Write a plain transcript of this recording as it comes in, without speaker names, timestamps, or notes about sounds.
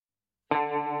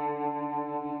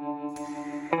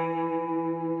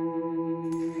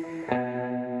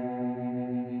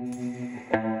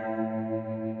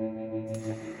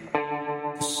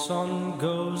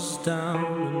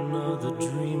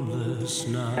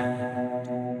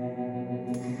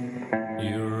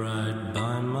You're right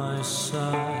by my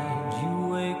side. You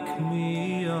wake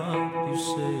me up. You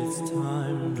say it's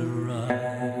time to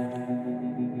ride.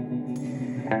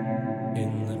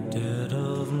 In the dead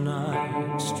of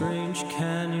night, strange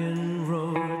canyon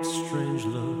road, strange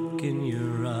look in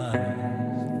your eyes.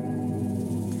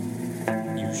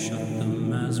 You shut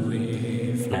them as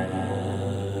we fly.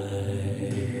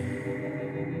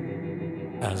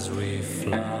 As we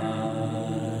fly.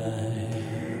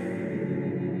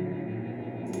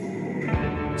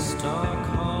 Stark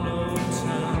Hollow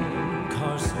Town,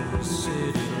 Carson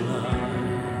City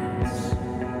lights.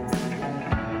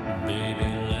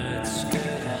 Baby, let's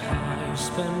get high.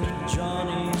 Spend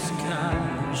Johnny's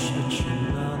cash, hitch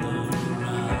another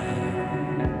ride.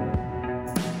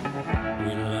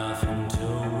 We laugh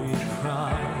until we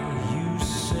cry. You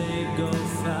say go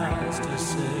fast, I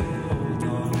say hold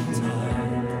on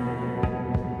tight.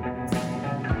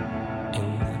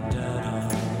 In the dead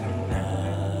of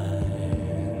night,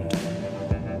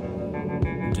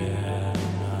 dead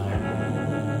night.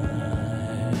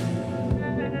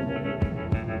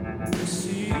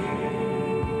 See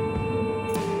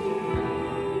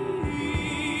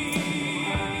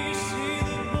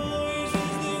the boys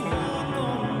as they walk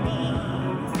on by.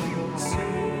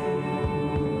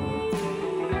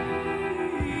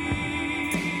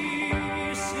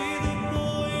 See the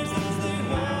boys as they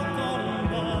walk on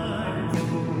by.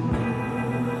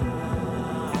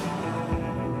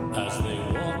 As they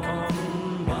walk on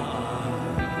by.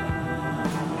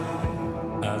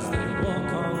 As they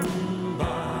walk on by.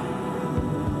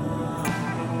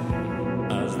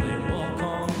 As they walk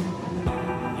on,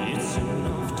 it's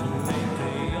enough to make a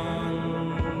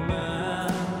young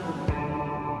man.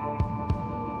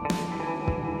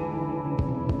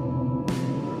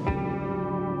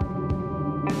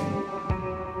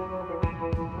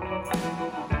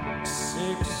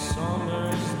 6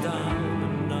 summers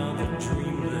down, another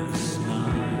dreamless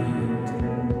night.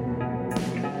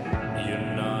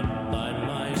 You're not by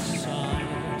my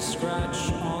side,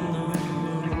 scratch on the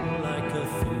moon like a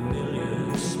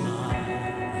familiar smile.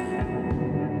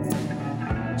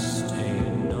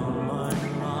 Staying on my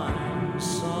mind,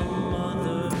 some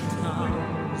other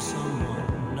town,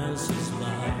 someone else's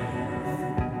life.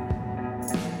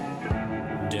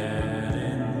 Dead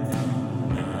in the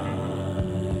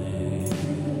night.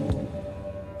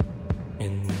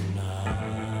 In the night.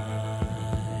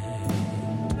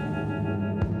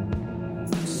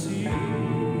 See the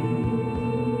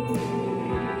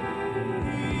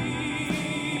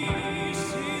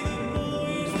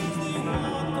boys as they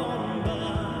walk on by.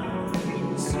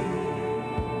 See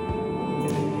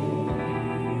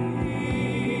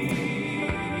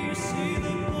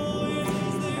the boys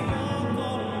as they walk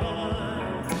on by.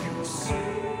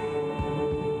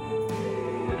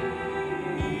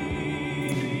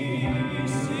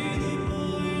 See the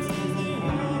boys as they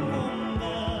walk on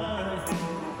by.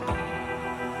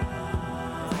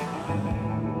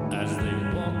 As they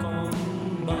walk on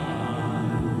by.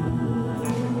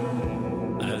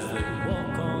 As they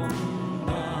walk on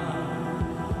by.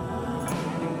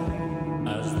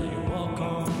 As they walk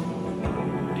on,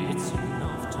 it's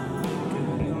enough to make a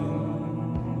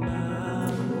young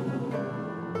man.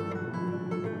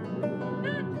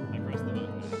 I pressed the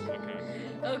button. Okay.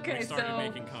 Okay, We started so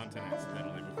making content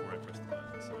accidentally before I pressed the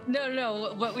button. So.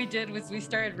 no. What we did was we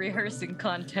started rehearsing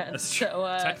content. That's true.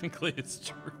 So Technically, it's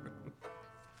true.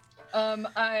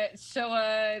 hey,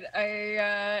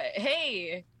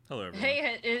 Hello, everyone.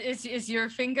 hey, is your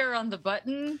finger on the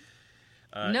button?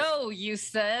 No, you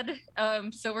said.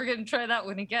 So we're gonna try that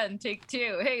one again. Take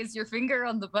 2. Hey, is your finger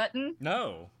on the button?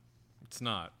 No, it's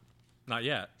not. Not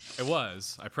yet. It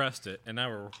was. I pressed it, and now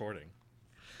we're recording.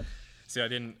 See, I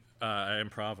didn't. I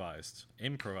improvised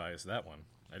that one.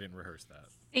 I didn't rehearse that.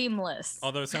 Seamless.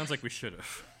 Although it sounds like we should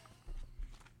have.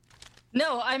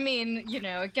 No, I mean,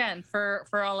 again, for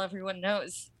all everyone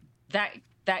knows, that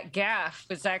gaff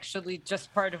was actually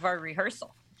just part of our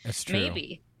rehearsal. That's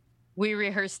Maybe we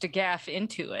rehearsed a gaff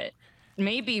into it.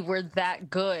 Maybe we're that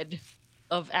good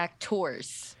of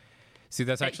actors. See,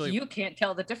 that's that actually you can't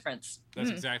tell the difference. That's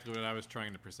exactly what I was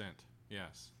trying to present.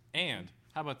 Yes. And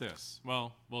how about this?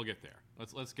 Well, we'll get there.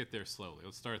 Let's get there slowly.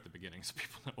 Let's start at the beginning so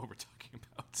people know what we're talking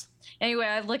about. Anyway,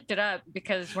 I looked it up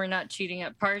because we're not cheating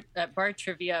at bar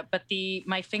trivia, but the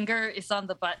 "My Finger Is on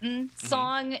the Button"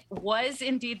 song was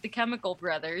indeed the Chemical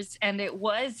Brothers, and it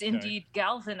was indeed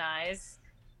Galvanize,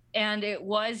 and it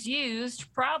was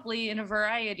used probably in a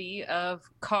variety of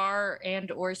car and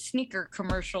or sneaker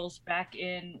commercials back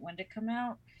in, when did it come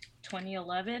out?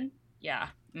 2011? Yeah.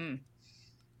 No,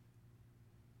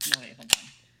 wait, hold on.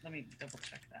 Let me double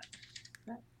check that.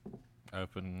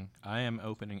 am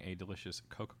opening a delicious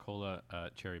Coca-Cola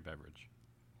cherry beverage.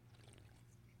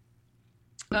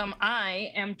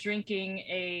 I am drinking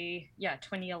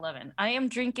 2011. I am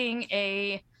drinking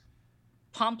a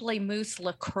Pamplemousse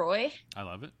LaCroix. I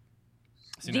love it.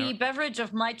 The beverage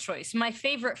of my choice. My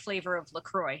favorite flavor of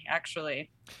LaCroix,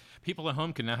 actually. People at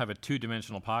home can now have a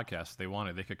 2-dimensional podcast if they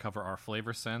wanted. They could cover our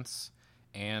flavor sense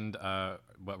and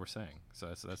what we're saying. So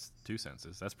that's 2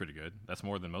 senses. That's pretty good. That's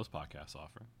more than most podcasts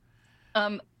offer.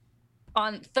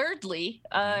 Thirdly,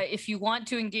 if you want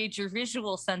to engage your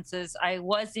visual senses, I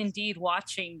was indeed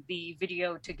watching the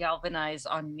video to Galvanize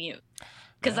on mute.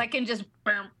 Because I can just,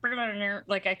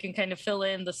 like, I can kind of fill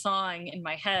in the song in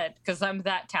my head because I'm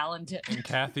that talented. And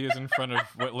Kathy is in front of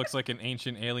what looks like an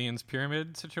ancient aliens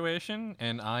pyramid situation,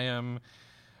 and I am,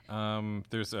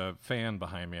 there's a fan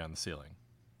behind me on the ceiling.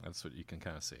 That's what you can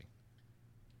kind of see.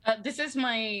 This is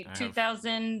my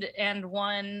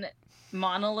 2001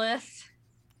 monolith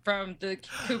from the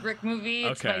Kubrick movie.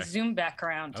 It's my Zoom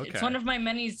background. Okay. It's one of my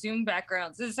many Zoom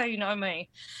backgrounds. This is how you know I'm a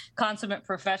consummate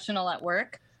professional at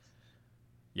work.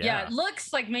 Yeah, it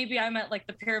looks like maybe I'm at like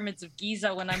the pyramids of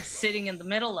Giza when I'm sitting in the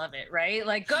middle of it, right?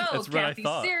 Like, That's Kathy's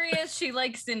serious. She's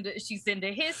into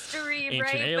history, Ancient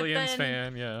right? aliens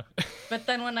fan, yeah. But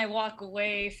then when I walk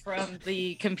away from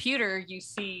the computer, you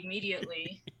see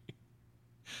immediately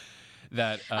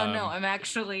that. Oh no, I'm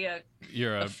actually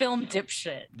you're a film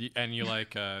dipshit. And you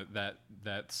like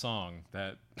that song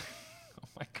that. Oh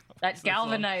my god. That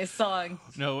Galvanized song.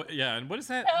 No, yeah, and what is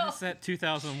that? What is that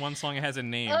 2001 song? It has a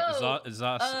name.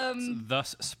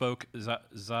 Thus spoke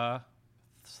Zarathustra.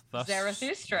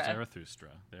 Zarathustra.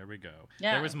 There we go.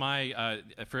 Yeah. There was my.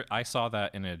 I saw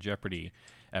that in a Jeopardy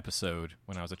episode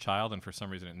when I was a child, and for some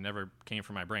reason it never came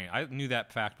from my brain. I knew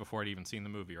that fact before I'd even seen the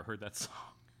movie or heard that song.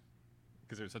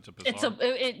 Because it was such a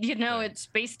bizarre it's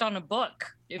based on a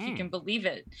book, if you can believe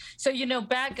it. So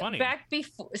back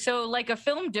before, so like a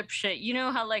film dipshit, you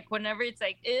know how like whenever it's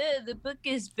like the book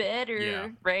is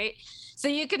better, right? So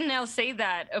you can now say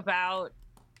that about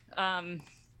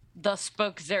Thus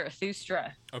Spoke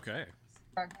Zarathustra. Okay.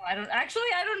 I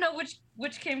don't know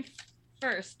which came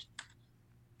first,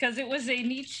 because it was a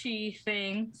Nietzsche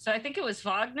thing. So I think it was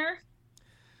Wagner.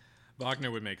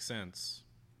 Wagner would make sense.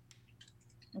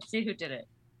 Let's see who did it.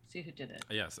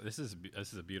 Yes, this is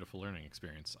a beautiful learning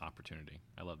experience opportunity.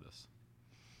 I love this.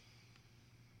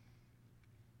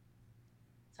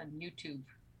 It's on YouTube.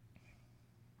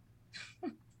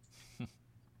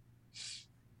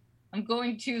 I'm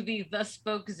going to the Thus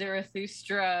Spoke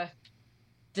Zarathustra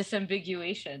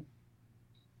disambiguation.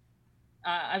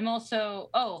 I'm also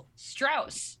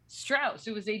Strauss.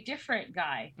 It was a different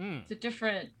guy. It's a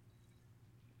different.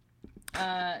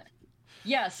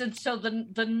 Yes, and so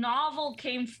the novel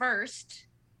came first,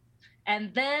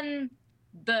 and then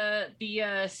the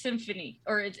symphony,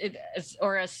 or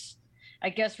as I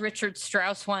guess Richard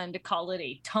Strauss wanted to call it,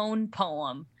 a tone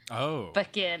poem. Oh,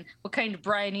 fucking what kind of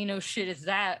Brian Eno shit is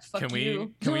that? Fuck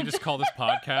you. Can we just call this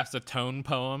podcast a tone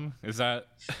poem? Is that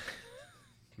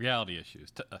reality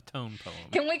issues? A tone poem.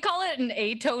 Can we call it an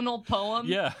atonal poem?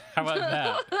 Yeah, how about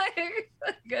that?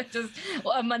 like just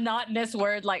a monotonous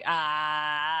word like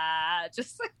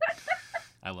just.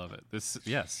 I love it.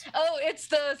 Yes. Oh, it's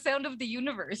the sound of the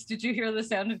universe. Did you hear the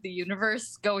sound of the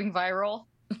universe going viral?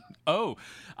 Oh,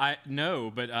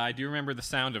 but I do remember the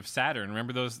sound of Saturn.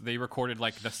 Remember those? They recorded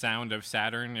like the sound of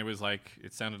Saturn.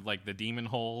 It sounded like the demon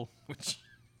hole, which.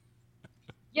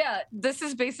 Yeah, this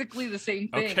is basically the same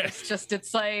thing. Okay.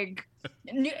 It's like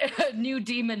new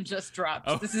Demon just dropped.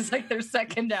 Oh. This is like their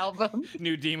second album.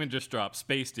 New Demon just dropped.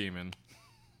 Space Demon.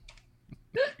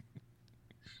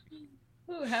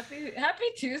 Ooh, happy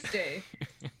Tuesday.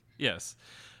 Yes.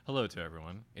 Hello to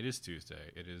everyone. It is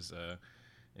Tuesday. It is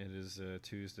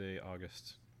Tuesday,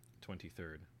 August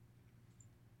 23rd.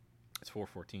 It's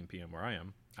 4:14 p.m. where I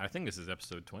am. I think this is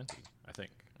episode 20. I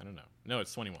don't know. No,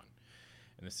 it's 21.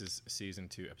 And this is season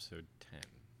 2, episode 10.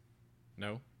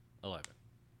 No, 11.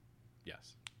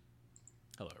 Yes.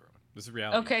 Hello, everyone. This is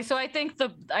reality. Okay, so I think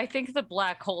the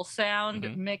black hole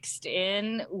sound mixed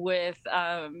in with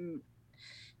the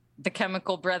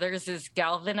Chemical Brothers'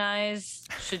 Galvanize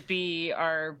should be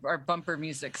our bumper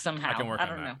music somehow. I can work on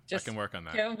that. I don't know. I can work on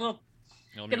that. Yeah, we'll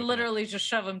can literally just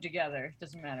shove them together.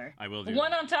 Doesn't matter. I will do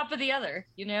one that. on top of the other,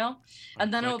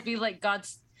 and then it'll be like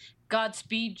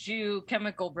Godspeed You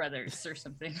Chemical Brothers or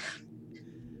something.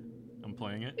 I'm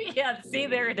playing it? Yeah, see,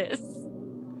 there it is.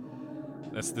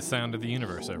 That's the sound of the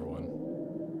universe, everyone.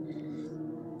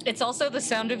 It's also the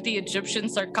sound of the Egyptian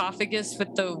sarcophagus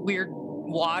with the weird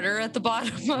water at the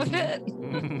bottom of it.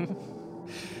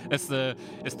 It's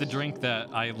the drink that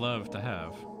I love to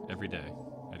have every day.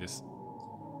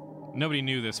 Nobody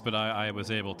knew this, but I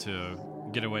was able to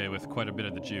get away with quite a bit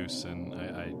of the juice, and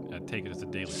I take it as a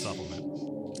daily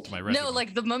supplement to my regimen. No,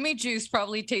 like the mummy juice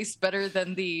probably tastes better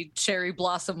than the cherry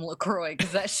blossom LaCroix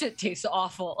because that shit tastes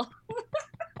awful.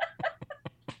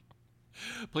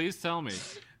 Please tell me,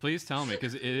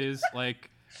 because it is like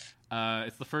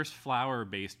it's the first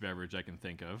flour-based beverage I can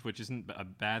think of, which isn't a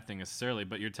bad thing necessarily.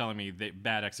 But you're telling me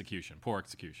bad execution, poor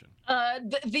execution.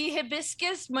 The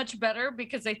hibiscus much better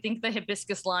because I think the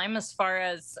hibiscus lime, as far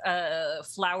as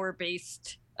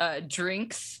flour-based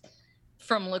drinks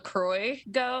from LaCroix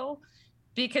go,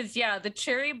 because the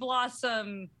cherry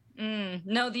blossom.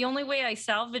 No, the only way I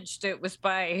salvaged it was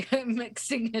by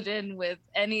mixing it in with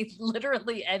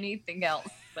literally anything else.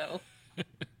 So.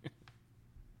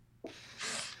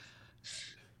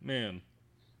 Man,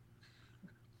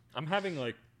 I'm having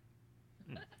like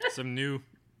some new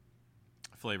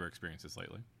flavor experiences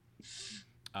lately,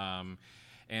 and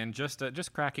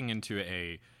just cracking into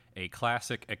a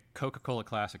Coca-Cola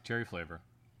classic cherry flavor.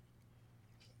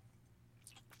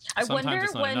 I wonder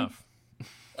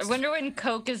when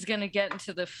Coke is going to get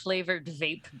into the flavored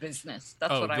vape business. That's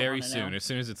what I want to know. Very soon, as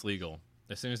soon as it's legal,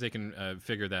 as soon as they can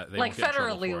figure that they like won't get in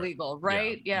trouble for federally legal,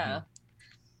 right? Yeah. Yeah.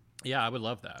 Mm-hmm. Yeah, I would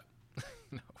love that.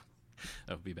 No,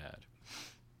 that would be bad.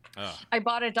 I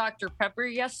bought a Dr. Pepper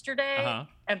yesterday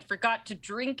and forgot to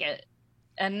drink it,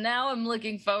 and now I'm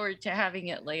looking forward to having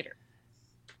it later.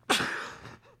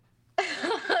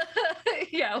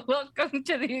 Yeah, welcome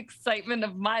to the excitement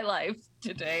of my life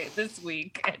this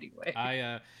week.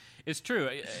 Anyway, it's true.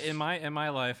 In my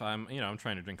life, I'm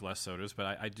trying to drink less sodas,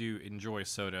 but I do enjoy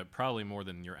soda probably more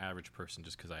than your average person,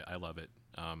 just because I love it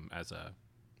as a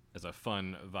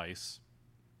fun vice.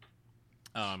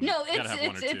 No,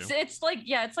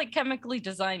 it's like chemically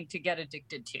designed to get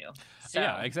addicted to. So,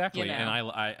 yeah, exactly. And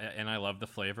I love the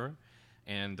flavor,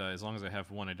 and as long as I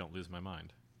have one, I don't lose my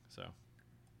mind. So,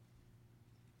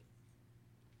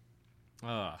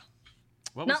 what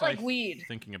not was like I weed.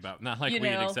 Thinking about not like weed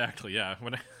exactly. Yeah,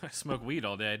 when I smoke weed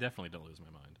all day, I definitely don't lose my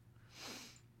mind.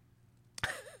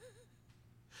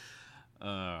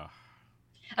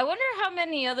 I wonder how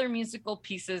many other musical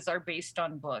pieces are based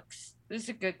on books. This is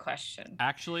a good question.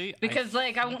 Actually, because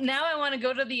I want to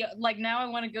go to the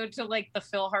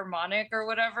Philharmonic or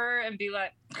whatever and be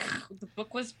like, the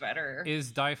book was better.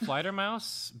 Is Die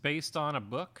Fledermaus based on a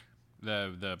book?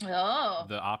 The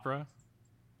opera?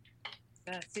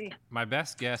 Let's see. My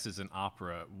best guess is an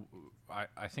opera.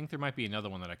 I think there might be another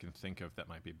one that I can think of that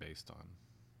might be based on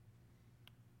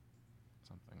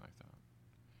something like that.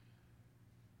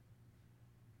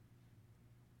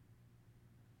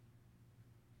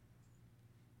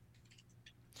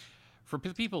 For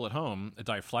people at home,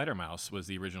 Die Fledermaus was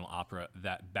the original opera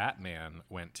that Batman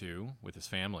went to with his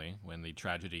family when the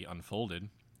tragedy unfolded,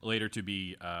 later to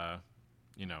be,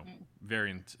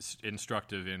 very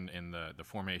instructive in the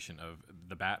formation of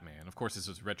the Batman. Of course, this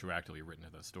was retroactively written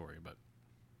to the story, but,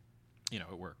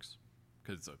 it works.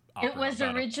 Because it was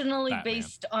originally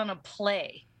based on a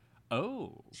play.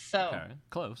 Oh, so okay.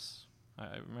 Close.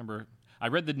 I remember, I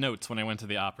read the notes when I went to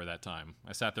the opera that time.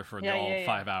 I sat there for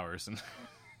 5 hours and...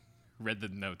 read the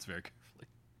notes very carefully.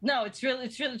 No, it's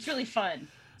really fun.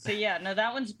 So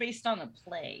that one's based on a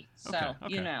play. So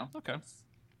okay.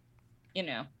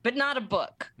 But not a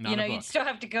book. Not a book. You'd still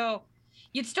have to go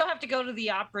to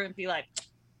the opera and be like,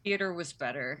 theater was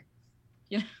better.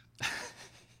 I'm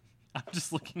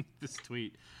just looking at this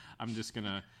tweet. I'll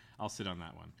sit on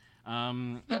that one.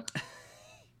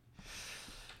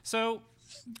 So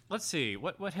let's see.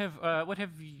 What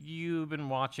have you been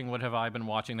watching? What have I been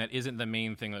watching that isn't the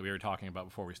main thing that we were talking about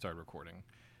before we started recording?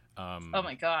 Oh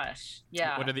my gosh.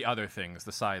 Yeah. What are the other things,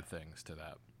 the side things to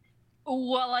that?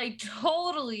 Well, I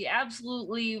totally,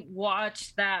 absolutely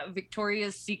watched that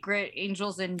Victoria's Secret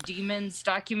Angels and Demons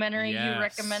documentary you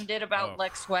recommended about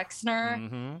Lex Wexner.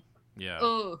 Mm-hmm. Yeah.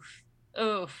 Oof.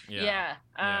 Yeah.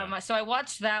 So I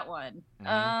watched that one.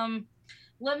 Mm-hmm.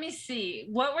 Let me see.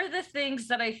 What were the things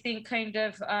that I think kind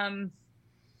of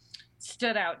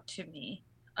stood out to me?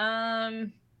 I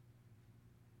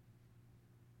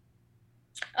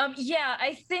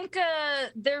think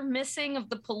their missing of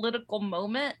the political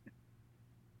moment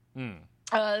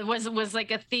was like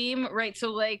a theme, right?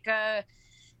 So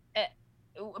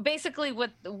basically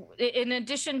in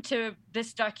addition to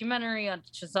this documentary,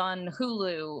 which is on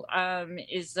Hulu,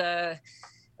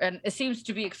 and it seems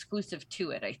to be exclusive to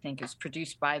it, I think. It's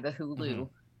produced by the Hulu. Mm-hmm.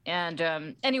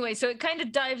 And anyway, so it kind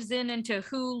of dives into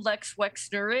who Lex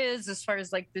Wexner is, as far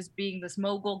as like this being this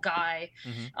mogul guy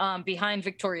behind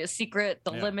Victoria's Secret,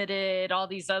 The Limited, all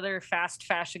these other fast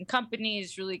fashion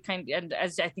companies, really and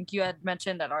as I think you had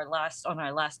mentioned on our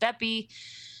last epi,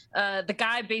 the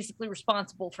guy basically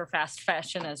responsible for fast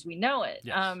fashion as we know it.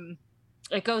 Yes.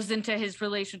 It goes into his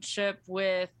relationship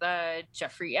with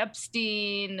Jeffrey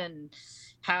Epstein and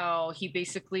how he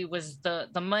basically was the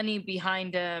money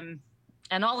behind him,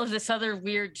 and all of this other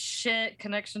weird shit,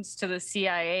 connections to the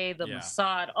CIA, the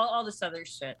Mossad, all this other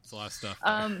shit. It's a lot of stuff.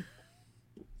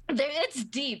 It's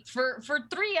deep. For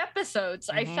 3 episodes,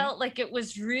 I felt like it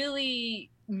was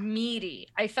really meaty.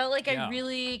 I felt like I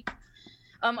really...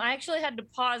 I actually had to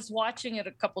pause watching it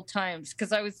a couple times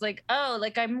because I was like, oh,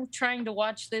 like I'm trying to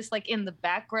watch this like in the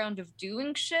background of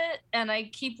doing shit, and I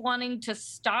keep wanting to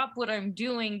stop what I'm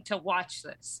doing to watch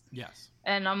this. Yes.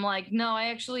 And I'm like, no, I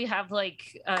actually have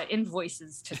like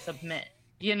invoices to submit,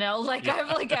 you know, like I have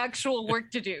like actual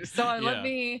work to do. So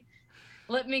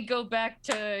let me go back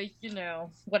to, you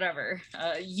know, whatever,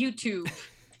 YouTube,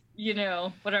 you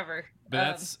know, whatever.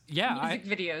 But that's music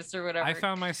videos or whatever. I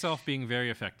found myself being very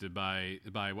affected by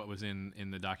what was in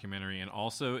the documentary, and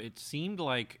also it seemed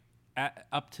like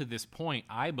up to this point,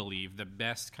 I believe the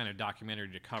best kind of documentary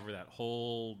to cover that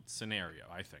whole scenario.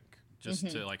 I think just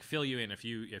to like fill you in if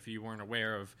you weren't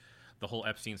aware of the whole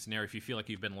Epstein scenario, if you feel like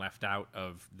you've been left out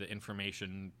of the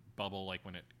information bubble, like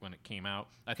when it came out,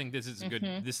 I think this is a good.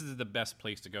 This is the best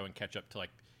place to go and catch up to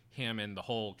like him and the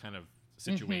whole kind of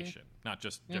situation, not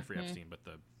just Jeffrey Epstein, but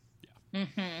the.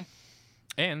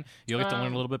 And you'll get to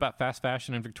learn a little bit about fast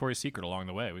fashion and Victoria's Secret along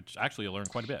the way, which actually you'll learn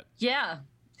quite a bit. Yeah.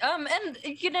 And,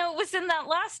 you know, it was in that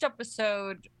last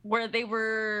episode where they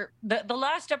were... The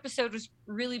last episode was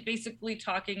really basically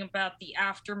talking about the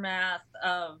aftermath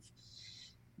of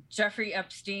Jeffrey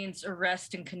Epstein's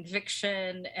arrest and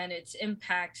conviction and its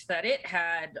impact that it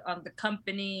had on the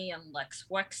company and Lex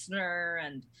Wexner,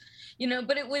 and you know,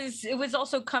 but it was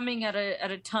also coming at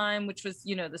a time which was,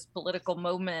 you know, this political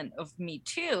moment of Me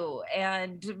Too,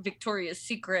 and Victoria's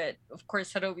Secret, of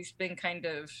course, had always been kind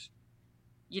of,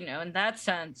 you know, in that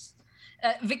sense,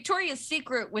 Victoria's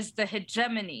Secret was the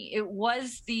hegemony. It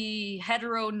was the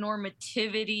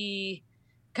heteronormativity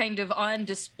kind of on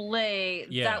display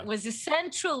that was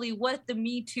essentially what the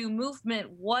Me Too movement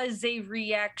was a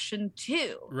reaction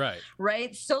to.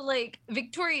 Right. So like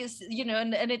Victoria's, you know,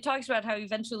 and it talks about how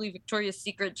eventually Victoria's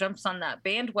Secret jumps on that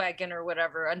bandwagon or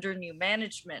whatever under new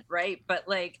management. Right. But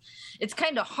like, it's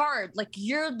kind of hard. Like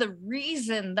you're the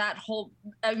reason that whole,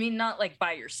 I mean, not like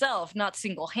by yourself, not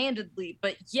single-handedly,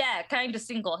 but yeah, kind of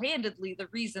single-handedly the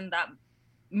reason that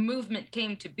movement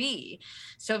came to be.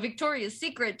 So Victoria's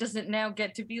Secret doesn't now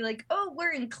get to be like, oh,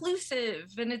 we're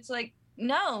inclusive, and it's like,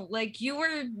 no, like you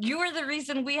were the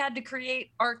reason we had to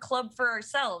create our club for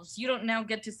ourselves. You don't now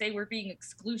get to say we're being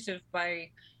exclusive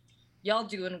by y'all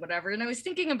doing whatever. And I was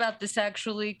thinking about this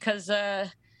actually because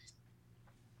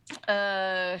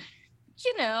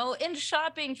you know, in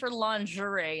shopping for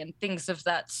lingerie and things of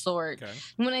that sort.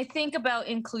 When I think about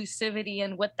inclusivity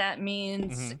and what that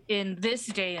means in this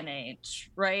day and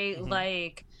age, right?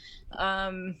 Like,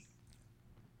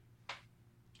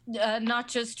 not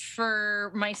just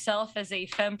for myself as a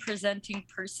femme presenting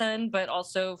person, but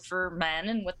also for men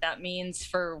and what that means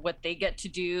for what they get to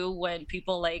do when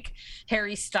people like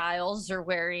Harry Styles are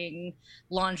wearing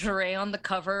lingerie on the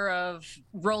cover of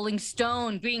Rolling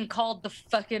Stone, being called the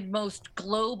fucking most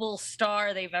global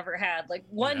star they've ever had. Like,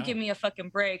 one, give me a fucking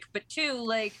break, but two,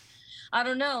 like, I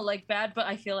don't know, like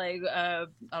I feel like, I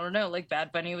don't know, like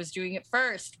Bad Bunny was doing it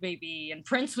first, maybe, and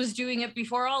Prince was doing it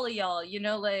before all of y'all, you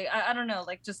know, like, I don't know,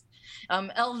 like just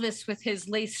Elvis with his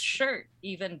lace shirt,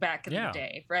 even back in the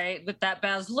day, right? With that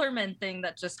Baz Luhrmann thing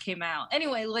that just came out.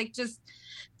 Anyway, like just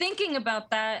thinking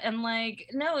about that, and like,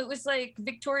 no, it was like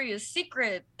Victoria's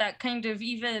Secret, that kind of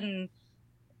even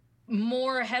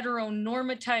more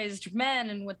heteronormatized men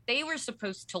and what they were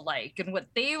supposed to like and what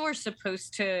they were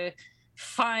supposed to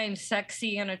find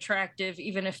sexy and attractive,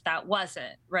 even if that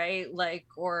wasn't right. Like,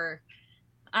 or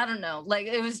I don't know, like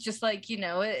it was just like, you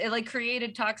know, it like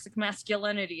created toxic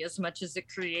masculinity as much as it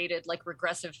created like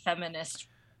regressive feminist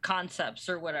concepts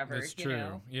or whatever. That's true.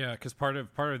 Know? Yeah, because part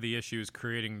of the issue is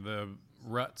creating the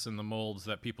ruts and the molds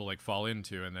that people like fall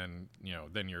into, and then, you know,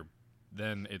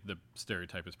 the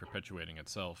stereotype is perpetuating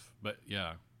itself. But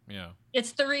yeah,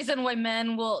 it's the reason why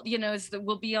men will, you know,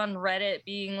 will be on Reddit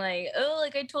being like, oh,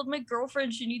 like I told my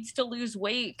girlfriend she needs to lose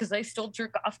weight because I still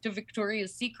jerk off to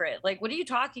Victoria's Secret. Like, what are you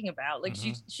talking about? Like,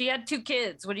 she had 2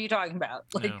 kids. What are you talking about?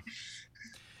 Like,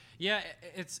 yeah,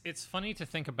 it's funny to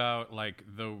think about like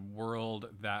the world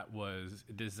that was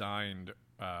designed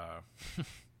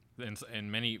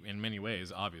in many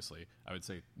ways. Obviously, I would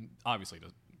say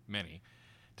many.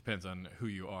 Depends on who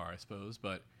you are, I suppose,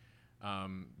 but.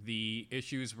 The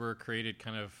issues were created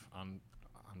kind of on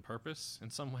purpose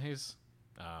in some ways.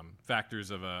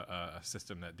 factors of a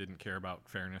system that didn't care about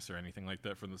fairness or anything like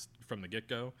that from the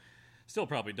get-go. Still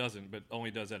probably doesn't, but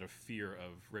only does out of fear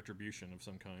of retribution of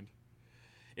some kind.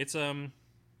 It's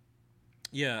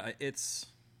it's,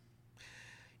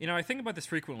 I think about this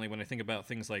frequently when I think about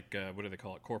things like what do they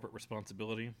call it, corporate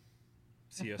responsibility,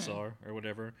 CSR or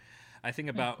whatever. I think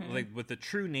about like what the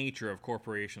true nature of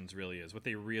corporations really is, what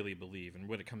they really believe, and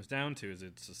what it comes down to is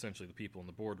it's essentially the people in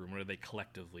the boardroom. What do they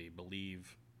collectively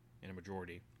believe in a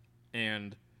majority?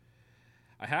 And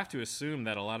I have to assume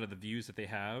that a lot of the views that they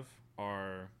have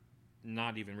are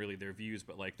not even really their views,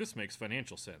 but like, this makes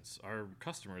financial sense. Our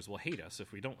customers will hate us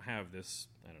if we don't have this.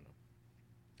 I don't know.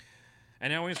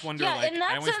 And I always wonder, where in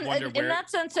that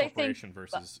sense, corporation I think,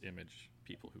 versus image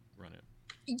people who run it.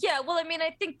 Yeah, well, I mean, I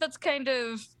think that's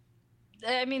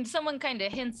someone kind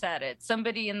of hints at it.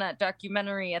 Somebody in that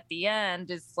documentary at the end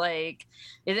is like,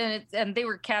 and they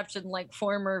were captioned like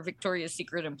former Victoria's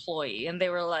Secret employee, and they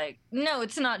were like, no,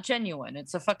 it's not genuine.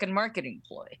 It's a fucking marketing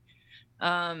ploy.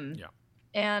 Yeah.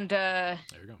 And there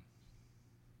you go.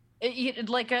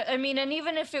 And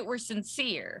even if it were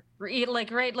sincere,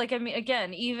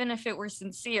 again, even if it were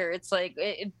sincere, it's like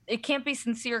it can't be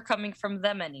sincere coming from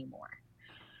them anymore,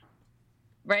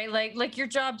 right? Like your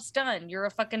job's done. You're a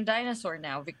fucking dinosaur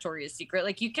now, Victoria's Secret.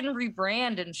 Like, you can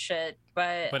rebrand and shit,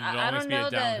 but it'll always be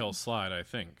a downhill slide, I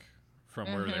think,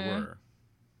 from where they were.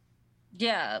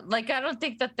 Yeah, like, I don't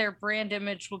think that their brand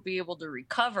image will be able to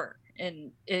recover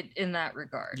in that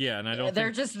regard. Yeah, and I don't.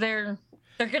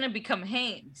 They're going to become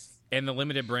Hanes. And the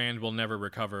limited brand will never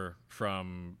recover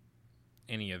from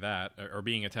any of that, or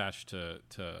being attached to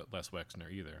Les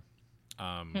Wexner either.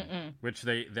 Which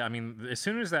as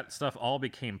soon as that stuff all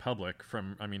became public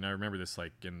I remember this,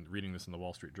 like, in reading this in the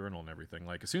Wall Street Journal and everything,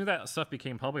 like, as soon as that stuff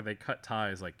became public, they cut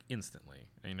ties, like, instantly.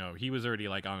 He was already,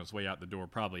 like, on his way out the door,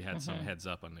 probably had some heads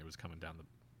up on what was coming down,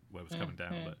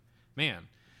 but man,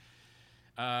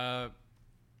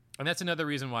 and that's another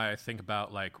reason why I think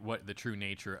about, like, what the true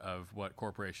nature of what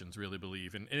corporations really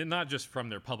believe, and not just from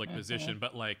their public position,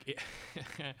 but, like,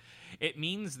 it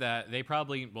means that they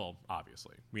probably, well,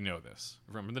 obviously, we know this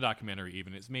from the documentary.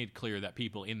 Even it's made clear that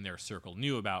people in their circle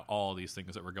knew about all these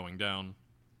things that were going down.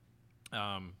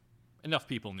 Enough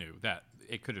people knew that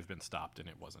it could have been stopped, and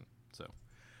it wasn't. So,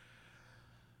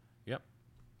 yep.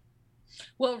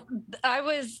 Well, I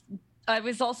was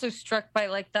also struck by,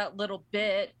 like, that little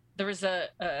bit. There was a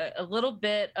little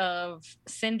bit of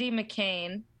Cindy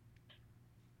McCain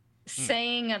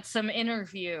saying at some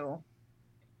interview,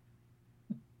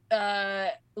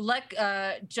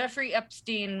 Jeffrey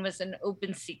Epstein was an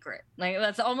open secret. Like,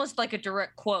 that's almost like a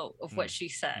direct quote of what she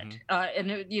said. And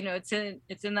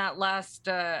it's in that last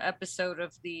episode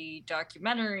of the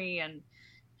documentary, and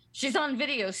she's on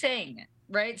video saying it,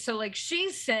 right? So, like,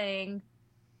 she's saying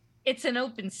it's an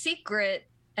open secret.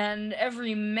 And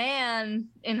every man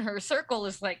in her circle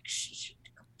is like, shh.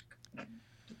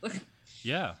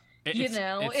 Yeah.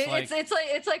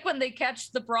 It's like when they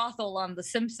catch the brothel on The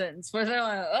Simpsons, where they're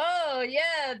like, oh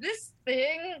yeah, this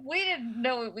thing, we didn't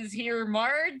know it was here,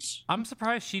 Marge. I'm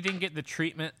surprised she didn't get the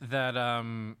treatment that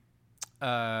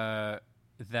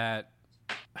that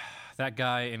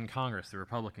guy in Congress, the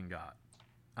Republican, got.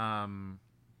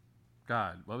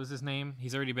 God, what was his name?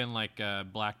 He's already been, like,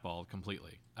 blackballed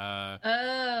completely. Yeah,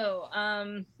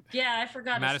 I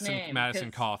forgot his name.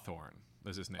 Madison Cawthorn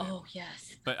was his name. Oh,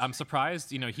 yes. But I'm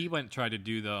surprised, he tried to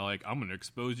do the, like, I'm going to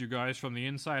expose you guys from the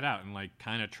inside out, and, like,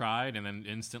 kind of tried, and then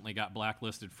instantly got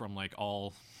blacklisted from, like,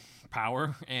 all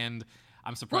power, and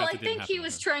I'm surprised. Well, I think he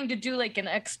was trying to do, like, an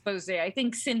expose. I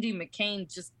think Cindy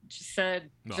McCain just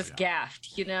said, gaffed,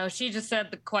 she just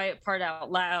said the quiet part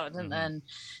out loud, and then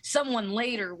someone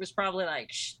later was probably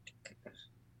like, shh.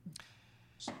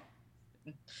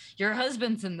 Your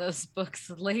husband's in those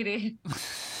books, lady.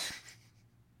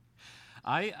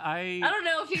 I don't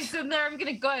know if he's in there. I'm going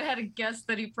to go ahead and guess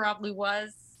that he probably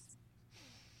was.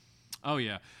 Oh,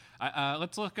 yeah.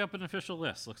 Let's look up an official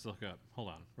list. Let's look up. Hold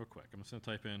on, real quick. I'm just going to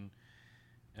type in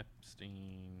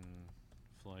Epstein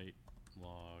flight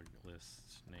log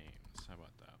list names. How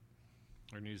about that?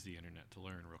 Or use the internet to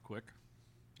learn real quick.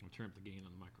 I'm going to turn up the gain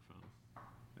on the microphone.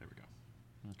 There we go.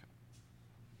 Okay.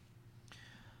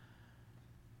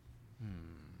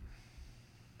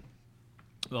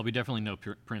 Well, we definitely know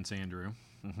Prince Andrew.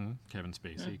 Kevin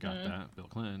Spacey, got that. Bill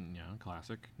Clinton, yeah,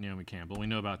 classic. Naomi Campbell, we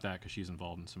know about that because she's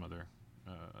involved in some other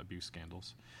abuse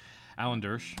scandals. Alan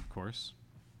Dersh, of course.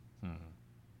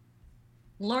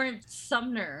 Lawrence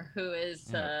Sumner, who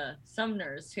is Lawrence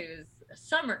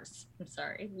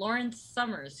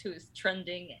Summers, who is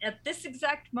trending at this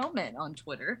exact moment on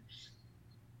Twitter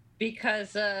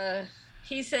because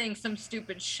he's saying some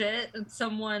stupid shit, and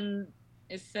someone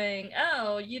is saying,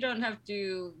 oh, you don't have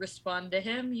to respond to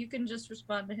him. You can just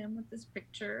respond to him with this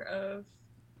picture of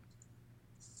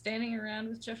standing around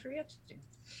with Jeffrey Epstein.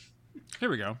 Here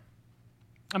we go.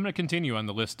 I'm going to continue on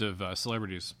the list of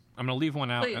celebrities. I'm going to leave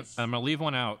one out. Please. I'm going to leave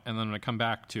one out, and then I'm going to come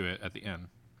back to it at the end.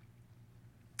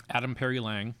 Adam Perry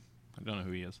Lang. I don't know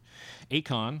who he is.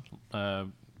 Akon.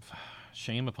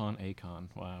 Shame upon Akon.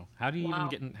 Wow. How do you even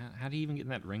get in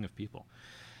that ring of people?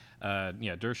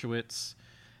 Dershowitz,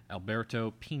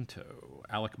 Alberto Pinto,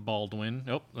 Alec Baldwin.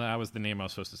 Nope, that was the name I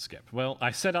was supposed to skip. Well,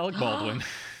 I said Alec Baldwin.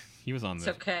 He was on there.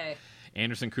 It's okay.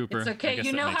 Anderson Cooper. It's okay.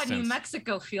 You know how New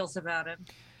Mexico feels about him.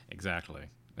 Exactly.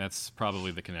 That's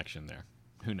probably the connection there.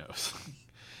 Who knows?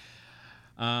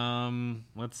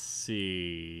 Let's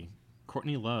see.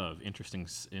 Courtney Love.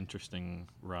 Interesting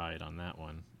ride on that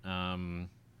one.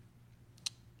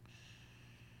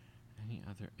 Any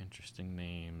other interesting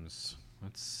names?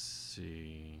 Let's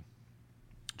see.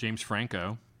 James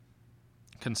Franco.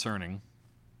 Concerning.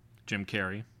 Jim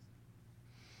Carrey.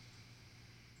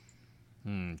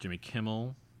 Jimmy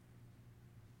Kimmel.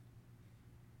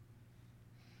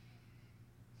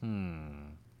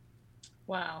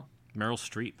 Wow. Meryl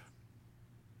Streep.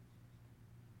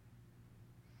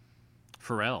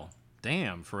 Pharrell.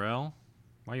 Damn, Pharrell.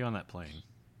 Why are you on that plane?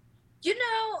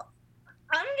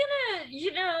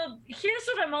 Here's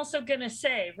what I'm also gonna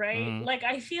say, right? Mm-hmm. Like,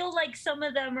 I feel like some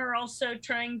of them are also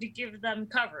trying to give them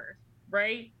cover,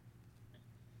 right?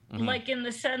 Mm-hmm. Like, in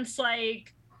the sense,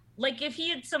 like if he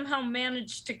had somehow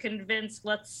managed to convince,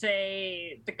 let's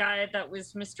say, the guy that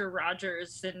was Mr.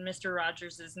 Rogers in Mr.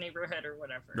 Rogers' Neighborhood or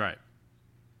whatever.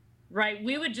 Right,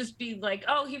 we would just be like,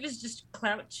 oh, he was just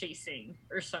clout chasing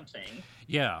or something.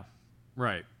 Yeah,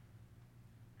 right.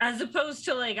 As opposed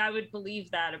to, like, I would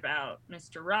believe that about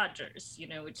Mr. Rogers,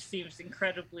 which seems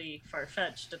incredibly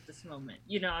far-fetched at this moment.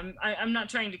 I'm not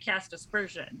trying to cast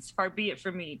aspersions. Far be it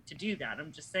from me to do that.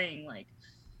 I'm just saying, like,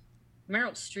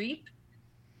 Meryl Streep?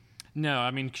 No,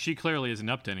 I mean, she clearly isn't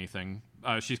up to anything.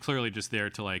 She's clearly just there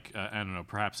to, like, I don't know,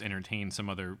 perhaps entertain some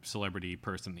other celebrity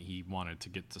person that he wanted to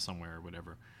get to somewhere or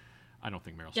whatever. I don't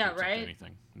think Meryl Streep's up to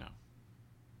anything. No.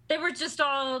 They were just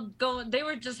they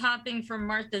were just hopping from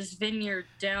Martha's Vineyard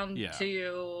down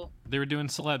to... They were doing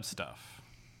celeb stuff.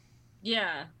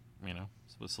 Yeah.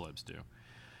 That's what celebs do.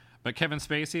 But Kevin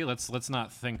Spacey, let's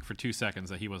not think for 2 seconds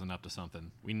that he wasn't up to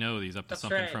something. We know that he's up to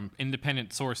something from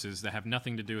independent sources that have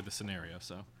nothing to do with the scenario,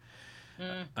 so...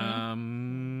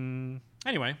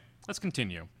 Anyway, let's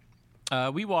continue.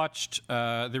 We watched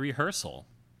The Rehearsal,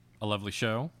 a lovely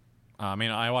show.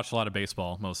 I watched a lot of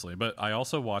baseball mostly, but I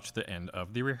also watched the end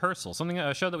of The Rehearsal,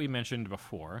 a show that we mentioned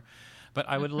before, but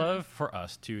I would love for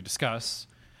us to discuss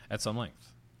at some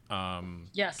length.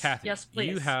 Yes, Kathy, yes, please.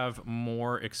 You have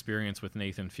more experience with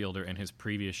Nathan Fielder and his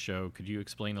previous show. Could you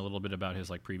explain a little bit about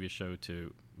his previous show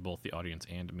to both the audience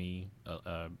and me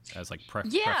as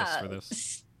preface for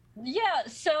this? Yeah,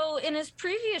 so in his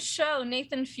previous show,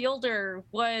 Nathan Fielder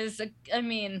was,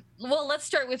 let's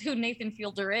start with who Nathan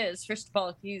Fielder is. First of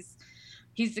all, he's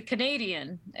a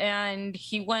Canadian, and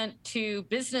he went to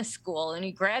business school, and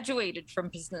he graduated from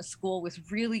business school with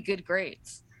really good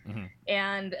grades. Mm-hmm.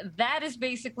 And that is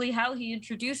basically how he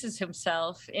introduces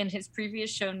himself in his previous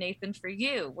show, Nathan For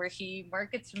You, where he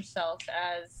markets himself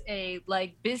as a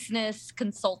business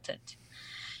consultant.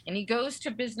 And he goes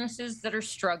to businesses that are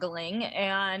struggling,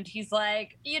 and he's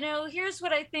like, here's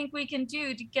what I think we can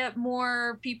do to get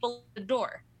more people at the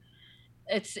door.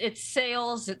 It's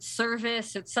sales, it's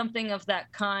service, it's something of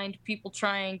that kind, people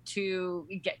trying to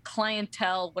get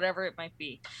clientele, whatever it might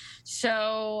be.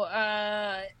 So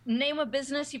name a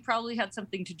business, he probably had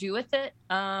something to do with it.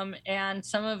 And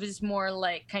some of his more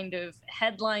kind of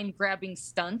headline-grabbing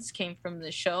stunts came from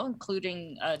the show,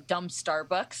 including Dumb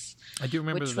Starbucks. I do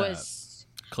remember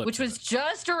which was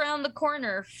just around the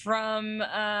corner from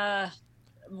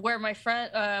where my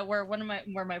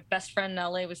best friend in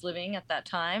LA was living at that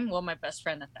time. Well, my best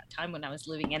friend at that time when I was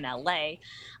living in LA,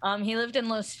 he lived in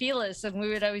Los Feliz, and we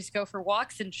would always go for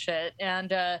walks and shit.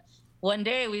 And one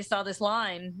day we saw this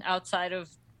line outside of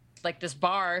this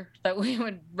bar that we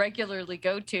would regularly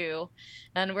go to,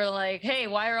 and we're like, hey,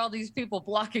 why are all these people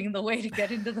blocking the way to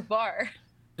get into the bar?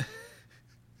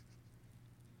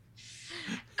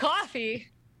 Coffee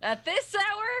at this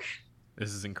hour?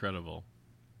 This is incredible.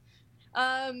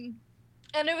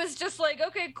 And it was just like,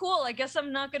 okay, cool. I guess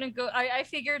I'm not going to go. I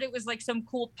figured it was like some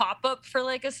cool pop-up for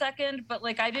like a second, but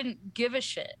like I didn't give a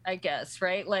shit, I guess,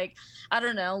 right? Like, I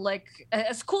don't know, like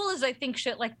as cool as I think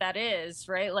shit like that is,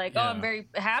 right? Like, oh, I'm very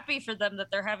happy for them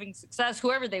that they're having success,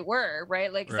 whoever they were,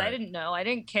 right? Like, 'cause I didn't know. I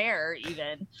didn't care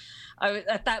even.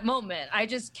 At that moment, I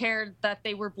just cared that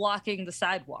they were blocking the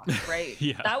sidewalk, right?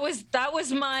 That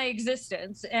was my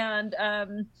existence. And,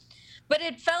 but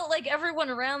it felt like everyone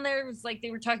around there was like,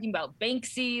 they were talking about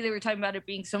Banksy. They were talking about it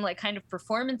being some like kind of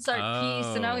performance art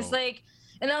piece. And I was like,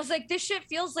 this shit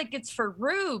feels like it's for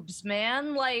rubes,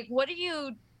 man. Like, what are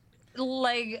you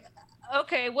like?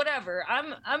 Okay, whatever.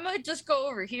 I'm gonna just go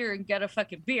over here and get a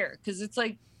fucking beer because it's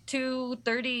like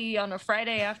 2:30 on a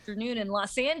Friday afternoon in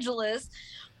Los Angeles.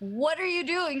 What are you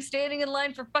doing standing in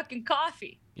line for fucking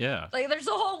coffee? Yeah. Like, there's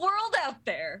a whole world out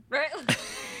there, right?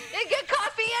 You get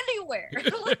coffee anywhere.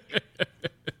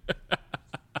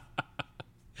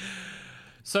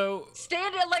 So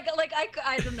standing like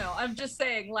I don't know. I'm just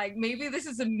saying, like, maybe this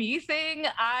is a me thing.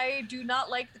 I do not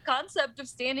like the concept of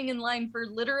standing in line for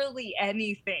literally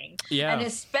anything. Yeah. And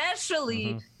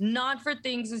especially not for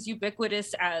things as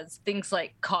ubiquitous as things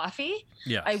like coffee.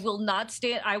 Yeah. I will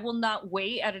not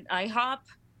wait at an IHOP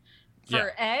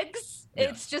for eggs.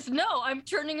 It's just, no, I'm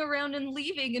turning around and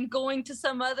leaving and going to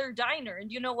some other diner. And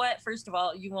you know what? First of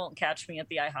all, you won't catch me at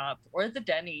the IHOP or the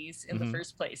Denny's in the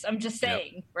first place. I'm just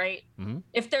saying, right?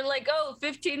 If they're like, oh,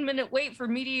 15-minute wait for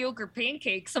mediocre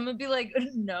pancakes, I'm going to be like,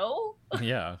 no.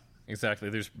 Yeah, exactly.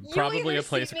 There's probably a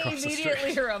place across the street.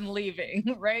 Immediately or I'm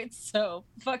leaving, right? So,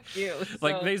 fuck you.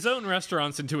 Like, they zone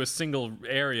restaurants into a single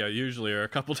area usually, or a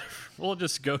couple different. We'll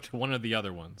just go to one of the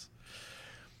other ones.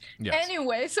 Yes.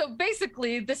 Anyway, so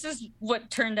basically, this is what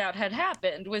turned out had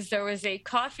happened, was there was a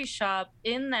coffee shop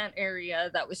in that area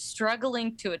that was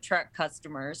struggling to attract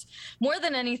customers, more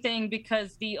than anything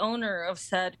because the owner of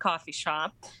said coffee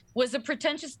shop was a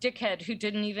pretentious dickhead who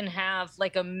didn't even have,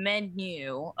 like, a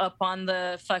menu up on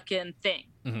the fucking thing,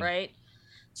 right?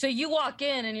 So you walk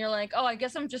in and you're like, oh, I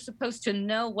guess I'm just supposed to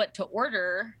know what to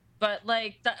order. But,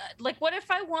 like, what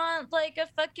if I want, like, a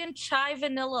fucking chai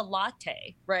vanilla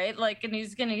latte, right? Like, and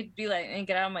he's going to be like, and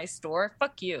get out of my store?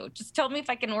 Fuck you. Just tell me if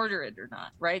I can order it or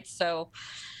not, right? So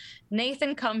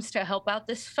Nathan comes to help out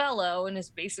this fellow and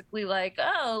is basically like,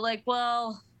 oh, like,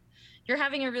 well, you're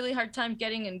having a really hard time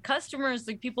getting in customers.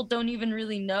 Like, people don't even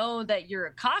really know that you're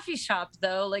a coffee shop,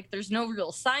 though. Like, there's no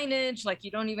real signage. Like, you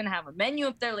don't even have a menu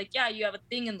up there. Like, yeah, you have a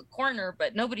thing in the corner,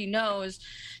 but nobody knows.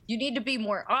 You need to be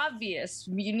more obvious.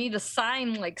 You need a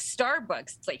sign like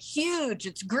Starbucks. It's like huge.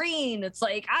 It's green. It's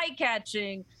like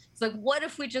eye-catching. It's like, what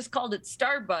if we just called it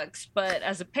Starbucks, but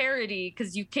as a parody,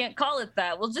 because you can't call it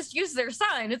that. We'll just use their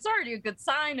sign. It's already a good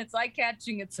sign. It's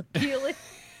eye-catching. It's appealing.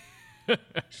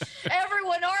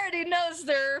 Everyone already knows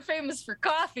they're famous for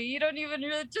coffee. You don't even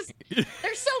really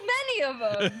there's so many of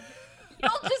them.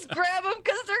 You'll just grab them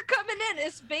because they're coming in.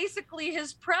 It's basically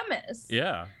his premise.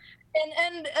 Yeah.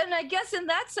 And I guess in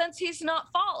that sense, he's not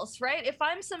false, right? If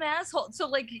I'm some asshole. So,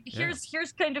 like,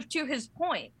 here's kind of to his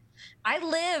point. I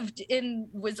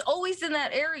was always in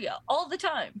that area all the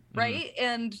time, right?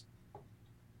 And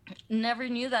never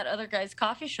knew that other guy's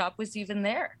coffee shop was even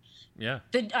there. Yeah.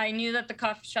 I knew that the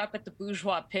coffee shop at the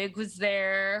Bourgeois Pig was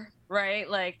there, right?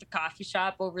 Like, the coffee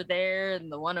shop over there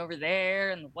and the one over there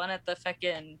and the one at the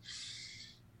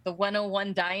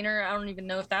 101 Diner. I don't even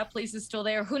know if that place is still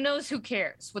there. Who knows? Who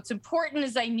cares? What's important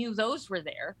is I knew those were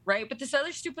there, right? But this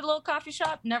other stupid little coffee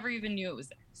shop, never even knew it was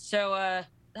there. So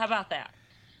how about that?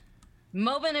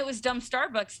 Moment it was dumb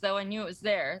Starbucks, though, I knew it was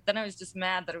there. Then I was just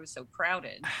mad that it was so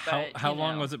crowded. But, how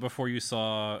long was it before you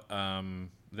saw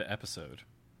the episode?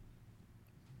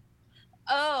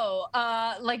 Oh,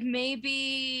 like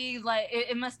maybe like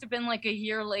it must have been like a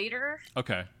year later.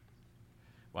 Okay.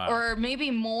 Wow. Or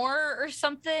maybe more or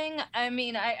something. I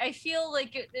mean, I feel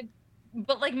like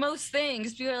but like most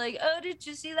things, people are like, oh, did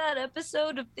you see that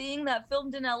episode of Thing that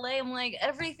filmed in LA? I'm like,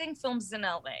 everything films in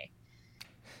LA.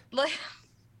 Like,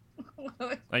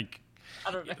 like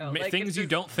I don't know. Like, things you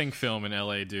don't think film in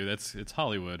LA do. It's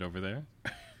Hollywood over there.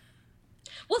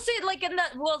 Well, see, like in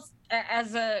that,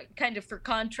 as a kind of for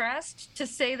contrast, to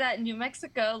say that in New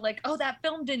Mexico, like, oh, that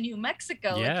filmed in New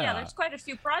Mexico. Yeah. Like, yeah, there's quite a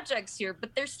few projects here,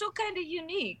 but they're still kind of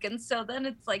unique. And so then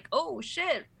it's like, oh,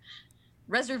 shit.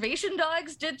 Reservation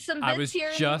Dogs did some bits here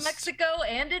in New Mexico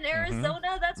and in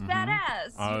Arizona. That's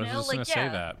badass. I was just going to say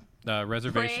that.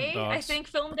 Reservation Prey, Dogs. I think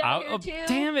filmed out here too.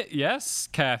 Damn it. Yes,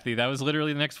 Kathy. That was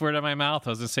literally the next word out of my mouth. I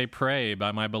was going to say Prey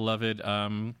by my beloved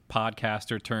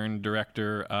podcaster turned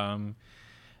director,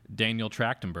 Daniel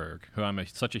Trachtenberg, who I'm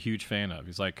such a huge fan of.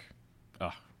 He's like,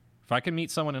 if I could meet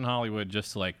someone in Hollywood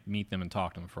just to like meet them and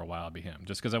talk to them for a while, it'd be him.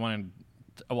 Just because I wanted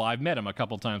Well, I've met him a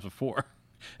couple times before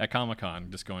at Comic-Con,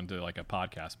 just going to like a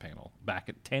podcast panel back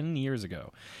at 10 years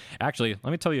ago. Actually,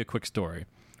 let me tell you a quick story.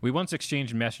 We once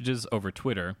exchanged messages over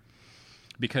Twitter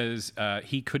because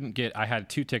he couldn't get... I had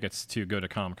 2 tickets to go to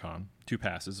Comic-Con, 2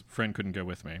 passes. A friend couldn't go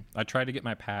with me. I tried to get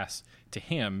my pass to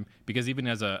him because even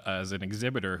as an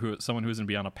exhibitor, someone who was going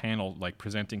to be on a panel like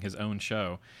presenting his own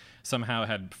show, somehow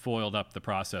had foiled up the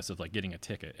process of like getting a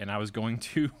ticket. And I was going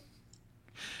to...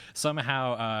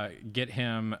 somehow get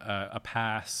him a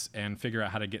pass and figure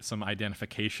out how to get some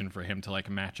identification for him to like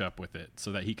match up with it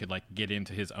so that he could like get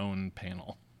into his own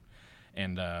panel.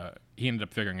 And he ended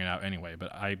up figuring it out anyway,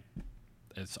 but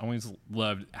it's always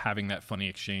loved having that funny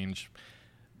exchange.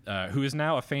 Who is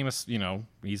now a famous, he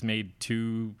made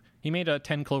a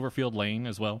 10 Cloverfield Lane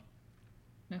as well.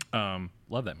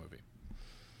 Love that movie.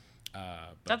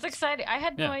 That's exciting. I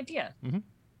had no idea. Mm-hmm.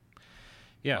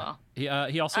 Yeah, well,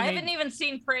 he also. I haven't even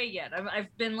seen Prey yet. I've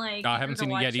been like. I haven't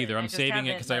seen it yet either. I'm saving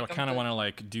it because I kind of want to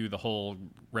like do the whole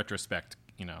retrospect,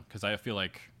 because I feel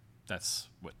like that's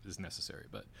what is necessary.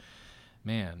 But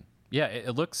man, yeah,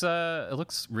 it looks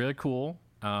really cool.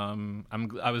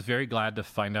 I was very glad to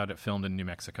find out it filmed in New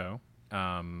Mexico,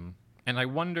 and I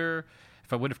wonder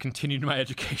if I would have continued my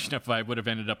education if I would have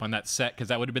ended up on that set, because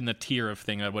that would have been the tier of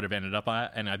thing I would have ended up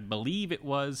at, and I believe it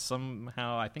was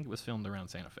somehow, I think it was filmed around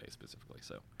Santa Fe specifically,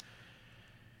 so.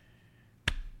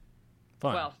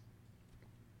 Fun.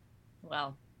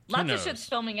 Well. Lots of shit's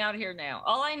filming out here now.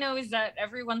 All I know is that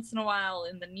every once in a while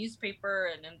in the newspaper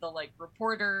and in the like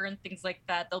Reporter and things like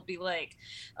that, they'll be like,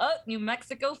 oh, New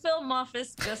Mexico Film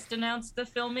Office just announced the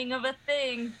filming of a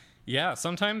thing. Yeah,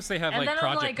 sometimes they have like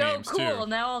project names too. And then I'm like, oh, cool,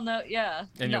 now I'll know, yeah.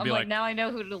 And I'm like, now I know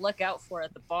who to look out for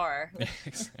at the bar.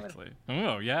 Exactly.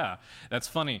 Oh, yeah. That's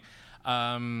funny.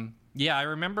 Yeah, I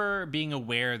remember being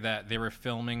aware that they were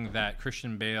filming that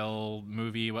Christian Bale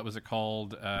movie. What was it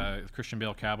called? Christian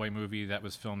Bale cowboy movie that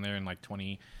was filmed there in like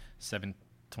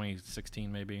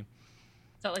 2016 maybe. Is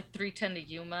that like 3:10 to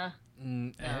Yuma?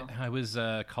 No. It was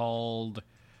called...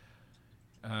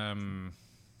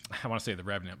 I want to say The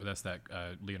Revenant, but that's that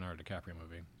Leonardo DiCaprio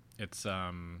movie. It's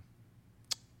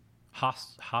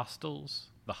Hostels?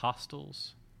 The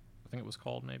Hostels, I think it was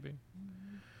called, maybe.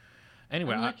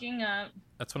 Anyway, I'm looking up.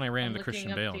 That's when I ran into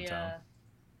Christian Bale in town.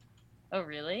 Oh,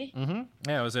 really? Mm-hmm.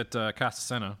 Yeah, it was at Casa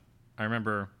Sena. I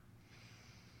remember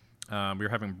we were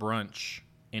having brunch,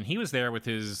 and he was there with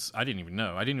his... I didn't even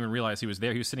know. I didn't even realize he was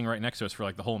there. He was sitting right next to us for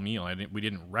like the whole meal. We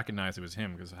didn't recognize it was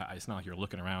him because it's not like you're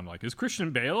looking around like, is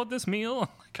Christian Bale at this meal?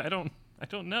 Like, I don't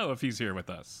know if he's here with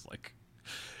us. Like,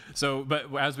 so,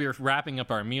 but as we were wrapping up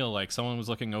our meal, like someone was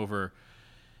looking over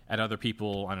at other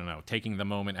people, I don't know, taking the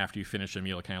moment after you finish a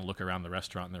meal to kind of look around the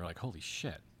restaurant, and they're like, holy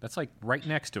shit, that's like right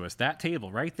next to us. That table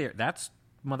right there, that's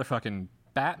motherfucking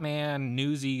Batman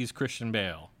Newsies Christian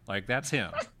Bale. Like, that's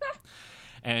him.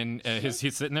 And he's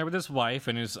sitting there with his wife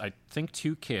and his, I think,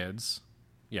 2 kids.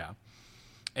 Yeah.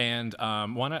 And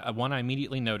one I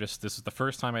immediately noticed, this is the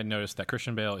first time I noticed that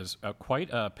Christian Bale is quite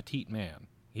a petite man.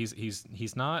 He's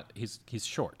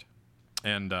short.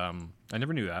 And I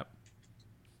never knew that.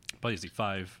 But is he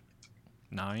 5'9",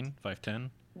 5'10"?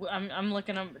 I'm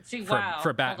looking up. See, wow.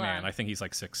 For Batman, I think he's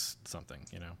like 6 something,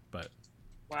 but.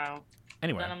 Wow.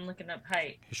 Anyway. Then I'm looking up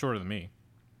height. He's shorter than me,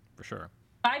 for sure.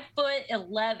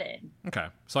 5'11". Okay,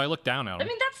 so I looked down at him. I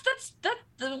mean, that's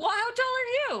how tall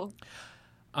are you?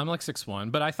 I'm like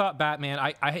 6'1", but I thought Batman.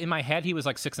 I in my head he was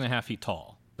like 6.5 feet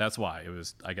tall. That's why it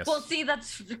was. I guess. Well, see,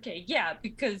 that's okay. Yeah,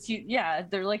 because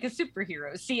they're like a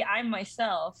superhero. See, I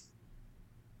myself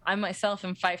am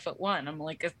 5'1". I'm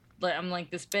like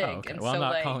this big, okay. And well, so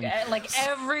like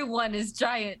everyone is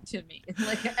giant to me.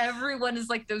 Like everyone is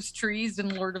like those trees in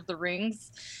Lord of the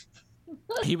Rings.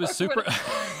 He was super.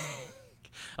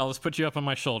 I'll just put you up on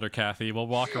my shoulder, Kathy. We'll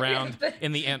walk around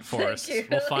in the Ent Forest.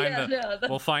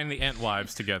 We'll find the Ent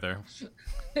wives together.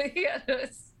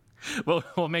 Yes.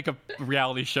 We'll make a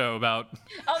reality show about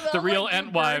the real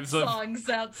Ent wives of songs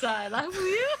outside.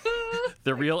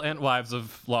 The real Ent wives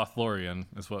of Lothlorien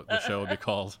is what the show will be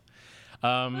called.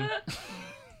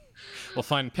 We'll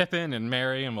find Pippin and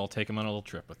Merry, and we'll take them on a little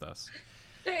trip with us.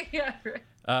 Yeah.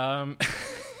 Right.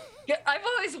 Yeah, I've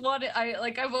always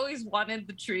wanted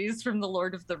the trees from the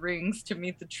Lord of the Rings to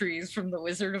meet the trees from the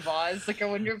Wizard of Oz. Like, I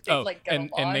wonder if they get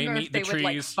along, and they or meet if they would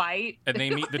like fight. And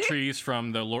they meet the trees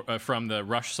from the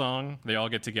Rush song. They all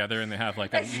get together and they have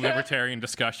like a libertarian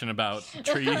discussion about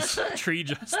tree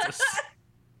justice.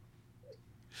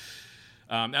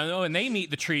 And they meet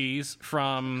the trees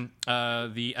from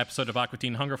the episode of Aqua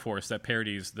Teen Hunger Force that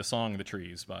parodies the song "The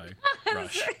Trees" by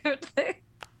Rush.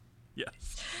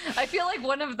 Yes. I feel like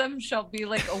one of them shall be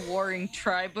like a warring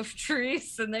tribe of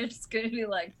trees, and they're just gonna be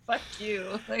like, "Fuck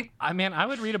you!" Like, I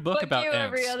would read a book fuck about you, Ents.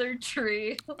 every other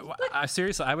tree.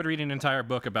 Seriously, I would read an entire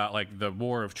book about like the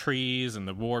war of trees and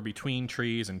the war between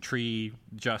trees and tree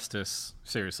justice.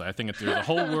 Seriously, I think there's a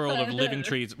whole world of living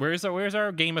trees. Where's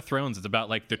our Game of Thrones? It's about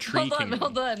like the tree kingdom.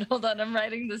 Hold on. I'm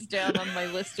writing this down on my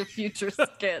list of future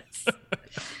skits.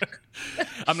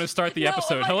 I'm going to start the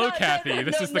episode. Hello, God, Kathy.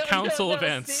 This is the Council of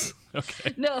Ents. See?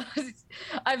 Okay. No,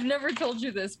 I've never told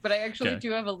you this, but I actually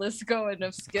do have a list going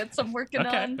of skits I'm working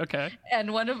on. Okay.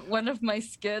 And one of my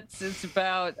skits is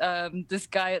about this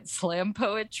guy at Slam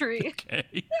Poetry.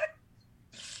 Okay.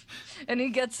 And he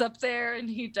gets up there and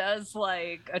he does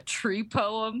like a tree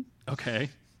poem. Okay.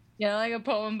 You know, like a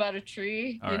poem about a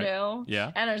tree, All you right. know?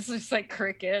 Yeah. And it's just like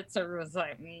crickets. Everyone's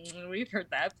like, we've heard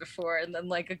that before. And then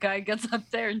like a guy gets up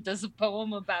there and does a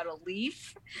poem about a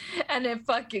leaf and it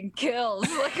fucking kills.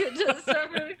 Like it just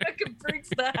really fucking breaks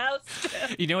the house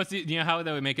down. You know how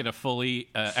they would make it a fully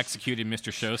executed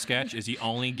Mr. Show sketch is you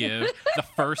only give the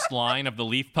first line of the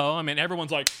leaf poem and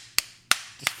everyone's like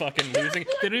just fucking losing.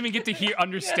 They don't even get to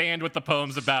understand what the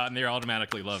poem's about and they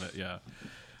automatically love it. Yeah.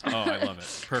 Oh, I love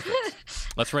it. Perfect.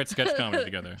 Let's write sketch comedy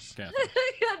together, Kathy.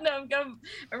 Yeah, no,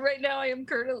 right now I am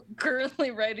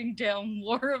currently writing down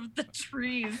War of the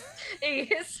Trees, a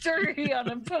history on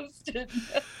a Post-it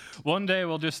note. One day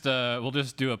we'll just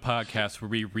do a podcast where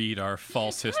we read our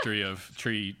false history of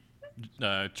tree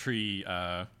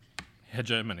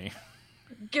hegemony.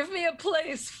 Give me a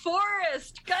place,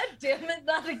 forest. God damn it,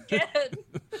 not again.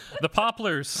 The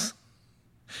poplars.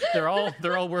 They're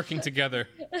all working together.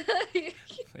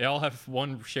 They all have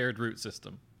one shared root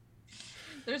system.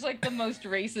 There's like the most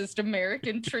racist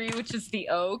American tree, which is the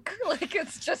oak. Like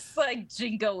it's just like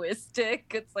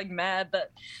jingoistic. It's like mad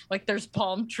that like there's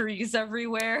palm trees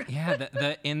everywhere.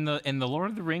 Yeah, in the Lord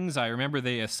of the Rings, I remember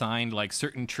they assigned like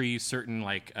certain trees certain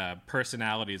like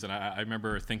personalities, and I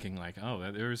remember thinking like,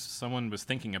 oh, someone was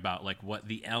thinking about like what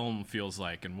the elm feels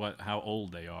like and how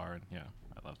old they are, and yeah,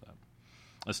 I love that.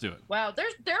 Let's do it. Wow,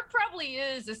 there probably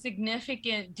is a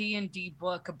significant D&D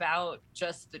book about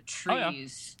just the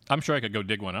trees. Oh, yeah. I'm sure I could go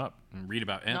dig one up and read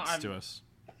about Ents to us.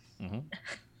 Mm-hmm.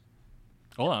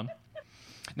 Hold on.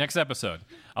 Next episode,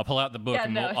 I'll pull out the book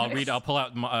I'll pull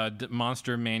out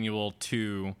Monster Manual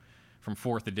 2 from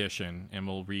 4th edition, and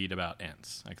we'll read about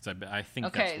Ents. I think.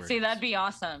 Okay, that's where that'd be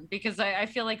awesome because I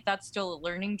feel like that's still a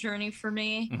learning journey for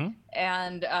me. Mm-hmm.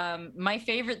 And my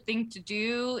favorite thing to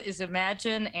do is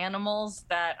imagine animals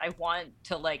that I want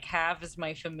to like have as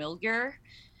my familiar.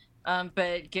 For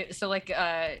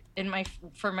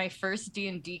my first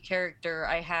D&D character,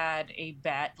 I had a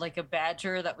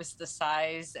badger that was the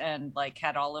size and like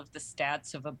had all of the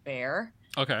stats of a bear.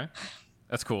 Okay,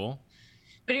 that's cool.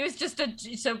 But it was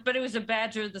but it was a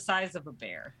badger the size of a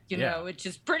bear, you know, which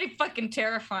is pretty fucking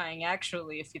terrifying,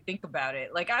 actually, if you think about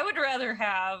it. Like, I would rather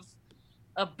have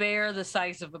a bear the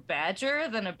size of a badger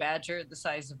than a badger the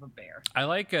size of a bear. I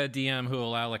like a DM who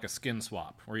allow like a skin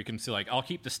swap, where you can see like, I'll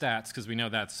keep the stats because we know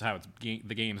that's how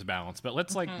the game's balanced, but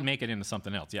let's like make it into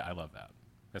something else. Yeah, I love that.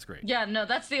 That's great. Yeah, no,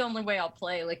 that's the only way I'll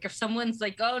play. Like, if someone's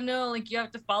like, oh, no, like, you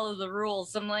have to follow the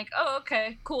rules, I'm like, oh,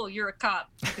 okay, cool, you're a cop.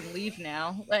 You can leave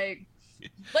now. Like,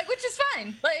 which is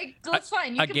fine. Like, that's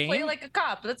fine. You can play like a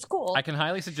cop. That's cool. I can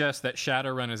highly suggest that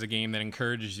Shadowrun is a game that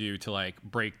encourages you to, like,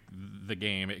 break the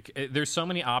game. There's so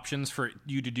many options for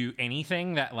you to do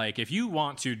anything that, like, if you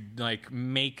want to, like,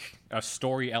 make a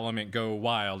story element go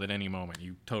wild at any moment,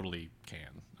 you totally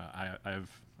can.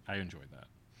 I enjoyed that.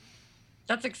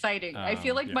 That's exciting. I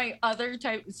feel like my other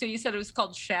type. So you said it was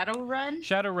called Shadowrun?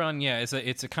 Shadowrun, yeah,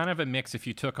 it's a kind of a mix. If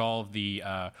you took all of the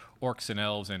orcs and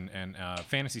elves and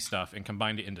fantasy stuff and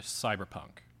combined it into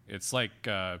cyberpunk, it's like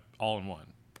all in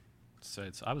one.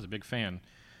 I was a big fan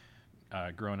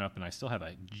growing up, and I still have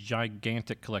a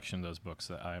gigantic collection of those books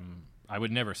that I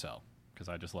would never sell because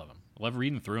I just love them. I love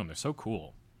reading through them. They're so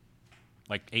cool.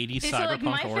 Like 80s cyberpunk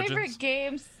my origins. Favorite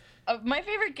games. My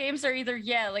favorite games are either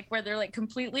where they're like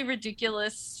completely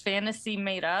ridiculous fantasy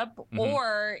made up,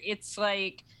 or it's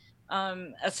like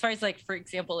as far as like, for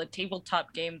example, a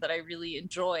tabletop game that I really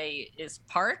enjoy is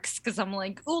Parks, because I'm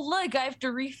like, oh look, I have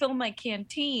to refill my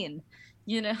canteen,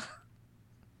 you know.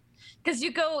 Because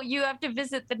you have to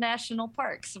visit the national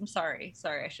parks. I'm sorry,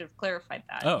 I should have clarified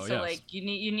that. Oh, so yes. like you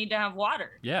need to have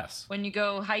water. Yes. When you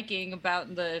go hiking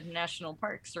about the national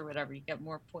parks or whatever, you get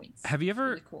more points. Have you ever?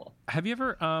 Really cool. Have you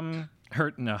ever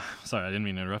heard? No, sorry, I didn't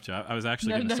mean to interrupt you. I was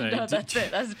actually going to say. No, that's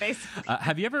it. That's basically.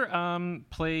 Have you ever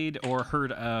played or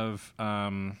heard of?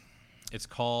 It's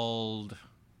called.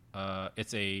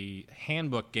 It's a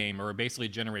handbook game, or it basically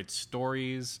generates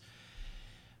stories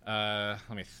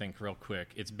Let me think real quick.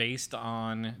 It's based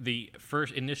on the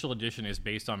first initial edition is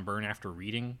based on Burn After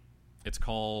Reading. It's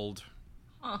called.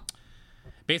 Huh.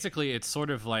 Basically, it's sort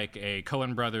of like a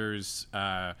Coen Brothers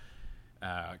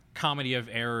comedy of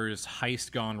errors,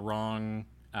 heist gone wrong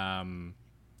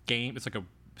game. It's like a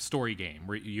story game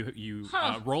where you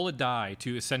roll a die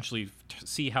to essentially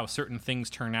see how certain things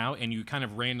turn out, and you kind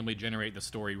of randomly generate the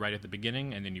story right at the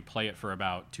beginning, and then you play it for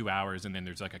about 2 hours, and then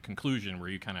there's like a conclusion where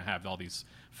you kind of have all these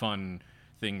fun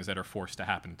things that are forced to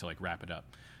happen to like wrap it up.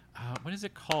 What is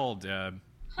it called? No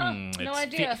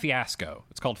idea. Fiasco.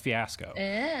 It's called Fiasco.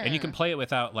 And you can play it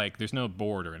without, like, there's no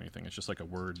board or anything. It's just like a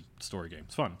word story game.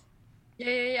 It's fun.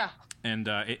 Yeah. And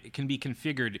it can be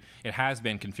configured. It has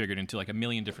been configured into like a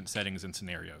million different settings and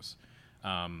scenarios.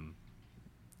 That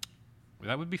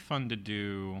would be fun to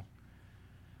do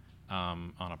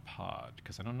on a pod,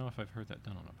 because I don't know if I've heard that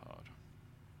done on a pod.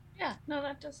 Yeah, no,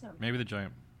 that does sound. Maybe the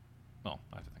giant. Well,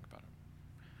 I have to think about it.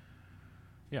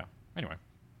 Yeah. Anyway,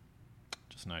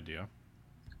 just an idea.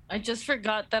 I just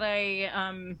forgot that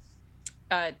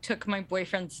I took my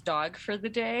boyfriend's dog for the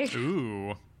day.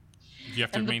 Ooh. Do you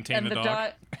have to maintain the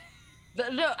dog?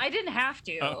 No, I didn't have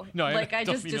to. No, I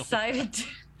just decided to.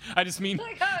 I just mean,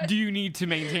 do you need to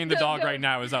maintain the dog right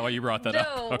now? Is that why you brought that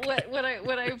up? No, okay.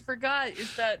 what I forgot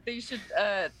is that they should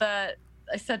that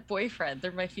I said boyfriend.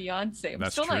 They're my fiance. I'm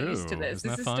still not used to this.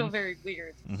 This is still very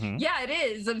weird. Mm-hmm. Yeah, it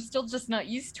is. I'm still just not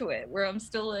used to it. Where I'm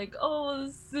still like, oh,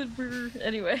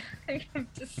 anyway.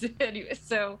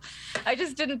 So I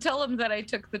just didn't tell him that I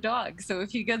took the dog. So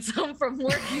if he gets home from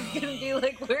work, he's gonna be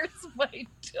like, "Where's my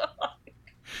dog?"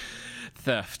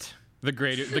 Theft. The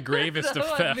gravest of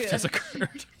theft has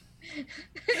occurred.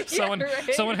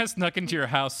 Someone has snuck into your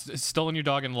house, stolen your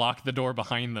dog, and locked the door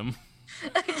behind them.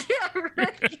 Yeah,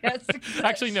 right. Yes, exactly.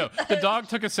 Actually, no. The dog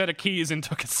took a set of keys and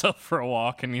took itself for a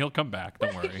walk, and he'll come back.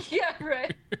 Don't worry. Yeah,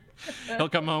 right. He'll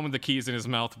come home with the keys in his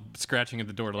mouth, scratching at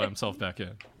the door to let himself back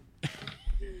in.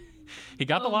 He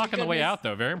got the lock on the way out,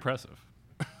 though. Very impressive.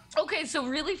 Okay, so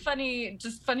really funny.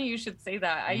 Just funny you should say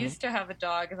that. I used to have a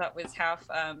dog that was half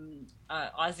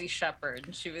Aussie Shepherd,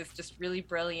 and she was just really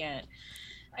brilliant.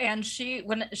 And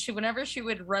whenever she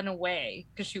would run away,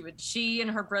 because she and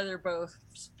her brother both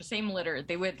same litter,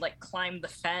 they would like climb the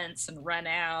fence and run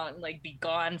out and like be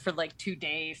gone for like 2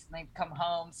 days, and they'd come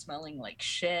home smelling like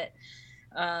shit.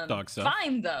 Dog stuff.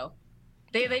 Fine though.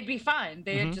 They'd be fine.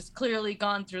 They had just clearly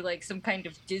gone through like some kind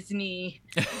of Disney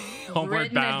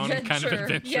Homeward Bound adventure. kind of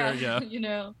adventure, yeah. You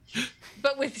know,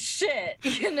 but with shit,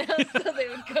 you know, so they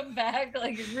would come back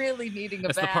like really needing a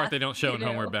bath. That's the part they don't show in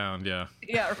Homeward Bound, yeah.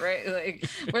 Yeah, right. Like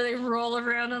where they roll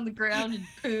around on the ground and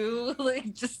poo,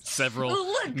 like just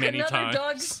many another times.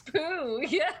 Dog's poo.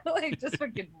 Yeah, like just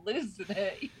fucking losing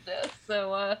it, you know.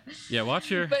 So yeah, watch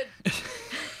your. But.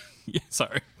 Yeah,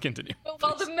 sorry, continue.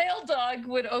 Well, the male dog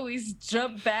would always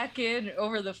jump back in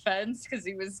over the fence because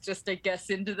he was just, I guess,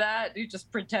 into that. He'd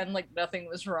just pretend like nothing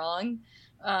was wrong.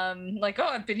 Like, oh,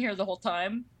 I've been here the whole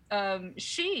time.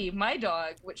 My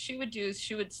dog, what she would do is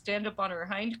she would stand up on her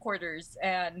hindquarters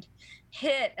and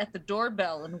hit at the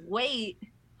doorbell and wait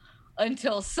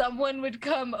until someone would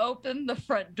come open the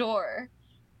front door.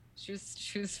 She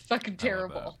was fucking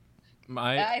terrible.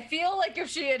 I feel like if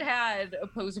she had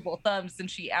opposable thumbs, then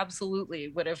she absolutely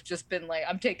would have just been like,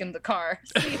 I'm taking the car.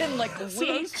 In like a week.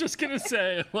 So I was just going to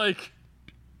say, like,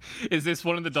 is this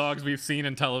one of the dogs we've seen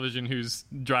in television who's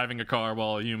driving a car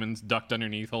while humans ducked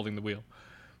underneath holding the wheel?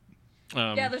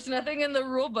 Yeah, there's nothing in the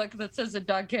rule book that says a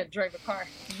dog can't drive a car.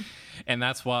 And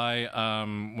that's why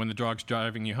when the dog's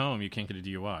driving you home, you can't get a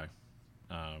DUI.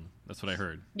 That's what I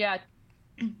heard. Yeah.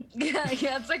 Yeah,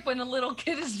 it's like when a little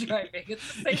kid is driving.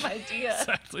 It's the same idea.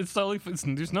 Exactly.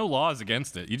 There's no laws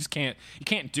against it. You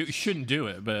shouldn't do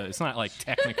it, but it's not like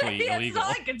technically yeah, illegal. It's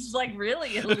not like it's like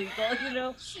really illegal, you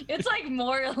know. It's like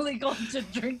more illegal to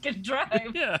drink and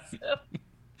drive. Yeah. So.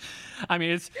 I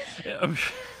mean, it's.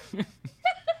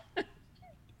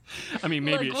 I mean,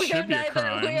 maybe it should be a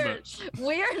crime,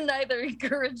 we are neither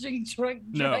encouraging drunk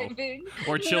driving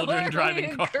or children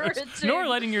driving cars, nor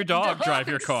letting your dog drive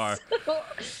your car.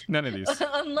 None of these.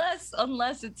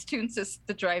 Unless it's to insist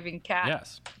the driving cat.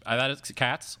 Yes, that is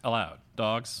cats allowed.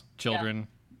 Dogs, children.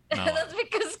 Yeah. No. That's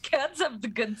because cats have the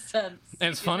good sense.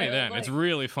 And it's funny then. It's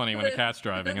really funny when a cat's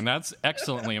driving, and that's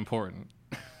excellently important.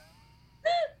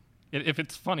 If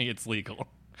it's funny, it's legal,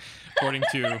 according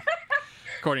to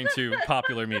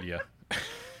popular media.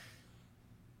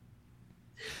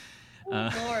 Oh,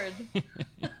 Lord.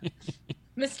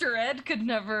 Mr. Ed could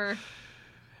never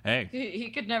Hey.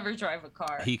 He could never drive a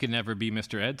car. He could never be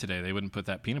Mr. Ed today. They wouldn't put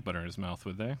that peanut butter in his mouth,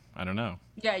 would they? I don't know.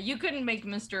 Yeah, you couldn't make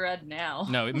Mr. Ed now.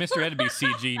 No, Mr. Ed would be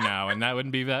CG now, and that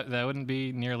wouldn't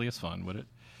be nearly as fun, would it?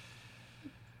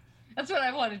 That's what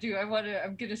I want to do.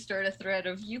 I'm gonna start a thread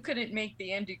of you couldn't make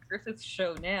the Andy Griffith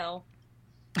Show now.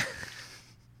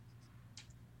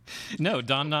 No,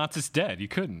 Don Knotts is dead. You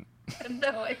couldn't.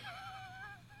 No.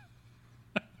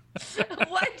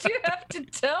 Why'd you have to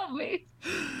tell me?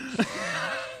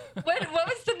 What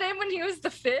was the name when he was the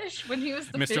fish? When he was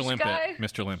the Mr. fish Limpet. guy?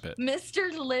 Mr. Limpet.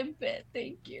 Mr. Limpet.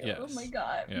 Thank you. Yes. Oh my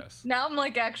god. Yes. Now I'm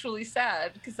like actually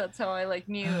sad because that's how I like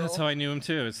knew. That's how I knew him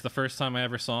too. It's the first time I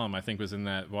ever saw him. I think was in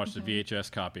that watched the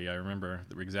VHS copy. I remember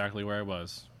exactly where I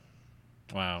was.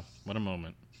 Wow, what a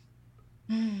moment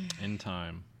in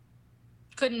time.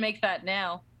 Couldn't make that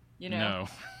now, you know. No.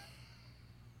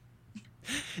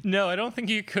 No, I don't think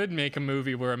you could make a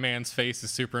movie where a man's face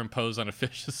is superimposed on a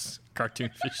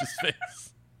cartoon fish's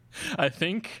face. I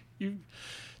think you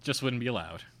just wouldn't be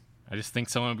allowed. I just think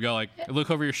someone would go like,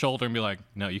 look over your shoulder and be like,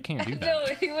 no, you can't do that. No,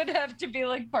 he would have to be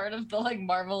like part of the like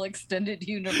Marvel Extended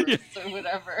Universe or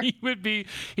whatever.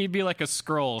 He'd be like a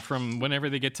Skrull from whenever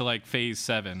they get to like phase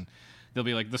 7. They'll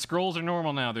be like, the Skrulls are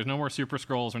normal now. There's no more super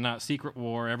Skrulls. We're not Secret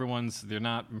War. They're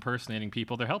not impersonating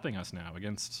people. They're helping us now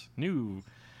against new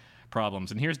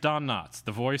problems. And here's Don Knotts,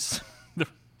 the voice, the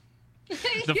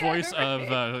voice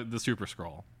of the Super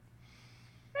Skrull.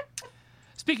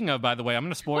 Speaking of, by the way, I'm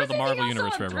going to spoil the Marvel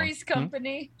universe for everyone. Three's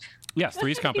Company? Yes,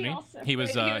 Three's Company. He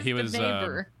was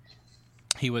Mr.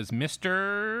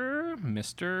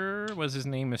 Was his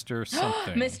name Mr.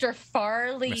 something? Mr.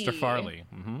 Farley. Mr. Farley.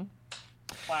 Mm-hmm.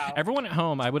 Wow. Everyone at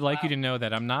home, I would like you to know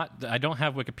that I don't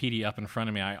have Wikipedia up in front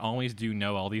of me. I always do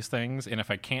know all these things, and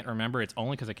if I can't remember, it's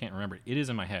only because I can't remember it. It is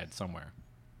in my head somewhere.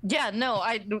 Yeah, no,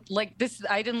 I like this.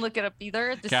 I didn't look it up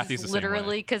either. This Kathy's is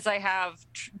literally because I have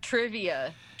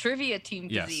trivia team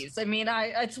disease. I mean,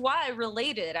 it's why I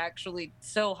related actually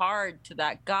so hard to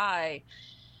that guy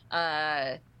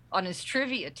on his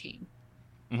trivia team.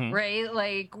 Mm-hmm. Right,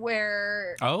 like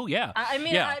where? Oh yeah. I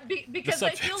mean, yeah. Because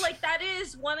I feel like that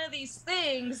is one of these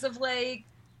things of like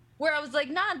where I was like,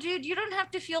 nah, dude, you don't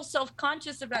have to feel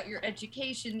self-conscious about your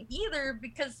education either,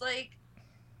 because like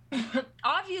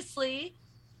obviously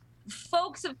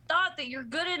folks have thought that you're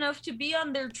good enough to be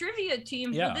on their trivia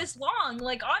team for this long.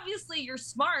 Like obviously you're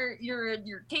smart,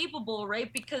 you're capable,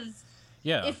 right? Because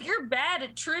if you're bad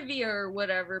at trivia or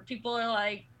whatever, people are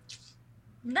like,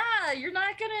 nah, you're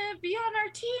not gonna be on our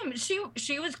team.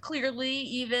 She was clearly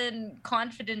even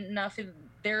confident enough in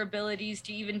their abilities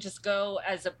to even just go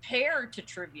as a pair to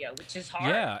trivia, which is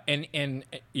hard. Yeah, and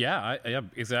yeah,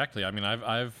 exactly. I mean,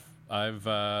 I've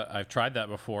tried that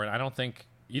before, and I don't think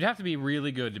you'd have to be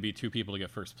really good to be two people to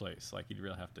get first place. Like you'd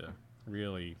really have to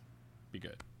really be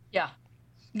good. Yeah.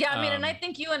 Yeah, I mean, and I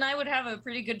think you and I would have a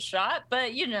pretty good shot,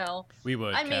 but you know, we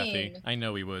would. Kathy, I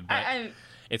know we would. But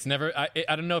it's never. I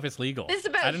don't know if it's legal. It's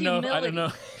about humility. I don't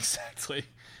know exactly.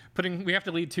 We have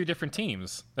to lead two different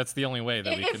teams. That's the only way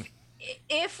that we can.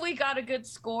 If we got a good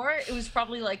score, it was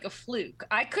probably like a fluke.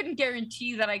 I couldn't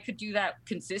guarantee that I could do that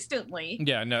consistently.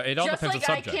 Yeah, no, it all depends on the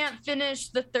subject. Just like I can't finish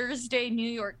the Thursday New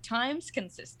York Times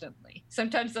consistently.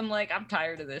 Sometimes I'm like, I'm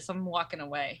tired of this. I'm walking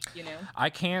away, you know?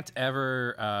 I can't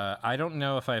ever, I don't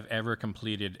know if I've ever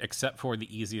completed, except for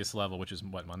the easiest level, which is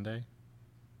what, Monday?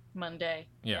 Monday.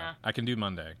 Yeah. I can do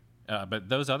Monday. But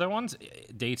those other ones,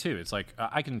 day 2, it's like,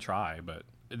 I can try, but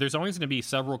there's always going to be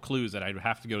several clues that I'd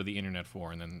have to go to the internet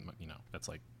for, and then, you know, that's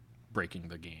like breaking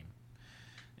the game,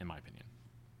 in my opinion.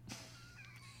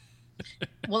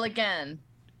 Well, again,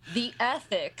 the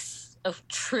ethics of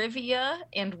trivia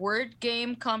and word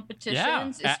game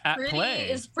competitions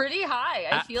is pretty high.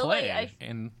 I feel like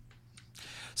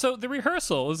So The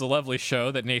Rehearsal is a lovely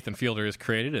show that Nathan Fielder has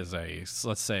created as a,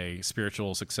 let's say,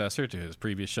 spiritual successor to his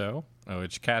previous show,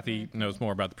 which Kathy knows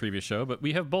more about the previous show, but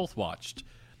we have both watched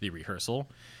The Rehearsal.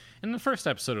 In the first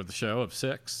episode of the show, of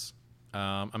 6,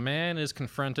 a man is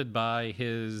confronted by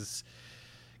his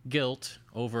guilt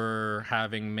over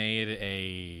having made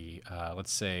a,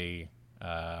 let's say,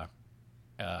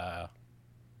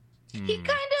 he kind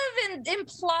of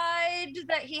implied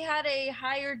that he had a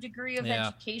higher degree of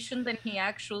education than he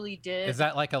actually did. Is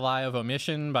that like a lie of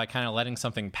omission by kind of letting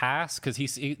something pass? Because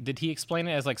did he explain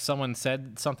it as like someone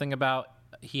said something about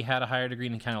he had a higher degree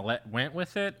and he kind of went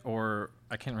with it? Or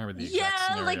I can't remember the exact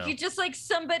scenario. Like you just like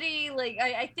somebody, like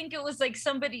I think it was like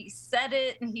somebody said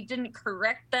it and he didn't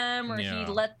correct them, or he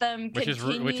let them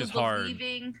continue which is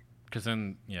believing. Hard. Because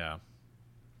then,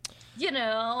 you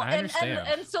know, I understand.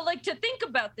 And so like to think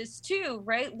about this too,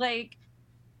 right? Like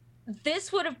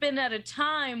this would have been at a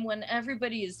time when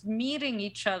everybody is meeting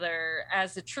each other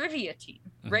as a trivia team,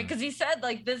 right? Because he said,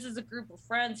 like, this is a group of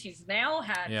friends he's now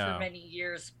had for many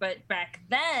years, but back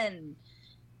then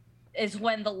is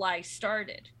when the lie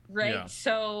started, right? Yeah.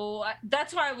 So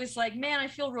that's why I was like, man, I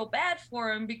feel real bad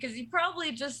for him, because he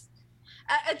probably just,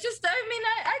 I'll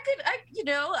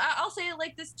say it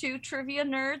like this too, trivia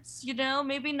nerds,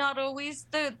 maybe not always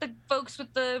the folks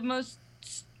with the most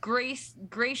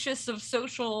gracious of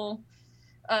social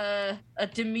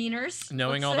demeanors.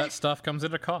 Knowing all that stuff comes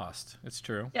at a cost. It's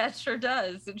true. Yeah, it sure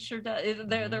does.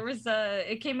 There was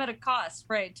it came at a cost,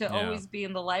 right? To always be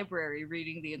in the library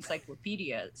reading the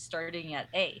encyclopedia starting at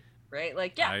A, right?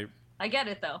 Like, I get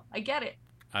it though. I get it.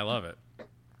 I love it.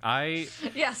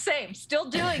 Yeah, same. Still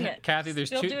doing it. Kathy, there's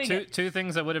two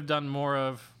things I would have done more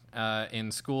of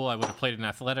in school. I would have played in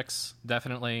athletics,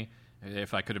 definitely.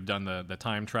 If I could have done the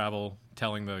time travel,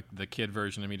 telling the kid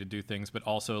version of me to do things, but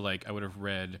also, like, I would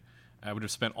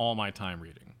have spent all my time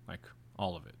reading, like,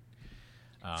 all of it.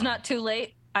 It's not too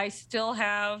late. I still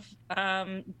have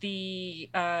the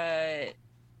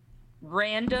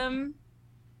random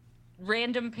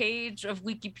page of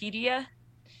Wikipedia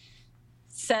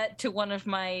set to one of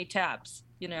my tabs,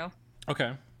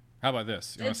 Okay. How about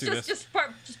this? You want to see this? Just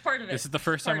part of it. This is the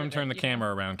first time I'm turning the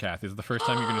camera around, Kathy. This is the first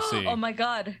time you're going to see. Oh my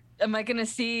God. Am I going to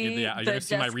see you're going to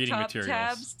see my reading materials.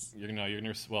 Tabs?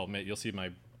 You'll see my...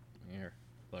 Here,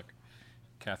 look.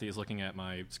 Kathy is looking at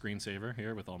my screensaver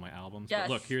here with all my albums. Yes.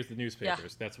 But look, here's the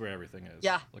newspapers. Yeah. That's where everything is.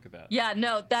 Yeah. Look at that. Yeah,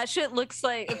 no, that shit looks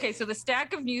like... Okay, so the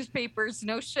stack of newspapers,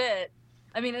 no shit.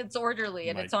 I mean, it's orderly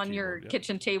and it's on your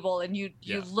kitchen table, and you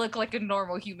look like a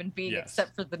normal human being,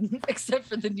 except for the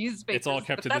newspapers. It's all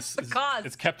kept to this.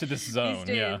 It's kept to this zone.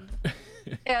 Yeah.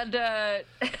 And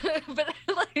but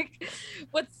like,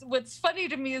 what's funny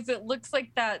to me is it looks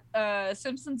like that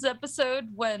Simpsons episode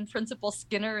when Principal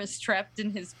Skinner is trapped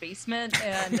in his basement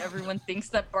and everyone thinks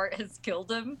that Bart has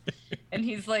killed him, and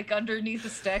he's like underneath a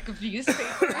stack of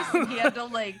newspapers and he had to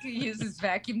like use his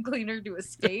vacuum cleaner to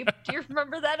escape. Do you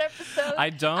remember that episode? I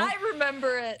don't. I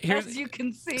remember it. As you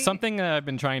can see, something I've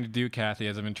been trying to do, Kathy,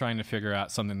 is I've been trying to figure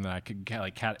out something that I could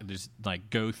just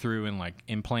like go through and like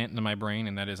implant into my brain,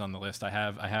 and that is on the list. I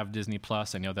have Disney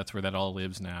Plus. I know that's where that all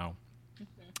lives now.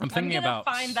 I'm thinking about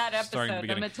find that episode. I'm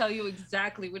going to tell you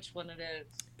exactly which one it is.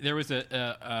 There was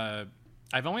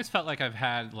I've always felt like I've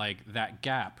had like that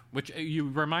gap, which you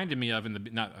reminded me of in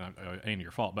the ain't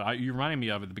your fault, but you reminded me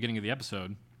of at the beginning of the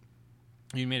episode.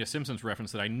 You made a Simpsons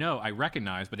reference that I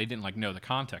recognize, but I didn't like know the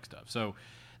context of. So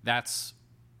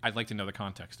I'd like to know the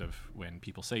context of when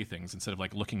people say things instead of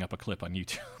like looking up a clip on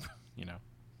YouTube.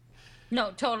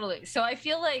 No, totally. So I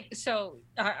feel like,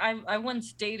 I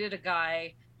once dated a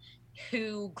guy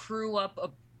who grew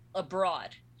up abroad.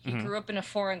 He grew up in a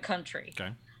foreign country.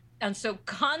 Okay. And so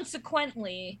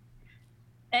consequently,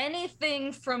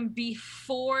 anything from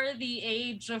before the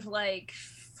age of like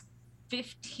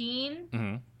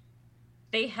 15,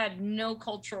 they had no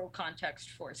cultural context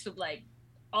for. So like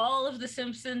all of the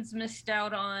Simpsons missed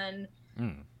out on...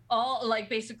 all like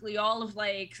basically all of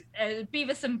like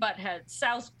Beavis and Butthead,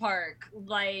 South Park,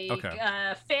 like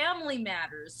Family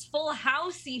Matters, Full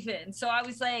House even. So I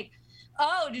was like,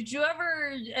 oh, did you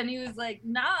ever? And he was like,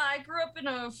 nah, I grew up in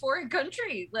a foreign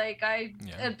country. Like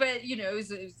but he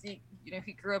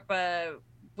grew up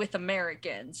with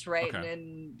Americans, right? Okay.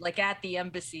 And like at the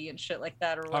embassy and shit like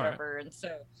that or whatever. Right. And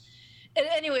so. And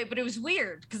anyway, but it was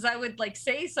weird because I would like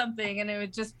say something and it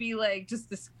would just be like just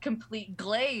this complete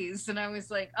glaze, and I was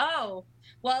like, oh,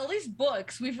 well, at least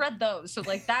books, we've read those, so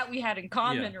like that we had in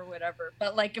common or whatever.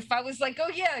 But like if I was like, oh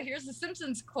yeah, here's the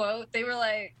Simpsons quote, they were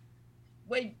like,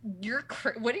 wait,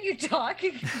 what are you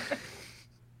talking about?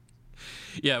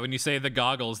 Yeah, when you say the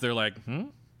goggles, they're like,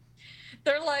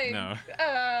 They're like, no.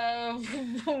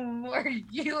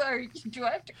 Do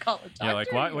I have to call a doctor? Yeah,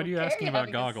 like, what are you asking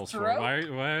about goggles for? Why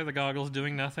are the goggles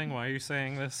doing nothing? Why are you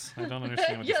saying this? I don't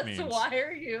understand what this means. Yes, why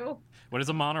are you? What does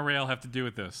a monorail have to do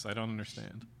with this? I don't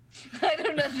understand. I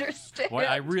don't understand.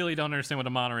 I really don't understand what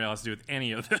a monorail has to do with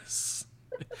any of this.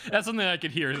 That's something I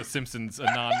could hear as a Simpsons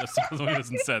anonymous someone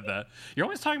hasn't said that. You're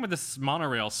always talking about this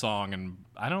monorail song, and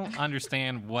I don't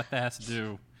understand what that has to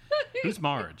do. Who's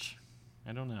Marge?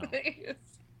 I don't know.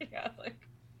 Yeah, like.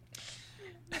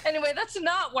 Anyway, that's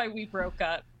not why we broke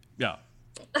up. Yeah.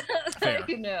 Fair.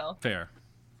 Fair.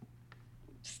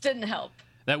 Just didn't help.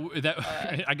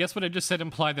 I guess what I just said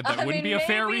implied that wouldn't be a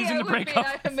fair reason to break up.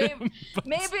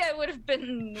 Maybe I would have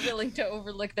been willing to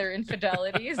overlook their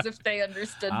infidelities if they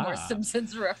understood more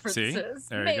Simpsons references. See?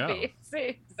 There you go.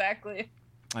 See, exactly.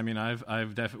 I mean,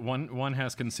 I've definitely one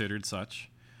has considered such.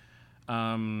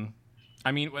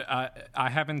 I mean, I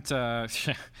haven't. I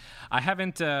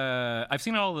haven't. I've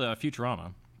seen all the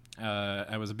Futurama.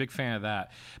 I was a big fan of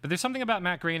that. But there's something about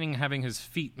Matt Groening having his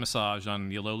feet massaged on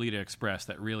the Lolita Express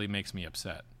that really makes me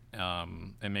upset.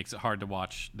 It makes it hard to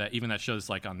watch that. Even that show's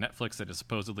like on Netflix that is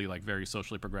supposedly like very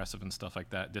socially progressive and stuff like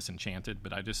that. Disenchanted,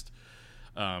 but I just,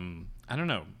 I don't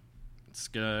know.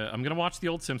 I'm gonna watch the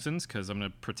old Simpsons because I'm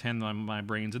gonna pretend my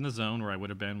brain's in the zone where I would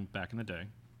have been back in the day.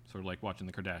 Sort of like watching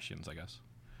the Kardashians, I guess.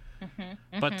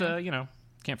 But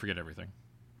can't forget everything.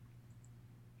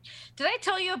 Did I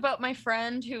tell you about my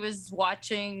friend who was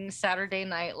watching Saturday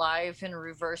Night Live in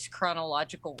reverse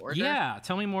chronological order? Yeah,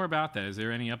 tell me more about that. Is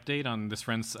there any update on this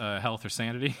friend's health or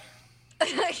sanity?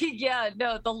 Yeah,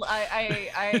 no.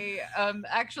 I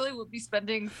actually will be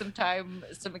spending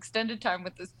some extended time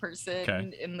with this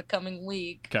person in the coming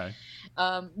week. Okay.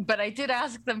 But I did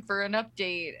ask them for an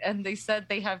update, and they said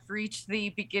they have reached the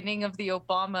beginning of the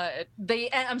Obama.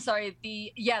 They've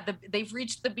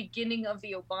reached the beginning of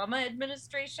the Obama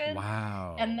administration.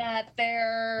 Wow. And that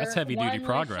that's heavy duty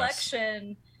progress.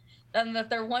 And that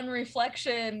their one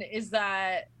reflection is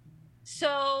that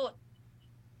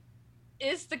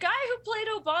is the guy who played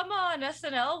Obama on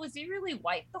SNL, was he really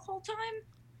white the whole time?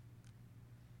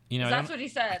 That's what he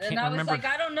said. And I was like,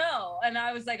 I don't know. And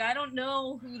I was like, I don't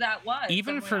know who that was.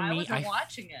 Even for me, I wasn't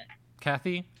watching it.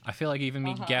 Kathy, I feel like even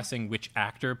me guessing which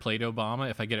actor played Obama,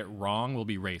 if I get it wrong, will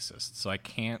be racist. So I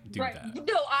can't do that.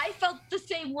 No, I felt the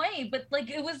same way, but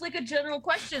like it was like a general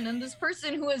question, and this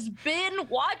person who has been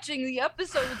watching the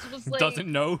episodes was like,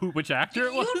 doesn't know which actor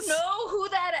it was. You know who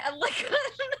that? Like,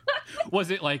 was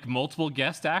it like multiple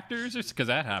guest actors? Because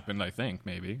that happened, I think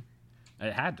maybe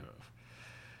it had to have.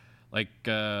 Like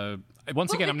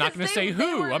once again, I'm not going to say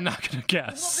who. I'm not going to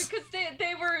guess. Well, because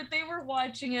they were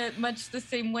watching it much the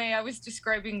same way I was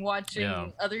describing watching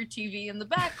other TV in the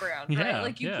background, right?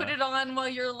 Like you put it on while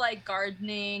you're like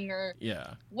gardening or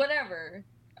whatever.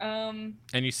 And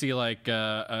you see like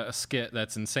a skit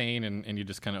that's insane, and you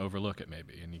just kind of overlook it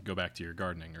maybe, and you go back to your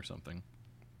gardening or something.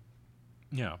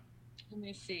 Yeah. Let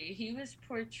me see. He was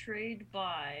portrayed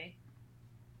by.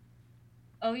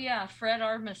 Oh yeah, Fred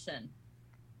Armisen.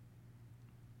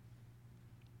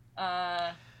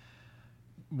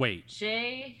 Wait.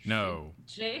 Jay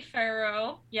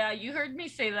Farrow. Yeah, you heard me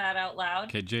say that out loud.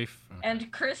 Okay, okay.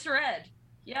 And Chris Redd.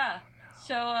 Yeah. Oh, no.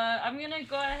 So I'm gonna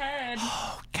go ahead.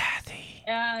 Oh, Kathy.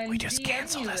 And we just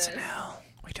canceled SNL.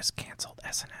 We just canceled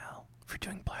SNL for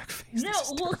doing blackface.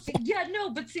 No,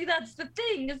 but see, that's the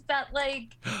thing. Is that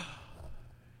like?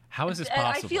 How is this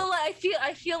possible?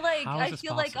 I feel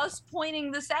like us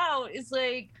pointing this out is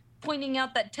like pointing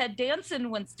out that Ted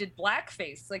Danson once did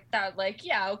blackface like that. Like,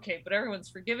 yeah, okay, but everyone's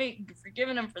forgiving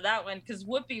him for that one because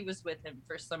Whoopi was with him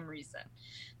for some reason.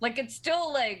 Like, it's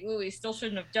still like, ooh, he still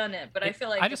shouldn't have done it. But I feel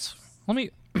like let me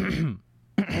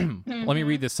let me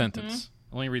read this sentence.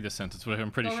 Let me read this sentence, which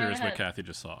I'm pretty sure is what Kathy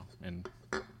just saw. And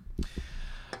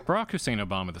Barack Hussein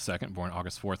Obama II, born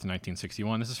August 4th,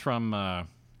 1961. This is from.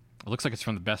 It looks like it's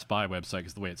from the Best Buy website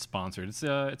because the way it's sponsored. It's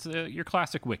your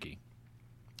classic wiki,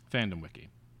 fandom wiki.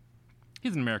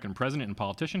 He's an American president and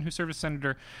politician who served as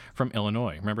senator from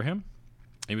Illinois. Remember him?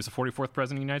 He was the 44th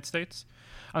president of the United States.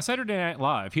 On Saturday Night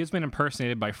Live, he has been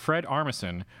impersonated by Fred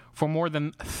Armisen for more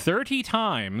than 30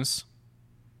 times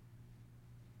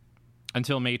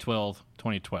until May 12,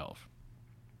 2012,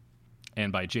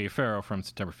 and by Jay Farrow from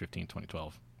September 15,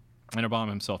 2012. And Obama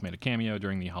himself made a cameo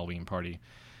during the Halloween party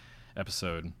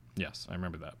episode. Yes, I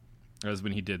remember that. That was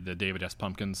when he did the David S.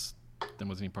 Pumpkins. Then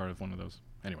wasn't he part of one of those?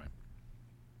 Anyway.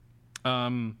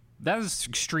 That is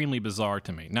extremely bizarre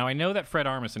to me. Now I know that Fred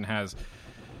Armisen has.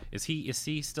 Is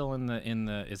he still in the?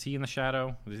 Is he in the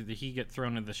shadow? Did he get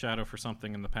thrown into the shadow for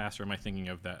something in the past, or am I thinking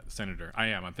of that senator? I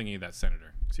am. I'm thinking of that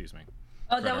senator. Excuse me.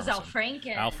 Oh, Fred that was Armisen. Al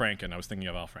Franken. Al Franken. I was thinking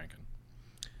of Al Franken.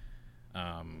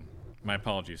 My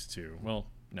apologies too. Well,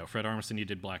 no, Fred Armisen. You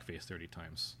did blackface 30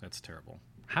 times. That's terrible.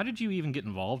 How did you even get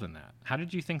involved in that? How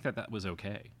did you think that was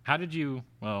okay? How did you?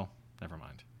 Well, never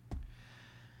mind.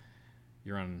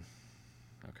 You're on.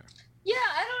 Okay. Yeah,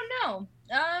 I don't know.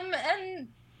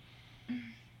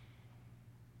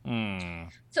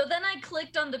 So then I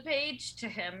clicked on the page to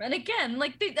him, and again,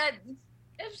 like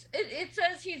it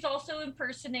says he's also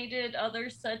impersonated other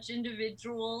such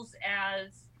individuals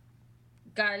as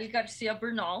Gael Garcia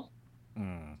Bernal,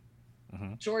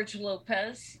 George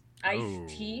Lopez,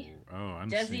 Ice-T,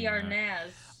 Desi Arnaz.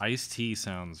 Ice-T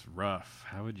sounds rough.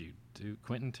 How would you do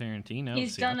Quentin Tarantino?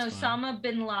 He's done Osama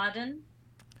bin Laden.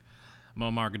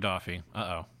 Muammar Gaddafi.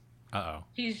 Uh-oh.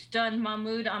 He's done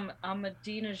Mahmoud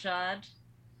Ahmadinejad.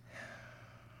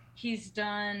 He's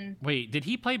done... Wait, did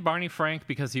he play Barney Frank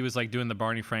because he was like doing the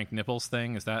Barney Frank nipples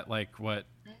thing? Is that like what...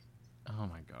 Oh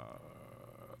my god.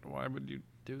 Why would you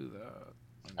do that?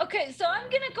 Okay, so I'm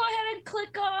gonna go ahead and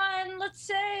click on,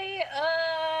 let's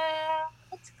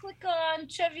click on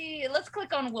Chevy. Let's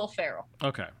click on Will Ferrell.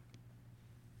 Okay.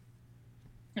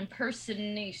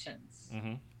 Impersonations.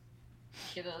 Mm-hmm.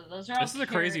 Those are all This is a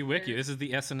crazy wiki. characters. This is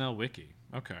the SNL wiki.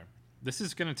 Okay. This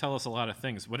is going to tell us a lot of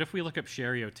things. What if we look up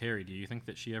Sherry O'Terry? Do you think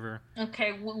that she ever...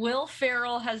 Okay, Will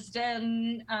Ferrell has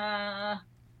done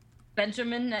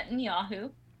Benjamin Netanyahu.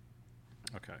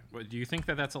 Okay. Well, do you think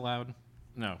that that's allowed?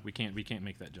 No, we can't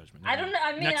make that judgment. I don't know.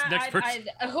 I mean, next person.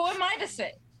 who am I to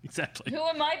say? Exactly. Who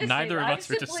am I to say? Neither of I'm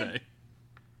us are to simply- say.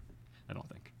 I don't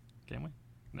think. Can we?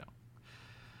 No.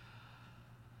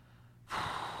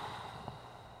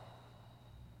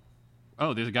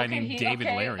 Oh, there's a guy named David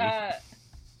Larry.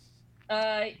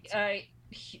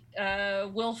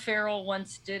 Will Ferrell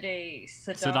once did a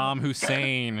Saddam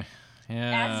Hussein.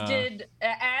 Yeah.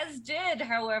 As did,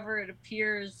 however, it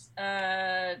appears.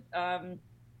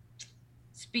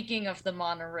 Speaking of the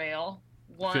monorail,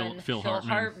 Phil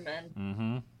Hartman.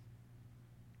 Mm-hmm.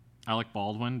 Alec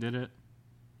Baldwin did it.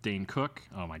 Dane Cook.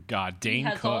 Oh my God, Dane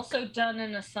Cook. He has also done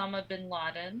an Osama bin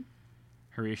Laden.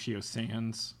 Horatio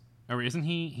Sands. Or isn't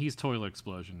he? He's Toilet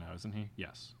Explosion now, isn't he?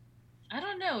 Yes. I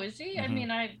don't know. Is he? Mm-hmm. I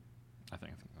mean, I think I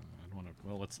don't want to.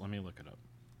 Well, let me look it up.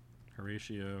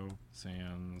 Horatio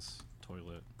Sands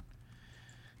Toilet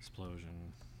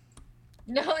Explosion.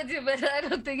 No, but I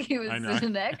don't think he was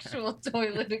an actual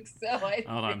toilet excel.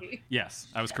 Hold on. Yes,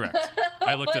 I was correct.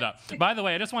 I looked it up. By the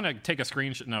way, I just want to take a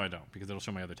screenshot. No, I don't, because it'll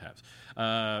show my other tabs.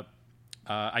 I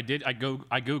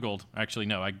Googled. Actually,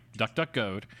 no, I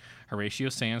DuckDuckGo'd. Horatio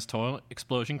Sands toilet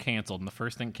explosion canceled, and the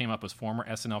first thing that came up was former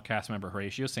SNL cast member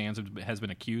Horatio Sands has been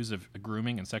accused of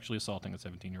grooming and sexually assaulting a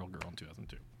 17-year-old girl in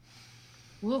 2002.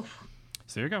 Woof.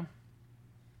 So there you go.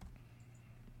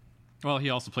 Well, he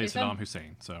also plays Saddam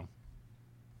Hussein, so...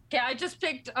 Yeah, I just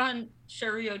picked on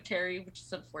Sherry O'Terry, which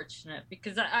is unfortunate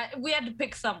because we had to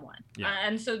pick someone. Yeah.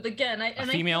 And so again, a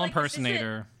female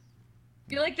impersonator. I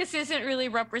feel like this isn't really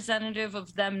representative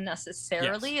of them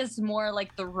necessarily. Yes. It's more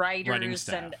like the writers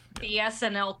and the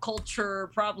SNL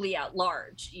culture probably at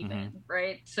large, even,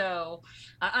 right? So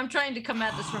I'm trying to come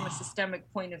at this from a systemic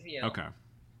point of view.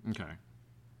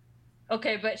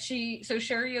 Okay, but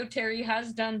Sherry O'Terry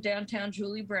has done Downtown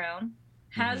Julie Brown,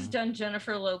 has done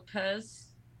Jennifer Lopez.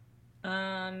 But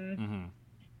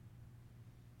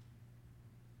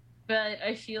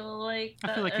I feel like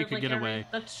you could get away.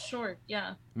 That's short,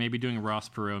 yeah. Maybe doing Ross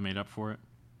Perot made up for it.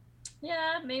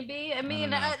 Yeah, maybe. I mean,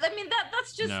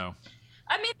 that's just. No.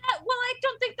 I mean, I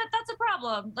don't think that's a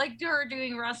problem. Like her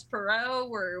doing Ross Perot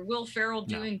or Will Ferrell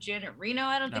doing Janet Reno.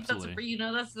 I don't think that's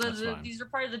these are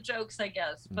part of the jokes, I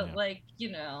guess. But let's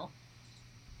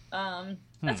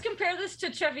compare this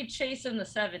to Chevy Chase in the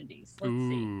 70s. Let's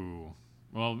see.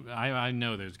 Well, I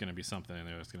know there's going to be something in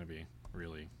there that's going to be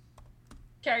really...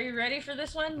 Okay, are you ready for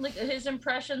this one? Like, his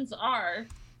impressions are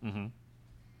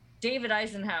David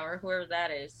Eisenhower, whoever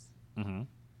that is,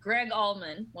 Greg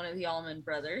Allman, one of the Allman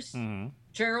brothers,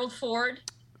 Gerald Ford,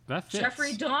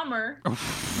 Jeffrey Dahmer,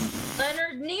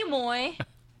 Leonard Nimoy,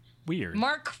 weird,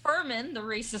 Mark Furman, the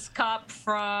racist cop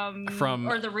from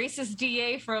or the racist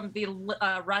DA from the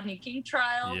Rodney King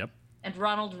trial, and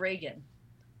Ronald Reagan.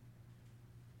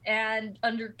 And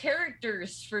under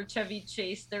characters for Chevy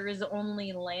Chase, there is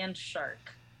only Land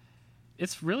Shark.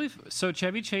 It's really... So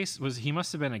Chevy Chase he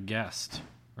must have been a guest,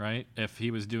 right? If he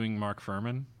was doing Mark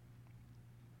Furman?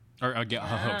 Or a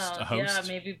host. Yeah,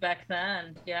 maybe back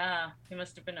then. Yeah, he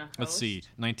must have been a host. Let's see.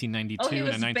 1992 and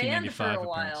a 1995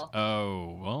 appearance.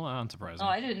 Oh, well, unsurprising. Oh,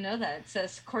 I didn't know that. It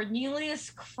says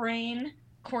Cornelius Crane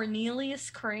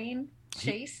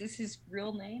Chase is his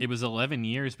real name. It was 11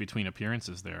 years between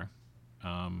appearances there.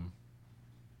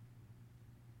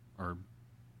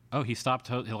 He stopped.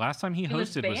 The last time he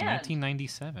hosted was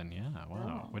 1997. Yeah,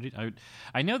 wow. Oh.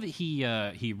 I know that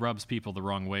he rubs people the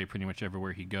wrong way pretty much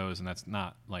everywhere he goes, and that's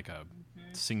not like a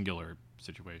singular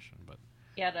situation. But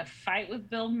he had a fight with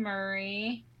Bill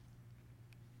Murray.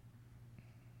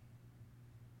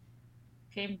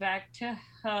 Came back to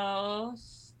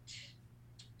host.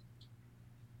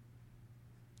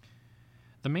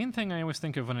 The main thing I always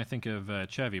think of when I think of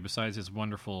Chevy, besides his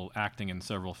wonderful acting in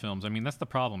several films, I mean, that's the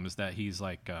problem, is that he's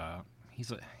like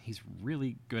he's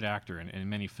really good actor in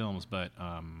many films, but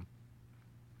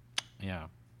yeah,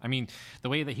 I mean, the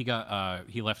way that he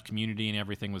left Community and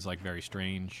everything was like very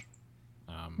strange.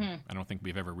 I don't think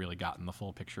we've ever really gotten the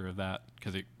full picture of that,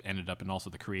 because it ended up, and also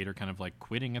the creator kind of like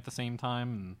quitting at the same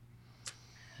time.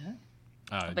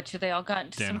 I bet you they all got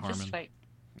into Dan some Harmon. fist fight.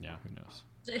 Yeah, who knows.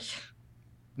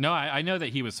 No, I know that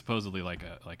he was supposedly like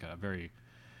a very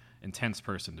intense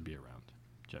person to be around,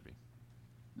 Chevy.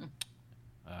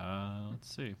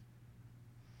 Let's see.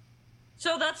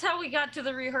 So that's how we got to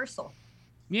the rehearsal.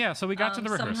 Yeah, so we got to the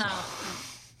rehearsal. Somehow.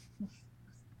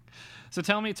 So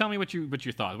tell me what you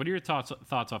thought. What are your thoughts off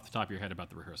the top of your head about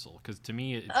the rehearsal? Because to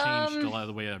me, it changed a lot of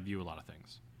the way I view a lot of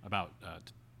things about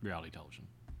reality television.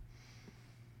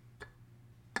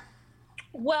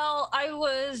 Well, I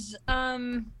was,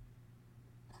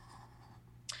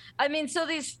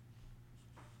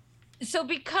 so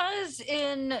because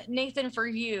in Nathan For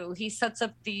You, he sets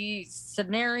up these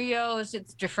scenarios,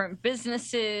 it's different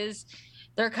businesses.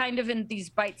 They're kind of in these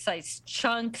bite-sized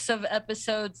chunks of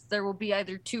episodes. There will be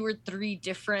either 2 or 3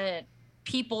 different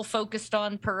people focused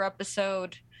on per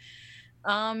episode.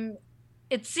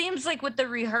 It seems like with the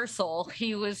rehearsal,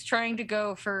 he was trying to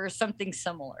go for something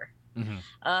similar.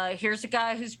 Mm-hmm. Here's a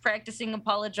guy who's practicing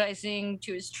apologizing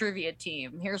to his trivia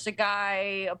team. Here's a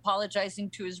guy apologizing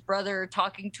to his brother,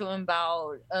 talking to him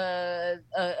about a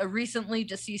recently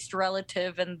deceased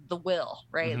relative and the will,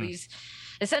 right? Mm-hmm. These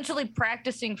essentially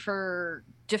practicing for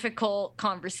difficult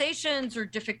conversations or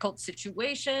difficult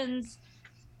situations.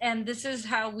 And this is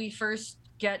how we first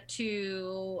get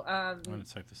to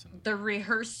the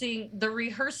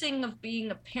rehearsing of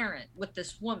being a parent with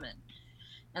this woman.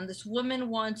 And this woman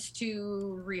wants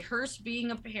to rehearse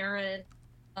being a parent,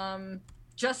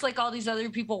 just like all these other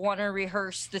people want to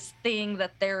rehearse this thing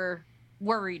that they're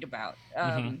worried about,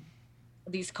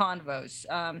 these convos.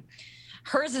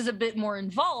 Hers is a bit more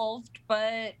involved,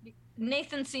 but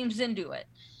Nathan seems into it.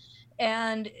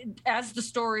 And as the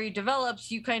story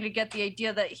develops, you kind of get the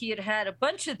idea that he had a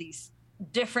bunch of these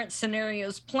different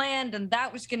scenarios planned, and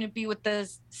that was going to be what the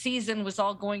season was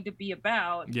all going to be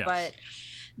about. Yes. But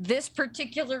this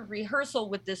particular rehearsal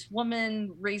with this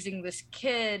woman raising this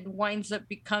kid winds up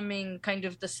becoming kind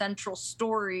of the central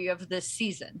story of this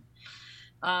season,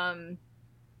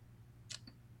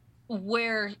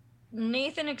 where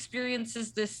Nathan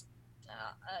experiences this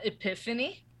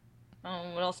epiphany,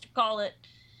 what else to call it,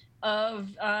 of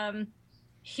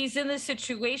he's in this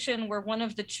situation where one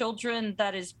of the children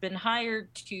that has been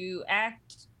hired to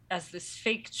act as this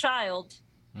fake child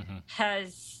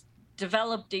has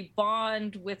developed a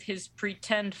bond with his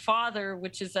pretend father,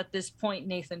 which is at this point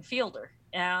Nathan Fielder.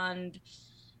 And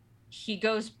he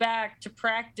goes back to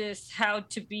practice how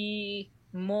to be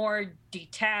more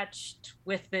detached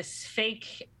with this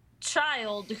fake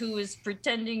child who is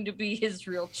pretending to be his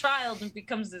real child, and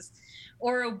becomes this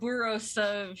Ouroboros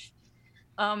of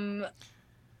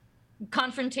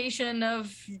confrontation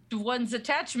of one's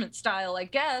attachment style, I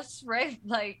guess, right?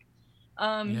 Like,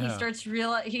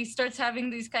 he starts having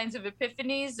these kinds of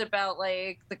epiphanies about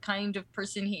like the kind of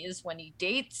person he is when he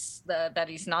dates, that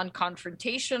he's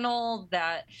non-confrontational,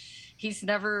 that he's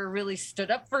never really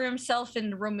stood up for himself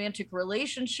in romantic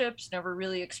relationships, never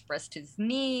really expressed his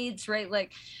needs, right?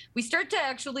 Like, we start to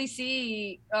actually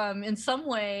see, in some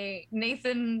way,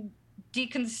 Nathan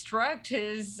deconstruct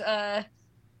his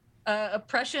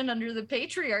oppression under the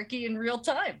patriarchy in real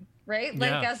time. Right?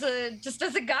 Like, as a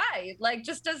guy, like,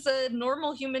 just as a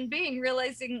normal human being,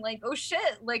 realizing like, oh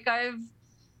shit, like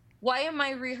why am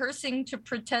I rehearsing to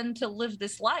pretend to live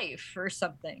this life or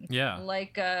something? Yeah.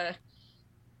 Like,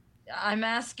 I'm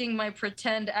asking my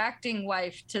pretend acting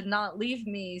wife to not leave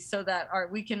me so that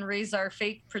we can raise our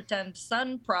fake pretend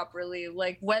son properly.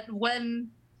 Like,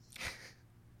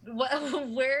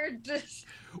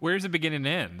 where's it begin and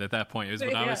end at that point is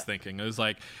what I was thinking. It was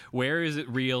like, where is it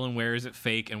real and where is it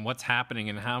fake, and what's happening,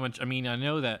 and how much. I mean, I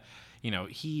know that,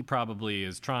 he probably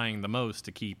is trying the most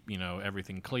to keep,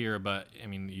 everything clear, but I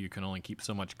mean, you can only keep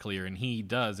so much clear. And he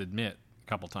does admit a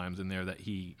couple times in there that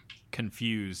he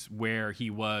confused where he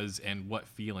was and what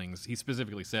feelings. He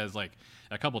specifically says, like,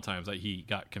 a couple times that he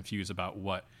got confused about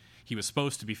what he was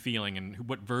supposed to be feeling and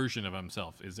what version of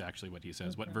himself is actually what he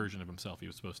says, what version of himself he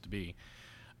was supposed to be.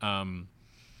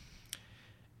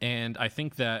 And I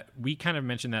think that we kind of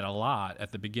mentioned that a lot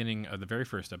at the beginning of the very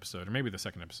first episode, or maybe the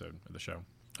second episode of the show.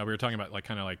 We were talking about, like,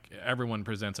 kind of like everyone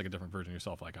presents like a different version of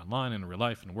yourself, like online and in real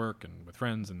life and work and with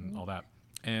friends and all that.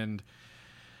 And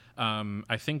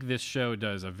I think this show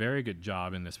does a very good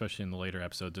job, especially in the later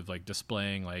episodes, of like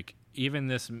displaying like even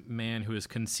this man who has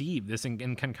conceived this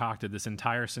and concocted this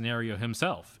entire scenario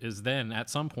himself is then at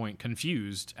some point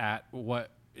confused at what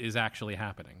is actually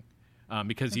happening,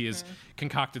 because he has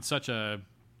concocted such a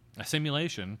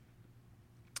simulation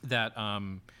that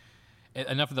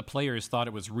enough of the players thought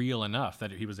it was real enough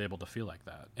that he was able to feel like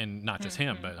that. And not just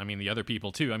him, but I mean the other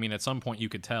people too. I mean, at some point you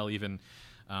could tell even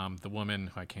the woman,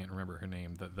 I can't remember her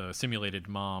name, the simulated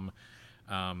mom,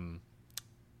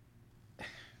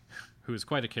 who is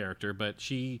quite a character, but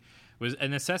she was a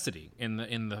necessity in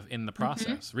the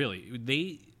process.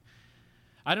 Really,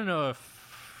 I don't know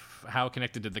if how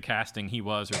connected to the casting he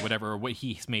was or whatever, or what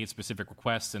he made specific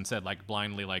requests and said like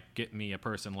blindly like get me a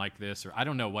person like this, or I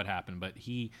don't know what happened, but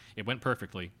it went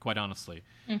perfectly, quite honestly.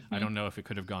 I don't know if it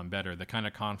could have gone better. The kind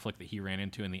of conflict that he ran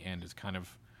into in the end is kind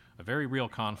of a very real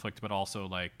conflict, but also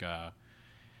like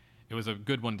it was a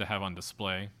good one to have on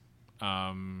display.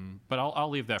 But I'll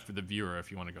leave that for the viewer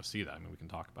if you want to go see that. I mean, we can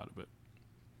talk about it, but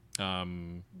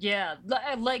yeah,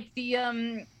 like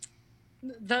the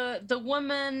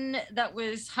woman that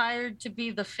was hired to be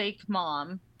the fake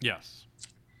mom. Yes.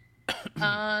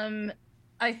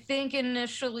 I think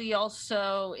initially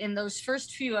also in those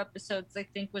first few episodes, I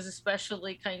think was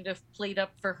especially kind of played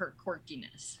up for her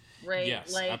quirkiness, right?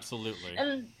 Yes, like, absolutely.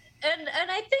 And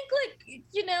I think, like,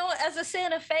 you know, as a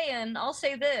Santa Fean, I'll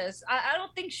say this. I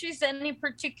don't think she's any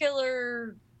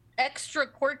particular extra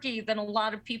quirky than a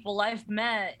lot of people I've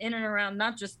met in and around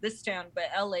not just this town, but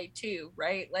LA too,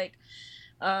 right? Like,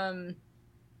 yeah,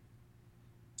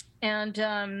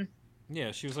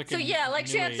 she was like... So, yeah, like,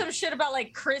 she had some shit about,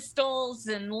 like, crystals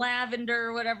and lavender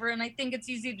or whatever, and I think it's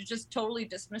easy to just totally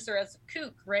dismiss her as a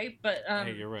kook, right? But,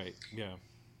 hey, you're right, yeah.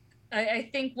 I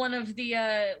think one of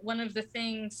the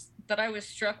things that I was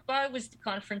struck by was the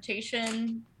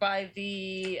confrontation by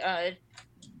the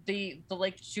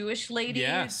like Jewish lady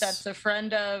that's a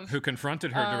friend of, who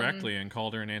confronted her directly and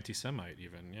called her an anti-Semite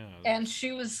even. Yeah. And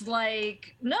she was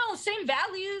like, no, same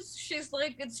values. She's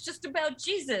like, it's just about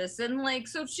Jesus. And like,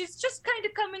 so she's just kind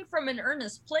of coming from an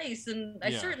earnest place, and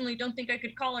I certainly don't think I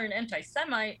could call her an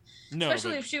anti-Semite,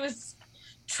 especially if she was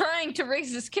trying to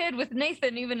raise this kid with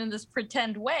Nathan even in this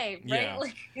pretend way, right? Yeah.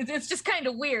 Like, it's just kind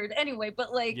of weird anyway,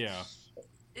 but like,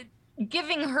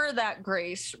 giving her that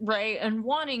grace, right, and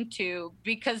wanting to,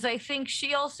 because I think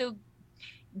she also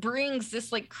brings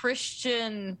this like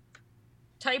Christian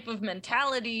type of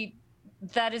mentality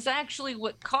that is actually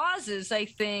what causes, I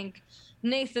think,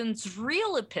 Nathan's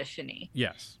real epiphany.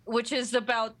 Yes. Which is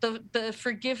about the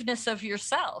forgiveness of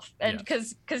yourself. And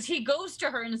because he goes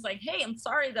to her and is like, hey, I'm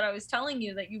sorry that I was telling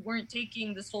you that you weren't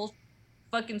taking this whole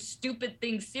fucking stupid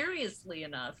thing seriously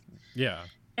enough. Yeah.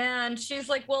 And she's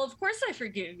like, well, of course I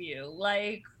forgive you.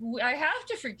 Like, I have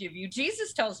to forgive you.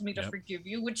 Jesus tells me to forgive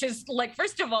you, which is, like,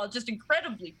 first of all, just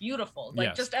incredibly beautiful.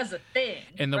 Like, just as a thing.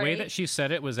 And the way that she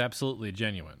said it was absolutely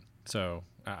genuine. So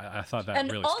I thought that really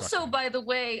struck me. And also, by the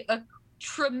way, a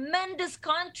tremendous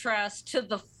contrast to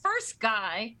the first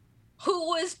guy who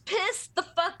was pissed the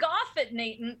fuck off at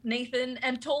Nathan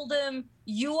and told him,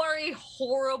 you are a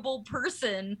horrible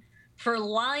person for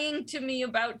lying to me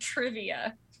about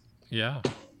trivia. Yeah.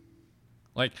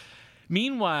 Like,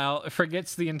 meanwhile,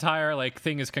 forgets the entire, like,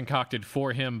 thing is concocted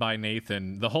for him by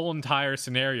Nathan, the whole entire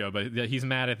scenario, but he's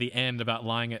mad at the end about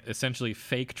lying at essentially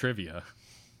fake trivia.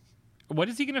 What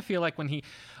is he going to feel like when he...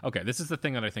 Okay, this is the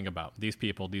thing that I think about. These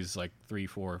people, these, like,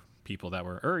 3-4 people that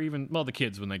were... Or even, well, the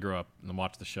kids when they grow up and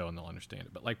watch the show and they'll understand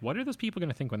it. But, like, what are those people going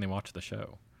to think when they watch the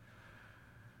show?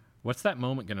 What's that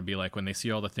moment going to be like when they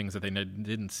see all the things that they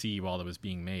didn't see while it was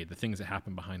being made, the things that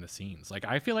happen behind the scenes? Like,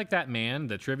 I feel like that man,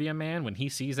 the trivia man, when he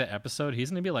sees that episode, he's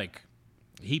going to be like,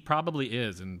 he probably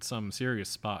is in some serious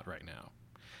spot right now.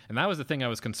 And that was the thing I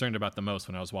was concerned about the most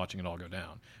when I was watching it all go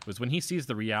down, was when he sees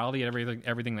the reality of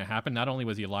everything that happened. Not only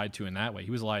was he lied to in that way,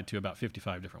 he was lied to about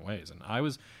 55 different ways. And I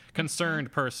was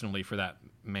concerned personally for that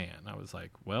man. I was like,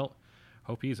 well,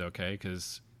 hope he's okay,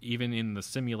 because even in the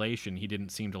simulation, he didn't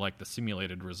seem to like the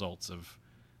simulated results of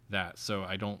that. So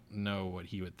I don't know what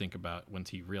he would think about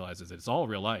once he realizes it's all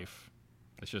real life.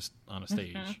 It's just on a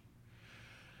stage.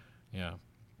 Yeah.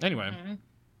 Anyway,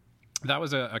 that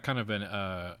was a kind of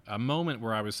a moment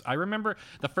where I remember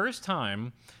the first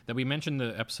time that we mentioned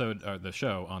the episode, or the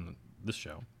show on this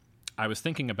show, I was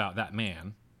thinking about that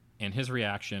man and his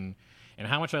reaction and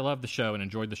how much I loved the show and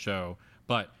enjoyed the show,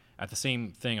 but at the same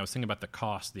thing, I was thinking about the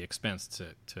cost, the expense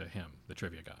to him, the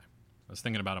trivia guy. I was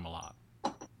thinking about him a lot.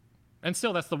 And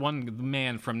still, that's the one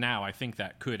man from now I think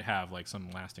that could have like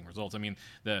some lasting results. I mean,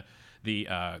 the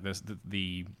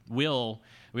will,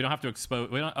 we don't have to expose.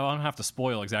 I don't have to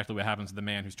spoil exactly what happens to the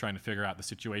man who's trying to figure out the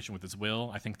situation with his will.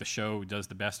 I think the show does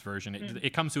the best version.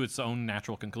 It comes to its own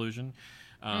natural conclusion.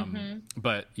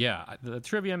 But yeah, the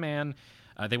trivia man,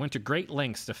 they went to great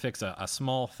lengths to fix a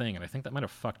small thing, and I think that might have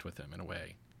fucked with him in a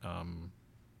way.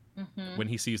 When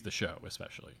he sees the show,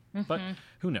 especially. But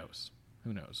who knows?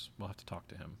 Who knows? We'll have to talk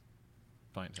to him,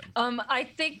 find him. I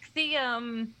think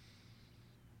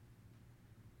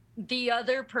the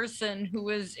other person who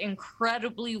was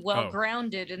incredibly well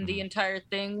grounded in the entire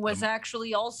thing was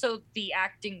actually also the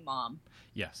acting mom.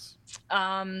 Yes.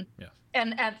 And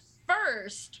at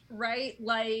first, right,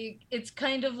 like, it's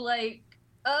kind of like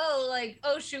oh, like,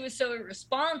 oh, she was so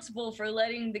irresponsible for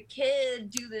letting the kid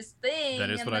do this thing. That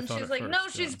is and what I then thought she's at like, first, no,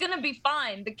 she's yeah. gonna be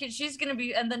fine. The kid, she's gonna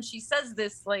be, and then she says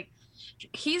this, like,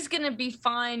 he's gonna be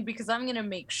fine because I'm gonna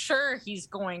make sure he's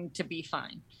going to be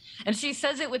fine. And she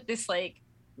says it with this like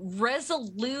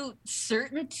resolute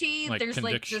certainty. Like There's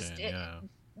conviction, like just yeah.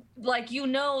 like, you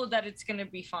know that it's going to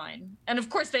be fine. And of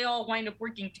course they all wind up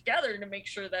working together to make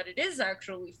sure that it is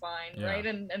actually fine, Yeah. right?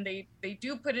 And they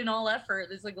do put in all effort.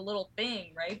 There's like a little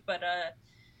thing, right? But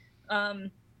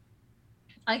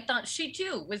I thought she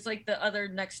too was like the other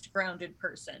next grounded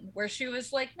person, where she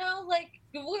was like, no, like,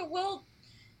 we'll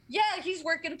yeah, he's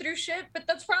working through shit, but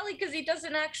that's probably because he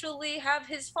doesn't actually have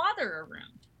his father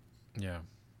around. Yeah.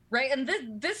 Right, and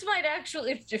this might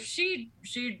actually, if she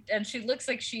looks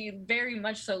like she very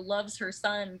much so loves her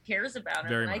son, cares about him,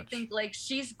 Very and much. I think like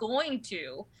she's going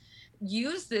to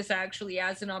use this actually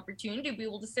as an opportunity to be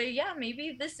able to say, yeah,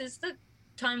 maybe this is the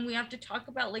time we have to talk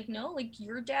about, like, no, like,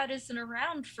 your dad isn't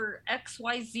around for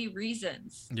XYZ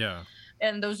reasons. Yeah.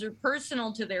 And those are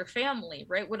personal to their family,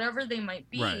 right? Whatever they might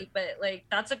be. Right. But like,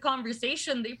 that's a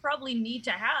conversation they probably need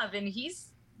to have, and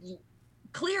he's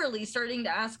clearly starting to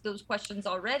ask those questions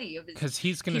already, because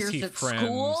he's going to see friends,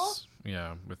 school,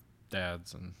 yeah, with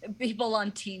dads and people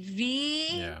on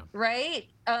TV, yeah, right?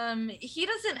 He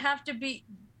doesn't have to be,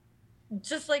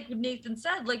 just like Nathan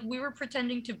said, like, we were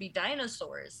pretending to be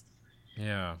dinosaurs.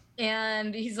 Yeah.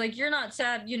 And he's like, you're not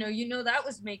sad, you know that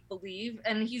was make-believe.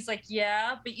 And he's like,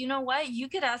 yeah, but you know what? You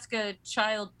could ask a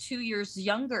child 2 years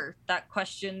younger that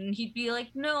question, and he'd be like,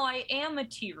 no, I am a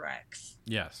T-Rex.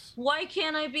 Yes. Why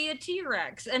can't I be a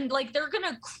T-Rex? And like, they're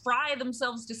gonna cry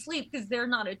themselves to sleep because they're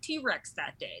not a T-Rex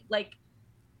that day. Like,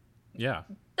 yeah,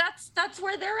 that's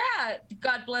where they're at.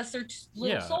 God bless their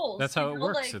little souls. That's how it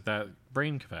works, like, at that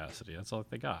brain capacity. That's all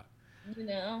they got.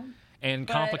 And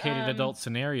But, complicated adult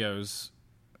scenarios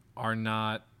are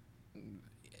not,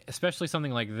 especially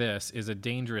something like this, is a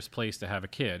dangerous place to have a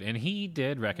kid. And he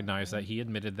did recognize that. He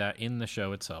admitted that in the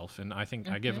show itself, and I think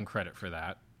I give him credit for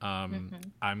that. I'm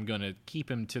going to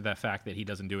keep him to the fact that he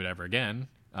doesn't do it ever again,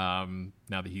 now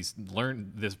that he's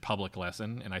learned this public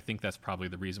lesson. And I think that's probably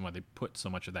the reason why they put so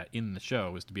much of that in the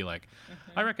show, is to be like,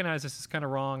 I recognize this is kind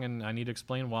of wrong, and I need to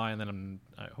explain why, and then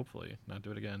I hopefully not do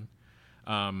it again.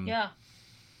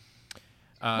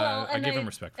 I give him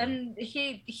respect for and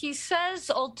he says,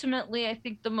 ultimately, I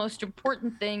think the most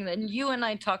important thing, and you and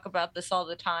I talk about this all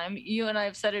the time, you and I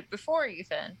have said it before,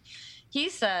 Ethan. He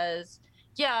says,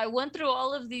 yeah, I went through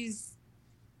all of these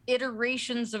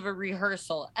iterations of a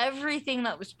rehearsal, everything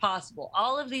that was possible,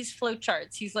 all of these flow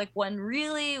charts. He's like, when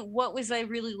really, what was I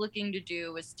really looking to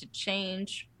do was to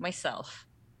change myself.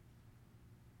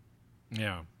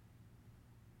 Yeah.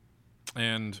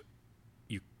 And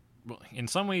well, in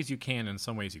some ways you can, in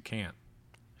some ways you can't.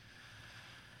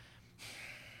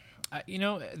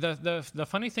 The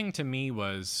funny thing to me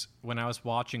was, when I was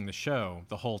watching the show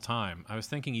the whole time, I was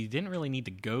thinking you didn't really need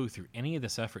to go through any of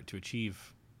this effort to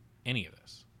achieve any of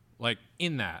this. Like,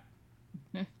 in that,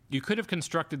 you could have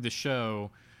constructed the show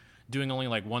doing only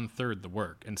like 1/3 the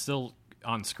work and still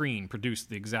on screen produce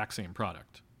the exact same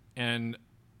product. And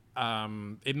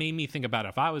it made me think about,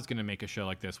 if I was going to make a show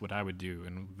like this, what I would do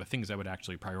and the things I would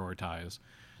actually prioritize.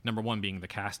 Number one being the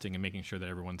casting and making sure that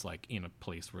everyone's like in a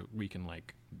place where we can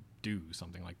like do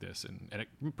something like this, and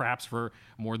perhaps for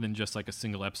more than just like a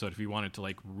single episode. If you wanted to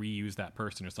like reuse that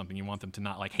person or something, you want them to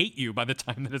not like hate you by the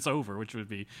time that it's over, which would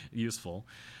be useful.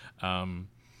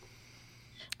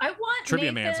 I want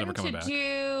Trivia Nathan Man's never coming back.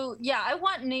 I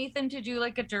want Nathan to do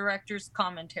like a director's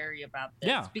commentary about this.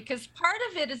 Yeah. Because part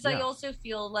of it is, I also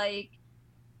feel like,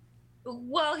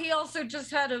 well, he also just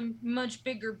had a much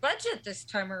bigger budget this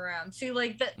time around. See,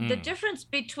 like the difference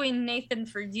between Nathan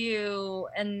For You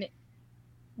and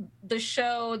the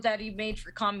show that he made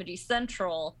for Comedy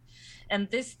Central and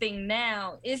this thing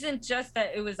now isn't just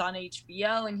that it was on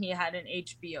HBO and he had an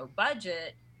HBO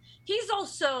budget. He's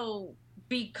also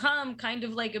become kind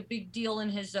of like a big deal in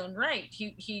his own right.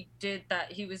 He did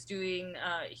that. He was doing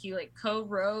he like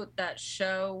co-wrote that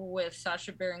show with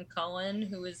Sacha Baron Cohen,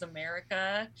 Who Is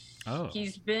America.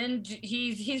 He's been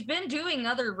doing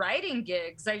other writing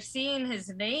gigs. I've seen his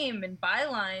name in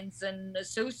bylines and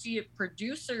associate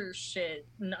producer shit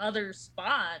in other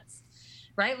spots,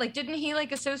 right? Like, didn't he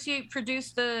like associate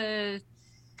produce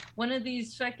one of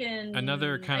these fucking,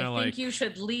 another kind of like, think you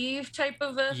should leave type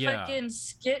of a fucking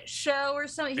skit show or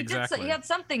something. He had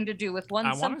something to do with something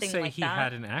like that. I want to say he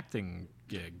had an acting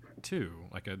gig too,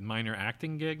 like a minor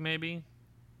acting gig, maybe.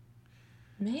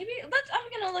 I'm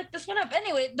gonna look this one up.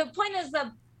 Anyway, the point is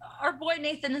that our boy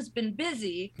Nathan has been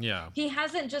busy. Yeah. He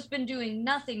hasn't just been doing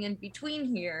nothing in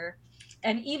between here.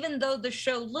 And even though the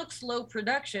show looks low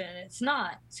production, it's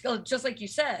not. It's just like you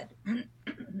said.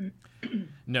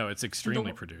 No, it's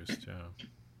extremely produced. Yeah.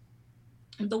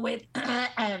 The way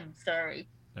I'm sorry.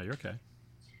 No, you're okay.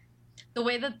 The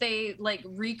way that they like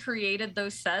recreated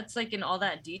those sets, like in all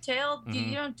that detail,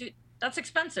 you don't do. That's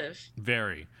expensive.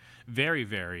 Very, very,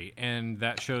 very, and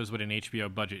that shows what an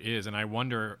HBO budget is. And I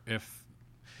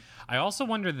also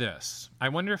wonder this. I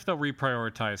wonder if they'll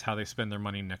reprioritize how they spend their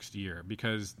money next year,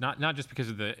 because not just because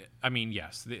of the. I mean,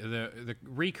 yes, the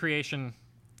recreation.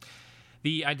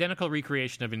 The identical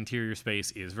recreation of interior space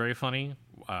is very funny,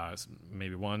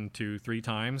 maybe 1, 2, 3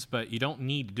 times, but you don't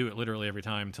need to do it literally every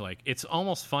time to, like, it's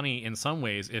almost funny in some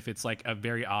ways if it's, like, a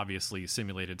very obviously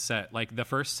simulated set. Like, the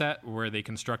first set where they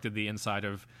constructed the inside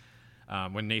of,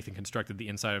 when Nathan constructed the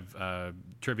inside of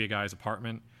Trivia Guy's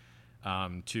apartment,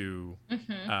 and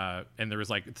there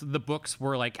was, like, the books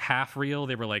were, like, half real.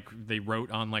 They were, like, they wrote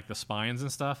on, like, the spines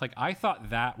and stuff. Like, I thought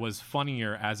that was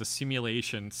funnier as a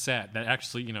simulation set that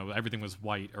actually, you know, everything was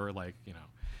white, or, like, you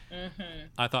know,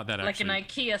 I thought that like actually, an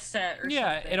IKEA set or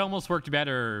yeah, something. it almost worked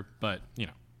better, but, you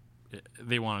know,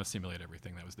 they want to simulate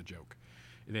everything. That was the joke.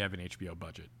 They have an HBO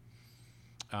budget.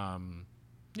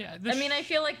 Yeah, I mean, I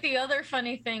feel like the other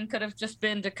funny thing could have just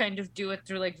been to kind of do it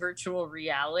through like virtual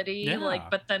reality, like,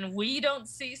 but then we don't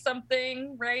see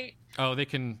something, right? Oh, they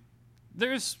can.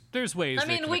 There's ways. I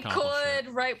mean, we could,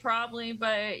 right? Probably,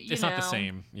 but it's not the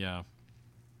same. Yeah.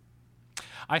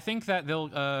 I think that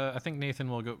I think Nathan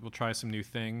will try some new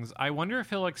things. I wonder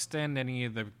if he'll extend any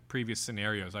of the previous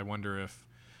scenarios. I wonder if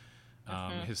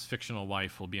his fictional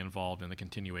wife will be involved in the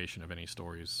continuation of any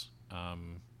stories.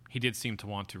 He did seem to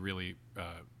want to really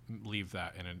leave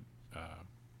that in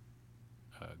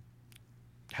a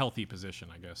healthy position,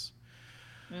 I guess,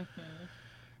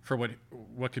 for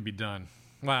what could be done.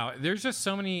 Wow, there's just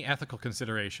so many ethical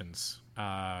considerations.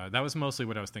 That was mostly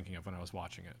what I was thinking of when I was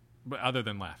watching it, but other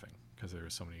than laughing, because there were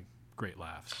so many great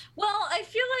laughs. Well, I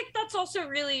feel like that's also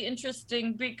really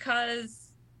interesting because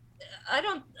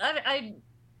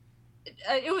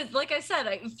it was like I said,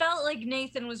 I felt like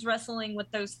Nathan was wrestling with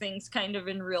those things kind of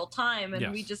in real time,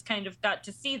 and we just kind of got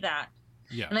to see that.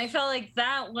 Yeah. And I felt like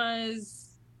that was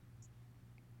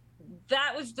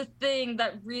the thing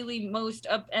that really most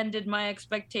upended my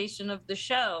expectation of the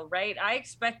show, right? I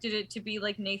expected it to be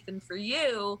like Nathan For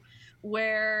You,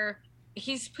 where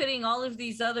he's putting all of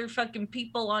these other fucking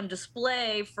people on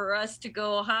display for us to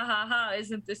go, ha ha ha,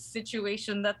 isn't this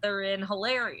situation that they're in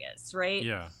hilarious, right?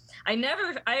 Yeah.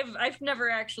 I've never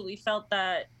actually felt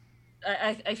that.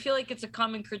 I feel like it's a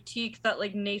common critique that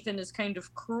like Nathan is kind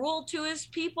of cruel to his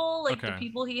people, like the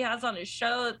people he has on his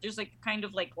show, that there's like kind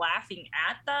of like laughing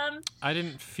at them. I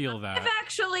didn't feel that. I've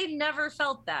actually never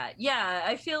felt that. Yeah,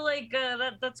 I feel like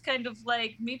that's kind of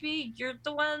like maybe you're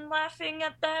the one laughing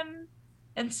at them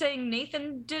and saying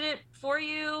Nathan did it for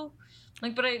you.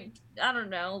 Like, but I don't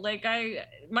know. Like,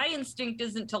 my instinct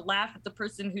isn't to laugh at the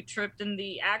person who tripped in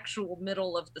the actual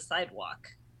middle of the sidewalk.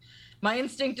 My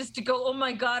instinct is to go, oh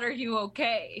my God, are you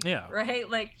okay? Yeah. Right?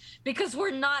 Like, because we're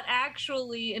not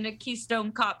actually in a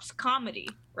Keystone Cops comedy,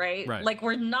 right? Like,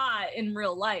 we're not in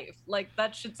real life. Like,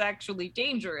 that shit's actually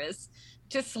dangerous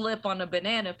to slip on a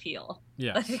banana peel.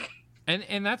 Yes. Like,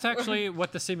 and that's actually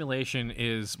what the simulation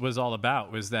was all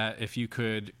about, was that if you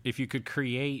could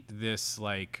create this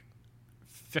like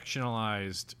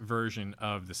fictionalized version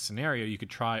of the scenario, you could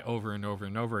try over and over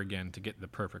and over again to get the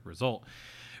perfect result,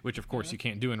 which of course you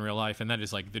can't do in real life. And that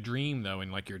is like the dream, though,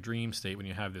 in like your dream state, when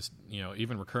you have this, you know,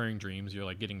 even recurring dreams, you're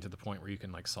like getting to the point where you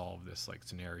can like solve this like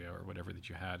scenario or whatever that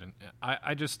you had. And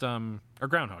I just or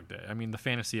Groundhog Day, I mean the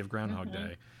fantasy of Groundhog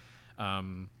Day,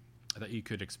 that you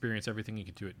could experience everything, you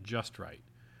could do it just right.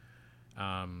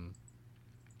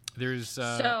 There's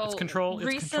it's control.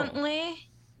 Recently,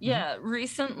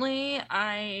 recently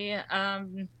I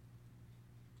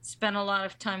spent a lot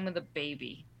of time with a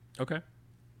baby. Okay.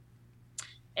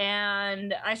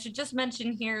 And I should just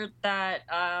mention here that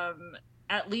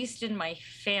at least in my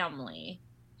family,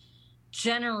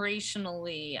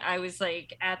 generationally, I was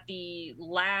like at the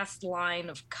last line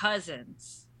of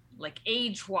cousins, like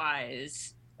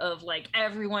age-wise, of like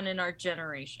everyone in our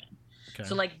generation. Okay.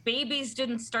 So like babies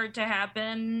didn't start to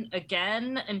happen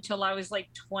again until I was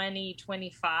like 20,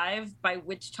 25, by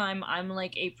which time I'm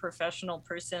like a professional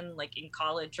person, like in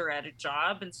college or at a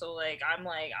job. And so like, I'm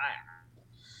like,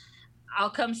 I'll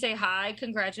come say hi,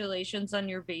 congratulations on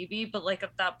your baby. But like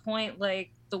at that point, like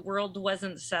the world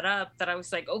wasn't set up that I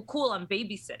was like, oh cool, I'm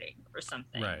babysitting or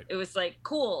something. Right. It was like,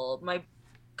 cool, my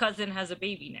cousin has a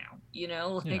baby now, you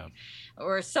know, like,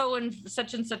 or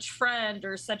such and such friend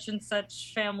or such and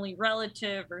such family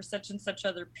relative or such and such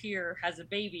other peer has a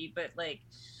baby. But like,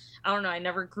 I don't know, I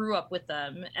never grew up with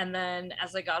them. And then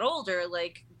as I got older,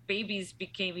 like babies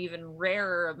became even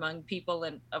rarer among people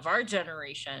of our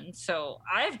generation. So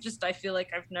I feel like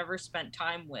I've never spent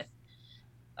time with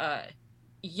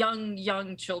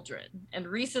young children. And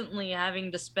recently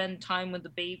having to spend time with the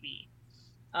baby,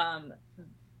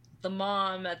 the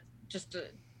mom, just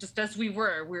as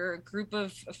we're a group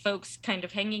of folks kind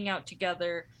of hanging out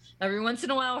together. Every once in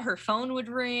a while, her phone would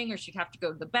ring, or she'd have to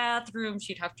go to the bathroom.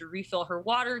 She'd have to refill her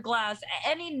water glass,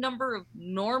 any number of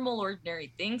normal,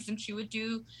 ordinary things. And she would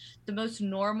do the most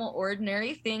normal,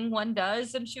 ordinary thing one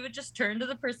does. And she would just turn to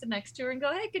the person next to her and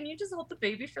go, hey, can you just hold the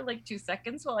baby for like 2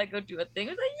 seconds while I go do a thing?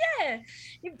 I was like, yeah.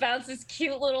 You bounce this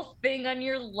cute little thing on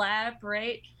your lap,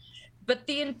 right? But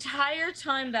the entire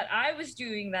time that I was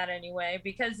doing that anyway,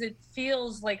 because it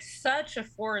feels like such a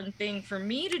foreign thing for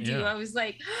me to do, I was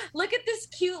like, look at this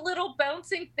cute little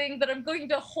bouncing thing that I'm going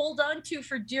to hold on to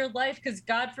for dear life, because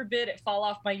God forbid it fall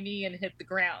off my knee and hit the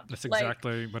ground. That's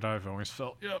exactly what I've always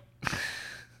felt. Yep.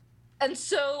 And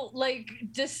so, like,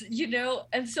 just,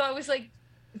 and so I was like,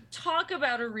 talk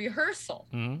about a rehearsal,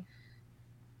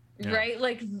 right?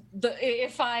 Like,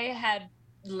 if I had,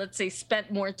 let's say,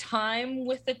 spent more time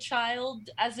with a child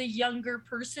as a younger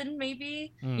person,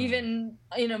 maybe even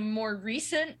in a more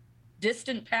recent,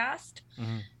 distant past,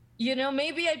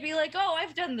 maybe I'd be like, oh,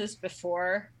 I've done this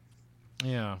before.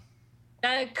 Yeah.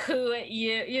 Cool at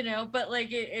you, but like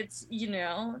it's,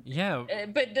 Yeah.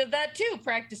 But that too,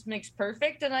 practice makes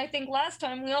perfect. And I think last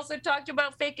time we also talked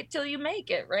about fake it till you make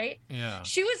it, right? Yeah.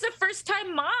 She was a first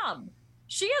time mom.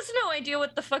 She has no idea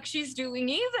what the fuck she's doing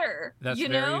either. That's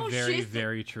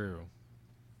very true.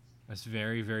 That's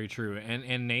very, very true.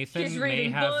 And Nathan may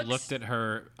have looked at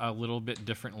her a little bit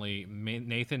differently.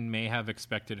 Nathan may have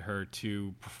expected her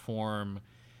to perform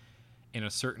in a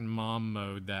certain mom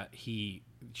mode that he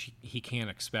can't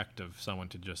expect of someone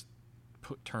to just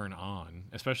turn on,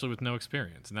 especially with no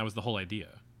experience. And that was the whole idea,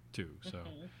 too. So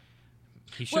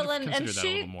he should have considered that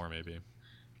a little more, maybe.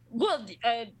 Well,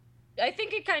 I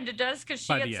think it kind of does, because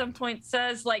she at some point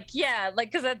says, like, yeah, like,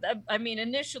 because I mean,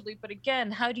 initially, but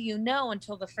again, how do you know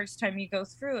until the first time you go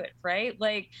through it, right?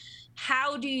 Like,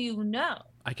 how do you know?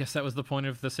 I guess that was the point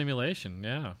of the simulation.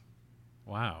 Yeah.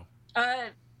 Wow.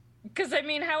 Because, I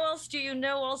mean, how else do you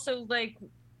know also, like,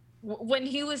 when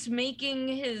he was making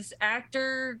his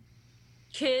actor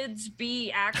kids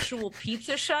be actual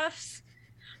pizza chefs,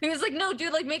 he was like, no,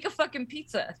 dude, like, make a fucking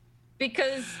pizza.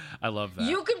 Because I love that.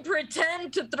 You can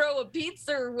pretend to throw a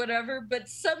pizza or whatever, but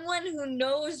someone who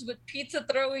knows what pizza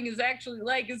throwing is actually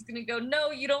like is going to go,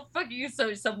 no, you don't fucking...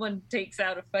 So someone takes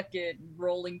out a fucking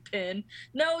rolling pin.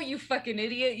 No, you fucking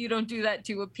idiot. You don't do that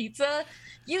to a pizza.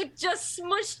 You just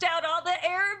smushed out all the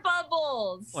air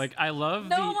bubbles. Like, I love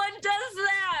No one does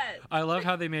that. I love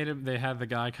how they had the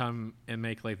guy come and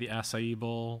make, like, the acai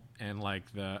bowl and,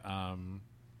 like, the...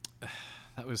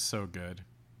 that was so good.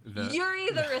 You're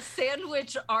either a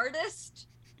sandwich artist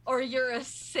or you're a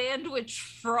sandwich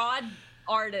fraud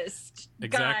artist.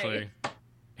 Exactly. Guy.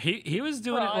 He was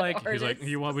doing Fraud it like artist. he's like,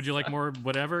 would you like more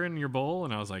whatever in your bowl?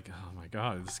 And I was like, oh my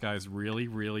god, this guy's really,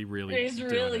 really, really. He's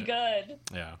really good.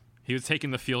 Yeah, he was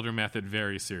taking the Fielder method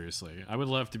very seriously. I would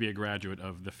love to be a graduate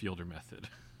of the Fielder method.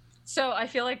 So I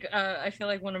feel like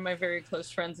one of my very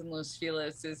close friends in Los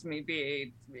Feliz is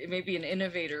maybe an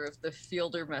innovator of the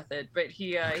Fielder method, but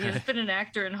he has been an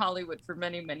actor in Hollywood for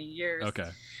many, many years. Okay.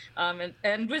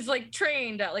 And was like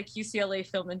trained at like UCLA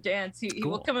Film and Dance. He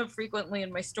will come up frequently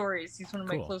in my stories. He's one of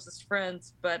my closest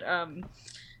friends. But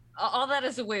all that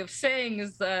as a way of saying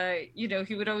is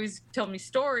he would always tell me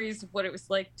stories of what it was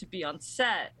like to be on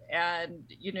set, and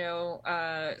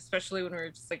especially when we were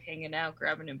just like hanging out,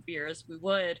 grabbing a beer as we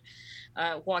would,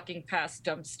 walking past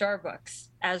dumb Starbucks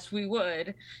as we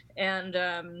would,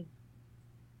 and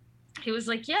he was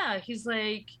like, yeah, he's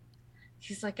like,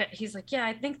 yeah,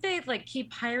 I think they like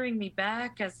keep hiring me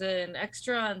back as an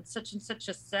extra on such and such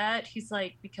a set. He's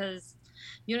like, because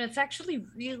it's actually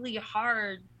really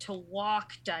hard to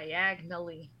walk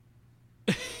diagonally.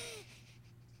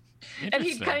 And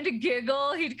he'd kind of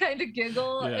giggle.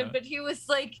 Yeah. But he was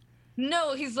like,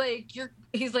 no, he's like,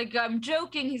 I'm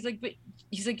joking. He's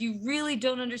like, you really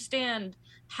don't understand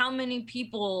how many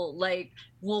people like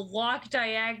will walk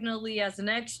diagonally as an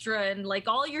extra, and like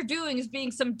all you're doing is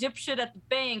being some dipshit at the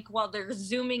bank while they're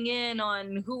zooming in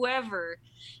on whoever.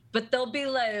 But they'll be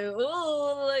like,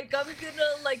 oh, like, I'm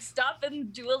gonna, like, stop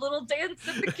and do a little dance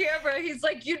at the camera. He's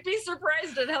like, you'd be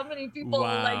surprised at how many people,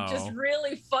 like, just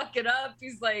really fuck it up.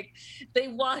 He's like, they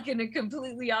walk in a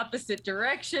completely opposite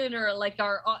direction, or, like,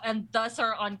 and thus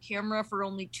are on camera for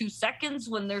only 2 seconds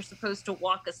when they're supposed to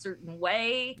walk a certain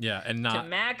way. Yeah, and not to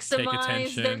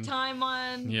maximize their time on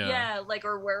Japan, like,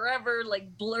 or wherever,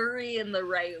 like, blurry in the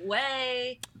right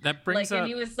way. That brings like, up...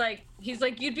 And he's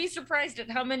like, you'd be surprised at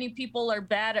how many people are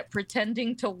bad at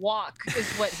pretending to walk, is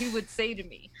what he would say to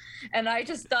me. And I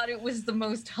just thought it was the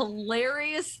most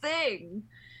hilarious thing.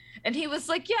 And he was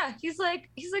like, yeah, he's like,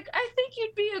 I think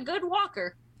you'd be a good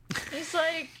walker. He's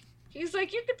like, you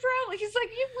could probably, you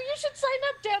should sign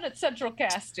up down at Central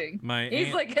Casting.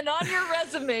 He's like, and on your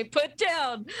resume, put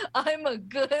down, I'm a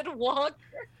good walker.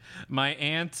 My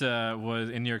aunt was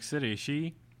in New York City.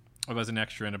 She was an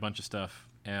extra in a bunch of stuff,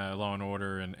 Law and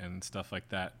Order and stuff like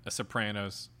that.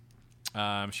 Sopranos.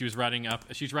 She's writing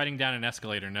down an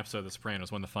escalator in an episode of The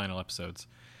Sopranos, one of the final episodes,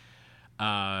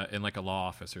 in like a law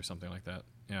office or something like that.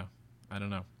 Yeah, I don't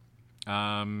know.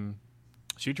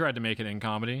 She tried to make it in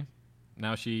comedy.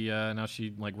 Now she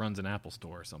like runs an Apple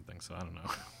store or something. So I don't know.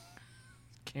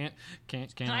 can't.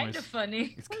 Kind of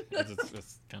funny. It's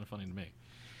kind of funny to me.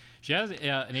 She has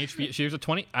an HBO. She was a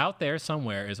 20 out there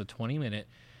somewhere. Is a 20-minute.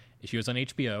 She was on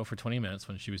HBO for 20 minutes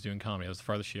when she was doing comedy. That was the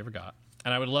farthest she ever got,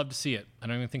 and I would love to see it. I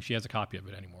don't even think she has a copy of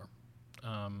it anymore.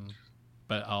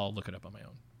 But I'll look it up on my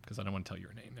own because I don't want to tell you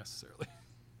her name necessarily.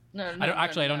 No, I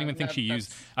don't even think she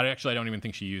used. I don't even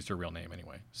think she used her real name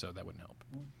anyway, so that wouldn't help.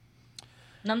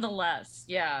 Nonetheless,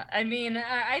 yeah. I mean,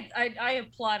 I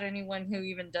applaud anyone who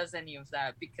even does any of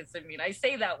that, because I mean, I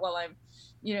say that while I'm,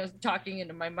 talking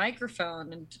into my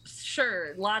microphone, and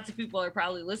sure, lots of people are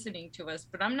probably listening to us,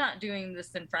 but I'm not doing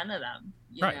this in front of them.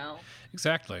 You know?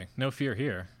 Exactly. No fear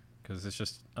here, because it's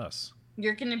just us.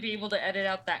 You're going to be able to edit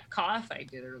out that cough I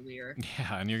did earlier.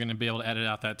 Yeah, and you're going to be able to edit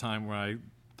out that time where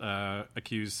I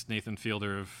accused Nathan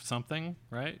Fielder of something,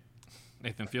 right?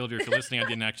 Nathan Fielder, if you're listening, I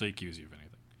didn't actually accuse you of anything.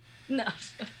 No.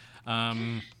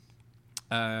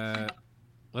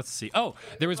 Let's see. Oh,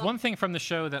 there was one thing from the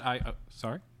show that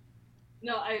sorry?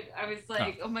 No, I was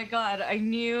like, oh my God, I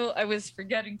knew I was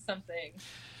forgetting something.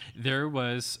 There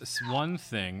was one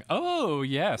thing. Oh,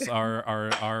 yes,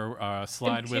 our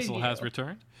slide whistle has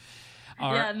returned.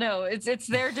 It's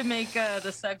there to make the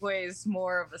segues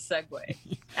more of a segue.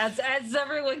 As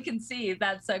everyone can see,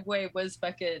 that segue was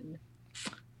fucking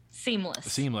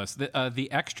seamless. The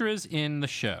extras in the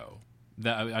show,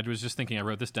 that I was just thinking, I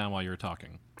wrote this down while you were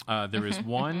talking. There was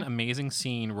one amazing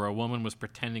scene where a woman was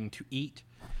pretending to eat.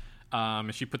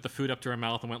 And she put the food up to her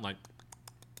mouth and went like,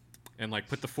 and like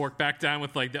put the fork back down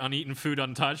with like the uneaten food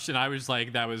untouched. And I was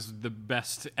like, that was the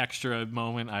best extra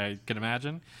moment I could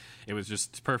imagine. It was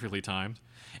just perfectly timed.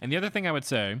 And the other thing I would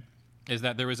say is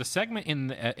that there was a segment in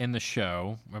the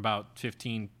show, about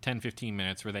 10, 15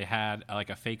 minutes, where they had like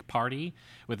a fake party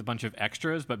with a bunch of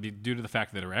extras, but due to the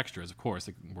fact that they were extras, of course,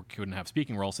 they couldn't have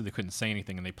speaking roles, so they couldn't say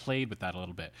anything, and they played with that a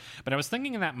little bit. But I was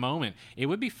thinking in that moment, it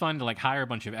would be fun to like hire a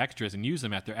bunch of extras and use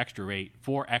them at their extra rate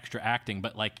for extra acting,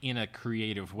 but like in a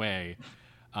creative way.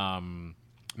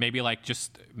 Maybe like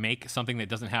just make something that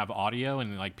doesn't have audio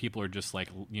and like people are just like,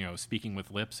 speaking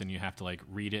with lips and you have to like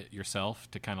read it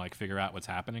yourself to kind of like figure out what's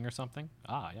happening or something.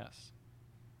 Ah, yes.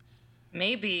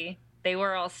 Maybe they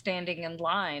were all standing in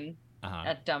line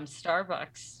at dumb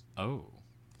Starbucks. Oh,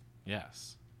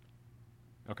 yes.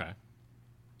 Okay.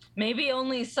 Maybe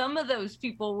only some of those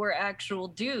people were actual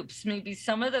dupes. Maybe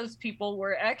some of those people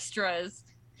were extras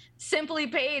simply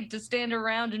paid to stand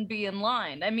around and be in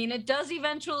line. I mean, it does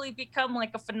eventually become like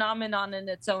a phenomenon in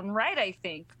its own right, I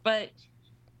think. But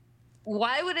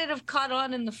why would it have caught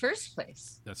on in the first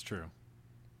place? That's true.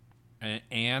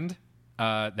 And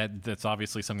that's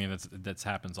obviously something that's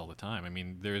happens all the time. I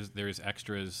mean, there's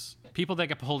extras, people that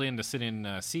get pulled in to sit in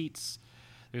seats.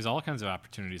 There's all kinds of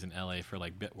opportunities in LA for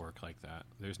like bit work like that.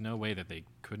 There's no way that they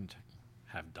couldn't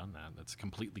have done that. That's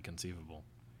completely conceivable.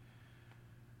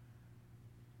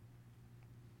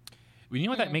 You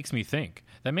know what that makes me think?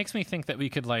 That makes me think that we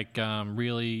could like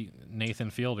really Nathan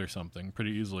Field or something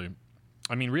pretty easily.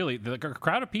 I mean, really, the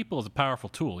crowd of people is a powerful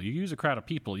tool. You use a crowd of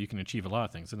people, you can achieve a lot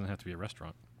of things. It doesn't have to be a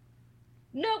restaurant.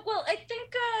 No, well, I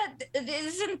think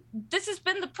this has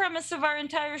been the premise of our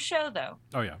entire show, though.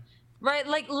 Oh, yeah. Right?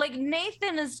 Like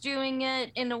Nathan is doing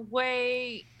it in a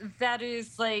way that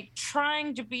is like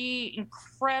trying to be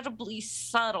incredibly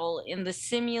subtle in the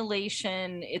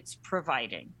simulation it's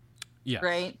providing. Yes.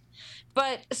 Right?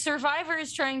 But Survivor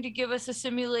is trying to give us a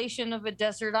simulation of a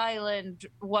desert island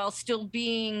while still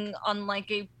being on like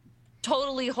a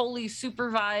totally wholly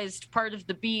supervised part of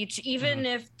the beach, even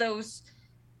if those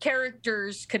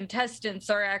contestants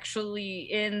are actually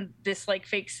in this like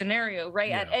fake scenario,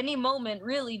 right? At any moment,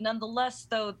 really. Nonetheless,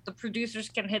 though, the producers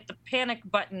can hit the panic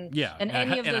button, and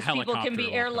any of those people can be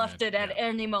airlifted at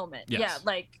any moment. Yes. Yeah,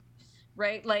 like.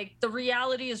 Right, like the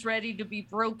reality is ready to be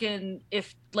broken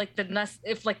if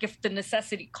the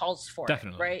necessity calls for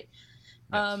Definitely. it, right?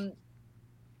 Yes.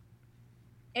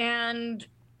 And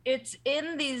it's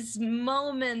in these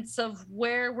moments of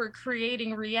where we're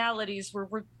creating realities where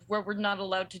we're not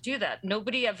allowed to do that.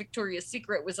 Nobody at Victoria's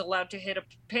Secret was allowed to hit a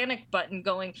panic button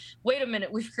going, wait a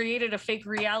minute, we've created a fake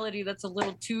reality that's a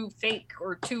little too fake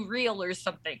or too real or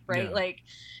something, right? Yeah. Like,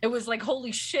 it was like,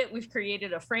 holy shit, we've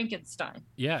created a Frankenstein.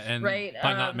 Yeah, and right?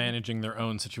 by not managing their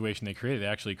own situation they created, they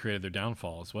actually created their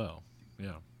downfall as well.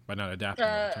 Yeah, by not adapting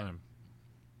all the time.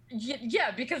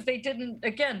 Yeah, because they didn't,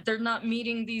 again, they're not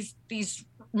meeting these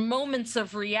moments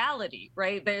of reality,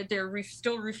 right? They're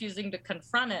still refusing to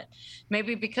confront it,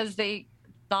 maybe because they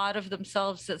thought of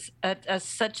themselves as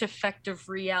such effective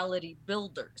reality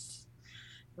builders,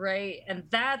 right? And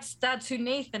that's who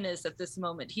Nathan is at this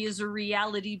moment. He is a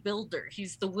reality builder.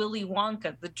 He's the Willy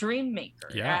Wonka, the dream maker.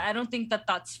 Yeah. I don't think that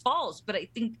that's false, but I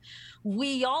think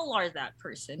we all are that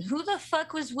person. Who the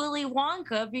fuck was Willy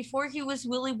Wonka before he was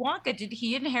Willy Wonka? Did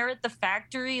he inherit the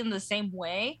factory in the same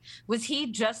way? Was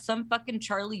he just some fucking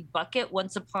Charlie Bucket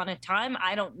once upon a time?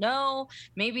 I don't know.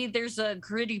 Maybe there's a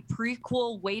gritty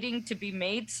prequel waiting to be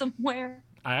made somewhere.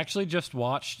 I actually just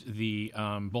watched the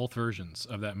both versions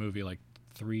of that movie like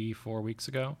 3-4 weeks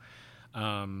ago.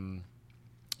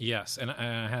 Yes, and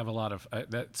I have a lot of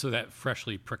that, so that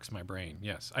freshly pricks my brain.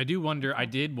 Yes, I did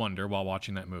wonder while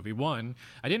watching that movie. One,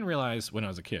 I didn't realize when I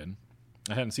was a kid,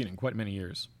 I hadn't seen it in quite many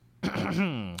years.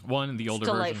 One, the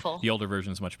older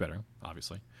version is much better,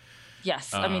 obviously.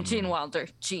 Yes, I mean, Gene Wilder,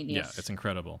 genius. Yeah, it's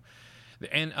incredible.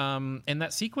 And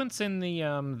that sequence in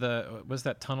the was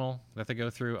that tunnel that they go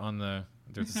through on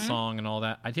there's a song and all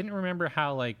that. I didn't remember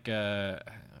how like a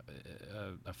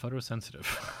photosensitive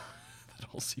that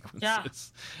whole sequence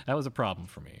is. That was a problem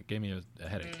for me. It gave me a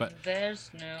headache. But there's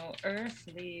no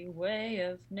earthly way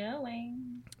of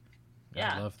knowing.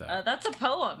 I love that. That's a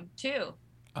poem too.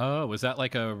 Oh, was that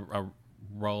like a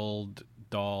Roald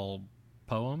Dahl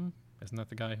poem? Isn't that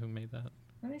the guy who made that?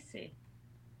 Let me see.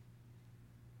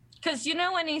 Because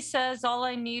when he says, all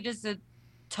I need is a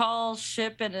tall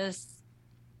ship and a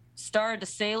star to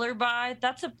sailor by,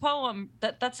 that's a poem.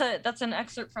 That's an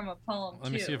excerpt from a poem.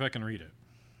 Let me see if I can read it.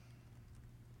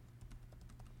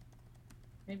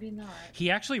 Maybe not.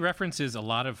 He actually references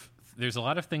there's a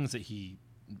lot of things that he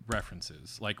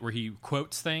references, like where he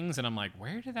quotes things, and I'm like,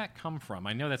 where did that come from?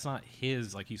 I know that's not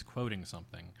his, like he's quoting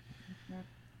something.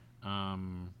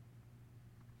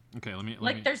 Okay, let me.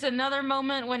 There's another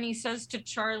moment when he says to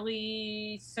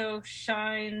Charlie, "So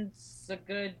shines a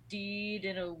good deed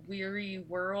in a weary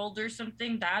world," or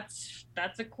something. That's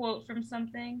a quote from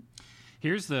something.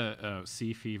 Here's the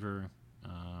sea fever.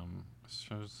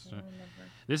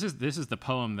 This is the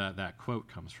poem that quote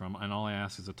comes from. And all I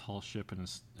ask is a tall ship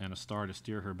and a star to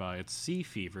steer her by. It's Sea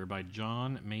Fever by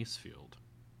John Masefield.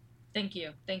 Thank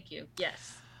you.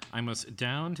 Yes. I must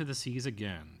down to the seas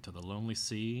again, to the lonely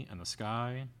sea and the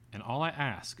sky, and all I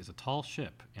ask is a tall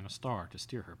ship and a star to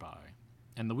steer her by.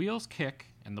 And the wheels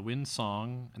kick, and the wind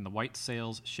song, and the white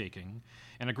sails shaking,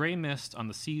 and a gray mist on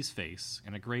the sea's face,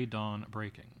 and a gray dawn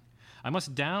breaking. I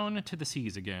must down to the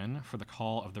seas again, for the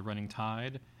call of the running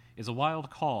tide is a wild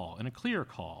call and a clear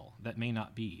call that may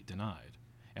not be denied.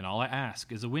 And all I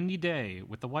ask is a windy day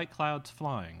with the white clouds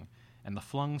flying, and the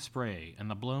flung spray,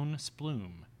 and the blown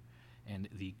splume, and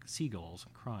the seagulls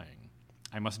crying.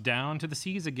 I must down to the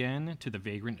seas again, to the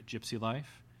vagrant gypsy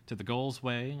life, to the gull's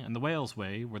way and the whale's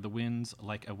way, where the wind's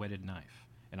like a whetted knife.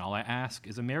 And all I ask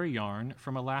is a merry yarn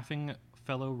from a laughing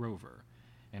fellow rover,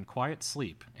 and quiet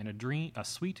sleep, and a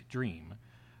sweet dream,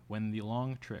 when the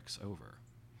long trick's over.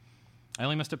 I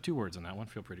only messed up 2 words on that one.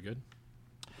 Feel pretty good.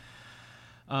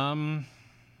 I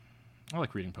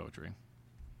like reading poetry.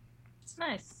 It's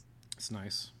nice. It's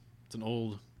an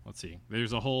old... Let's see.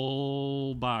 There's a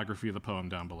whole biography of the poem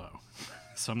down below.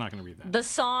 So I'm not going to read that. The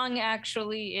song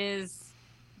actually is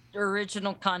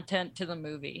original content to the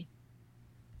movie.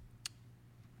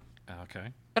 Okay.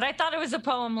 But I thought it was a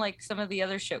poem like some of the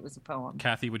other shit was a poem.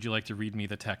 Kathy, would you like to read me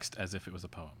the text as if it was a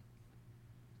poem?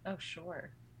 Oh,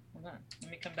 sure. Hold on. Let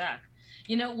me come back.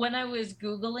 When I was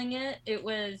Googling it, it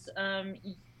was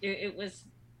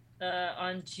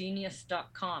on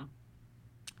genius.com.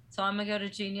 So I'm going to go to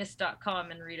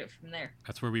genius.com and read it from there.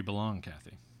 That's where we belong,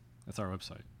 Kathy. That's our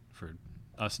website for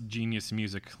us genius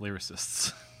music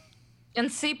lyricists. And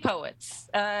sea poets.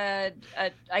 I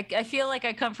feel like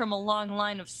I come from a long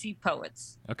line of sea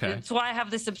poets. Okay. That's why I have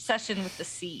this obsession with the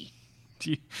sea.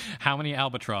 How many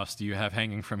albatross do you have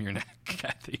hanging from your neck,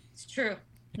 Kathy? It's true.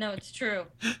 No, it's true.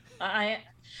 So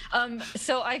when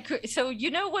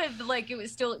it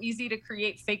was still easy to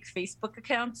create fake Facebook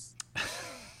accounts?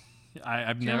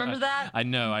 I've Do you never remember that? I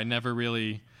know. I never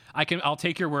really. I'll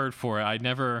take your word for it. I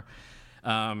never.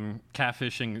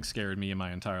 Catfishing scared me in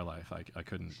my entire life. I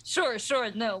couldn't. Sure.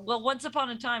 No. Well, once upon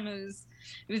a time, it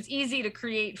was easy to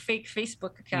create fake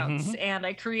Facebook accounts, and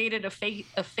I created a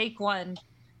fake one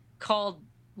called.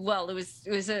 Well, it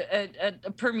was a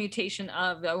permutation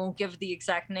of. I won't give the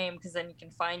exact name because then you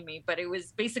can find me. But it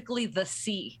was basically the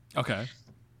Sea. Okay.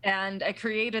 And I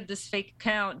created this fake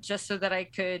account just so that I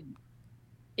could,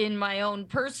 in my own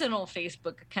personal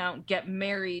Facebook account, get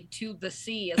married to the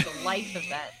sea as a life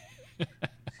event.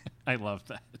 I love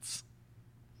that.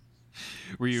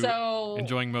 Were you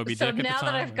enjoying Moby Dick at the time? So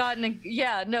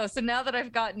now that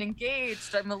I've gotten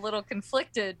engaged, I'm a little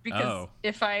conflicted because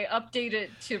if I update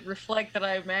it to reflect that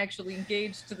I'm actually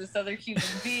engaged to this other human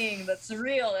being that's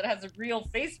real, it has a real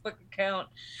Facebook account,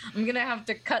 I'm going to have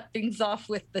to cut things off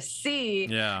with the sea.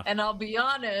 Yeah. And I'll be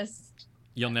honest.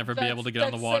 You'll never be able to get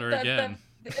on the water again.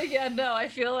 I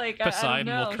feel like Poseidon I don't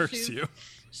know. will curse you.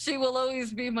 She will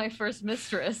always be my first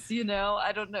mistress,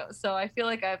 I don't know. So I feel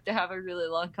like I have to have a really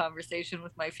long conversation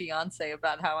with my fiance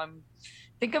about how I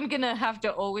think I'm going to have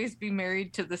to always be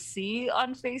married to the sea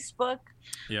on Facebook.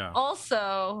 Yeah.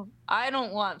 Also, I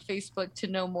don't want Facebook to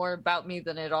know more about me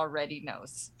than it already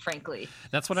knows, frankly.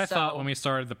 That's what I thought when we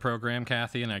started the program,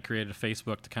 Kathy, and I created a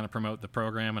Facebook to kind of promote the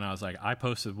program. And I was like, I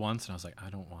posted once and I was like,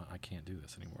 I can't do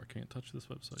this anymore. I can't touch this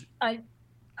website.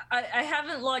 I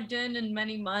haven't logged in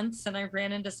many months, and I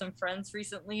ran into some friends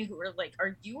recently who were like,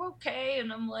 "Are you okay?"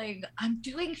 And I'm like, "I'm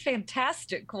doing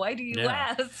fantastic. Why do you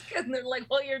ask?" And they're like,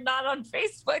 "Well, you're not on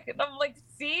Facebook." And I'm like,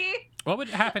 "See? What would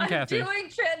happen, Kathy? I'm doing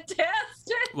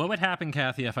fantastic." What would happen,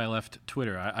 Kathy, if I left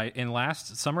Twitter? In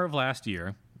summer of last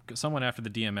year, somewhat after the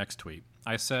DMX tweet,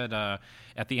 I said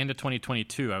at the end of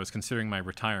 2022, I was considering my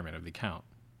retirement of the account.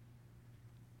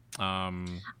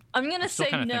 I'm going to say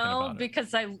no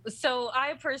because I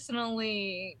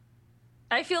personally,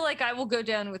 I feel like I will go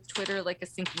down with Twitter like a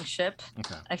sinking ship.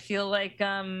 Okay. I feel like,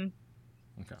 I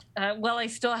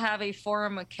still have a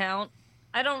forum account.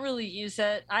 I don't really use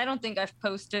it. I don't think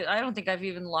I've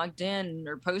even logged in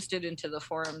or posted into the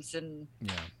forums in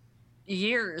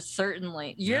years,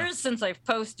 certainly. Years since I've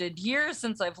posted, years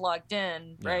since I've logged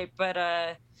in, right? But,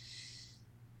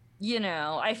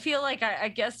 I feel like I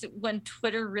guess when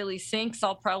Twitter really sinks,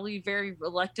 I'll probably very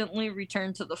reluctantly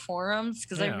return to the forums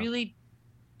because I feel like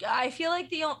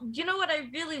what I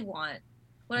really want?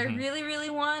 What I really,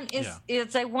 really want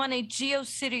is I want a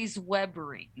GeoCities web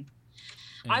ring.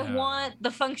 Yeah. I want the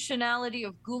functionality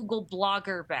of Google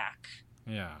Blogger back.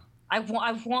 Yeah. I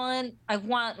want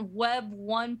Web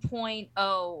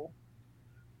 1.0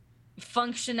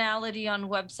 functionality on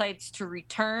websites to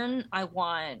return. I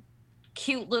want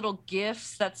cute little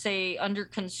GIFs that say under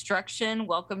construction,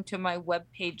 welcome to my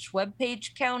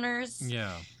webpage counters.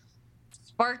 Yeah.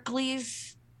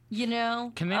 Sparklies, Can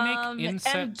they make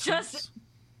inset and just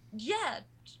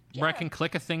where I can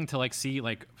click a thing to see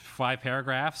 5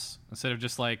 paragraphs instead of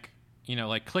just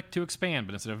click to expand,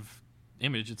 but instead of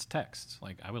image it's text.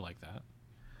 I would like that.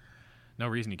 No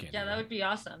reason you can't. Yeah, that would be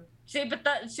awesome.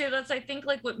 That's I think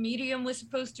what Medium was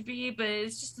supposed to be, but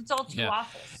it's all too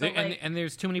awful. So, and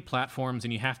there's too many platforms,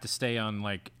 and you have to stay on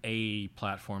a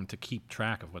platform to keep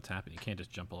track of what's happening. You can't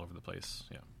just jump all over the place.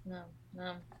 Yeah.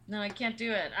 No, I can't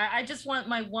do it. I just want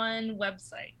my one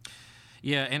website.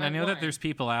 Yeah, and I know that there's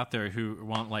people out there who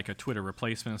want a Twitter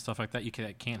replacement and stuff like that.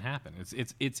 It can't happen.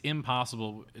 It's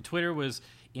impossible. Twitter was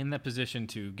in that position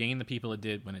to gain the people it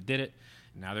did when it did it.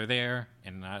 Now they're there,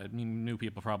 and new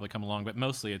people probably come along, but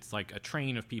mostly it's a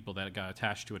train of people that got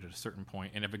attached to it at a certain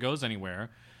point. And if it goes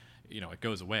anywhere, it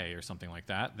goes away or something like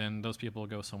that, then those people will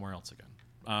go somewhere else again.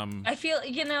 I feel,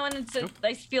 and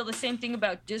I feel the same thing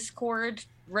about Discord,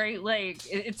 right?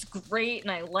 It's great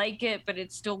and I like it, but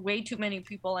it's still way too many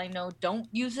people I know don't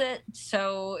use it.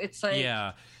 So it's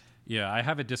yeah, I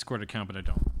have a Discord account, but I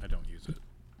don't use it.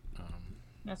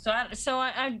 So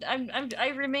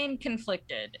I remain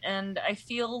conflicted, and I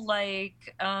feel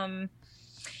like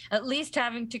at least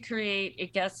having to create a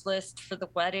guest list for the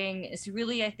wedding is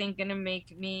really, I think, going to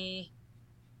make me.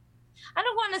 I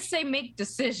don't want to say make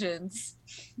decisions.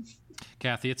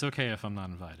 Kathy, it's okay if I'm not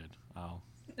invited. Well,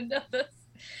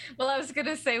 I was going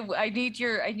to say I need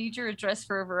your address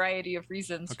for a variety of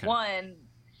reasons. Okay. One,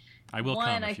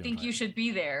 I think you should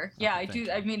be there. Okay, yeah, I do.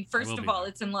 You. I mean, first of all,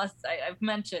 it's in I've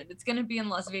mentioned it's going to be in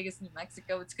Las Vegas, New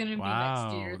Mexico. It's going to be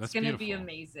next year. It's going to be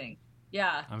amazing.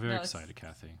 Yeah. I'm very excited,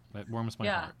 Kathy. That warms my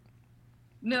heart.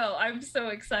 No, I'm so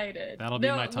excited. That'll be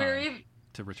my time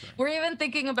to return. We're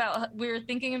thinking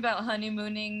about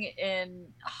honeymooning in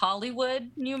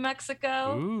Hollywood, New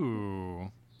Mexico.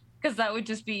 Ooh. because that would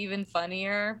just be even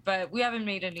funnier. But we haven't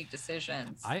made any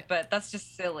decisions. But that's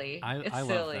just silly. It's I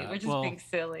silly. love that. We're just being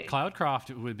silly.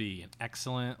 Cloudcroft would be an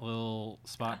excellent little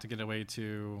spot to get away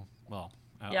to. Well,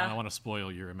 I don't want to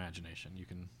spoil your imagination. You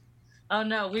can. Oh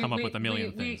no, come up with a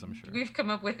million things. I'm sure we've come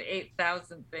up with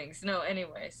 8,000 things. No,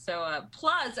 anyway. So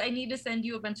plus, I need to send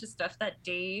you a bunch of stuff that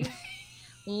Dave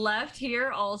left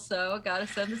here. Also, gotta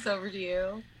send this over to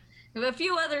you. A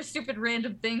few other stupid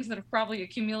random things that have probably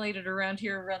accumulated around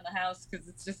here around the house because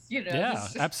it's just, Yeah,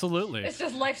 absolutely. It's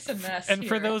just life's a mess. And here.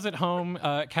 for those at home,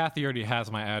 Kathy already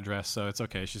has my address, so it's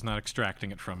okay. She's not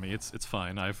extracting it from me. It's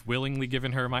fine. I've willingly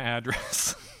given her my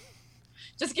address.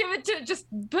 Just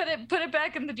put it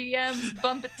back in the DMs,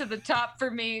 bump it to the top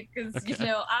for me because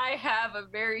I have a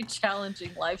very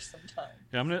challenging life sometimes.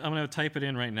 Yeah, I'm gonna type it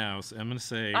in right now. So I'm gonna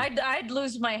say I'd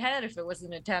lose my head if it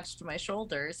wasn't attached to my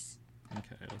shoulders.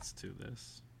 Okay, let's do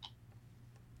this.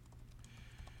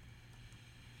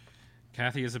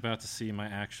 Kathy is about to see my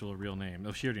actual real name.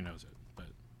 Oh, she already knows it, but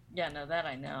yeah, no, that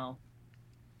I know.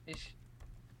 I've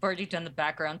already done the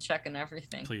background check and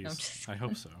everything. Please, I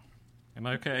hope so. Am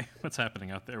I okay? What's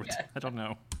happening out there? I don't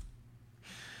know.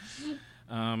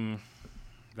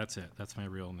 That's it. That's my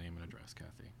real name and address,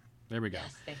 Kathy. There we go.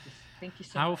 Yes, thank you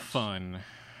so How much. fun.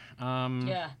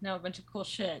 A bunch of cool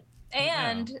shit.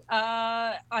 And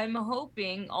I'm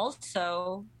hoping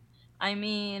also,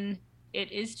 it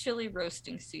is chili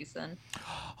roasting season.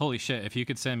 Holy shit, if you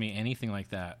could send me anything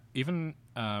like that, even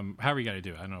however you got to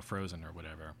do it, I don't know, frozen or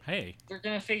whatever. Hey, we're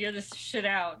gonna figure this shit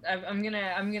out. I'm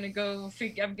gonna go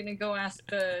ask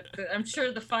I'm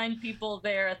sure the fine people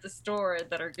there at the store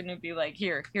that are gonna be like,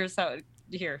 here's how,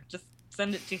 just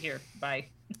send it to here. Bye.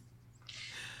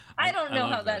 I don't know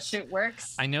how that shit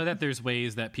works. I know that there's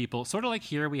ways that people, sort of like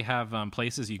here, we have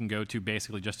places you can go to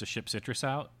basically just to ship citrus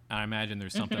out. I imagine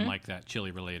there's something like that chili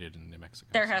related in New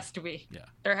Mexico. There has to be. Yeah.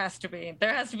 There has to be.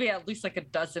 There has to be at least like a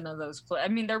dozen of those.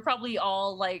 They're probably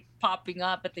all like popping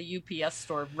up at the UPS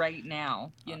store right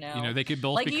now. They could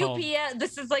both be called UPS.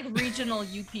 This is like regional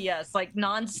UPS, like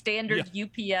non-standard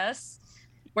UPS.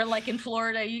 Where, like, in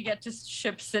Florida, you get to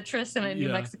ship citrus, and in New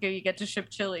Mexico, you get to ship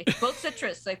chili. Both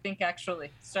citrus, I think, actually.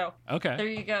 So, there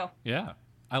you go. Yeah.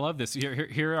 I love this.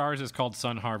 Here ours is called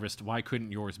Sun Harvest. Why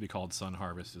couldn't yours be called Sun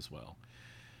Harvest as well?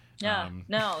 Yeah.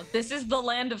 No, this is the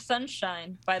land of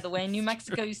sunshine, by the way. New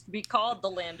Mexico used to be called the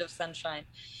land of sunshine.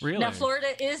 Really? Now,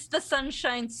 Florida is the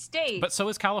sunshine state. But so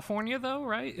is California, though,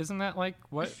 right? Isn't that, like,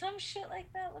 what? Some shit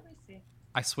like that? Let me see.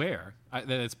 I swear that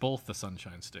it's both the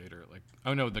Sunshine State or like,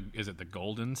 oh no, is it the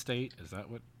Golden State? Is that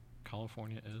what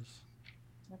California is?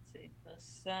 Let's see, the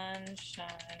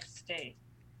Sunshine State,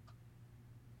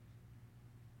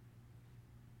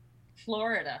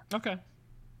 Florida. Okay.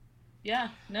 Yeah,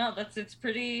 no, it's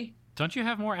pretty. Don't you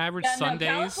have more average Sundays?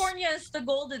 No, California is the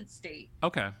Golden State.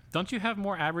 Okay. Don't you have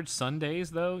more average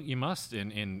Sundays though? You must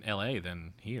in LA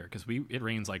than here because it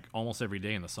rains like almost every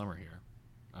day in the summer here.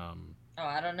 Oh,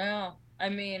 I don't know.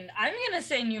 I'm going to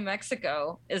say New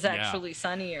Mexico is actually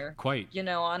sunnier. Quite.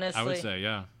 Honestly. I would say,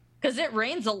 yeah. Because it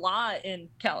rains a lot in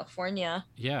California.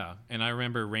 Yeah, and I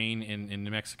remember rain in New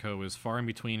Mexico was far in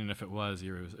between, and if it was,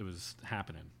 it was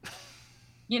happening.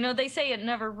 They say it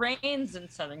never rains in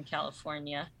Southern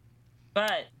California,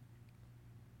 but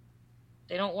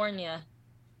they don't warn you.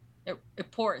 It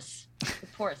pours.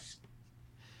 It pours.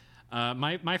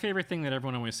 My favorite thing that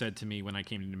everyone always said to me when I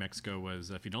came to New Mexico was,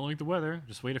 if you don't like the weather,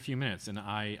 just wait a few minutes. And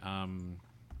I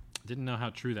didn't know how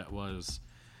true that was.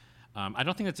 I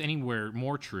don't think that's anywhere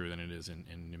more true than it is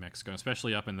in New Mexico,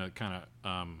 especially up in the kind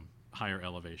of higher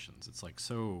elevations. It's like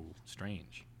so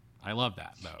strange. I love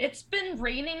that, though. It's been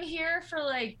raining here for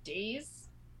like days.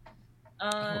 Oh,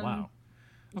 wow.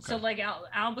 Okay. So like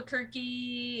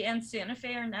Albuquerque and Santa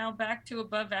Fe are now back to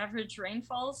above average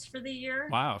rainfalls for the year.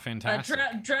 Wow, fantastic.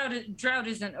 Drought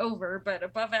isn't over, but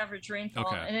above average rainfall.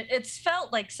 Okay. And it's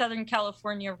felt like Southern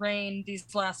California rain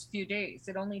these last few days.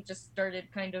 It only just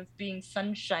started kind of being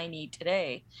sunshiny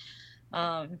today.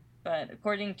 But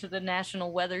according to the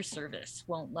National Weather Service,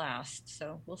 won't last.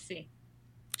 So we'll see.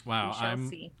 Wow, we shall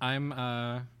see.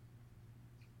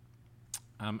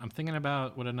 I'm thinking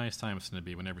about what a nice time it's going to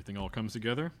be when everything all comes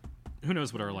together. Who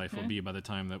knows what our life will be by the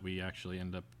time that we actually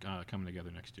end up coming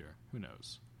together next year? Who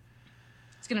knows?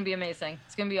 It's going to be amazing.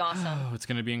 It's going to be awesome. Oh, it's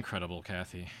going to be incredible,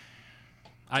 Kathy.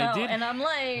 And I'm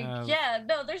like,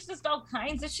 there's just all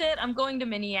kinds of shit. I'm going to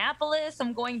Minneapolis.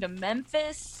 I'm going to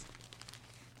Memphis.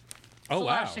 There's a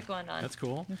lot of shit going on. That's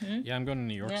cool. Mm-hmm. Yeah, I'm going to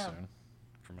New York soon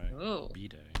for my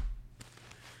B-Day.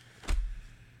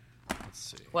 Let's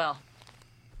see. Well,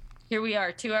 here we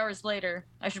are, 2 hours later.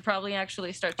 I should probably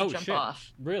actually start to jump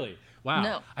off. Really? Wow.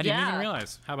 No. I didn't even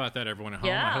realize. How about that, everyone at home?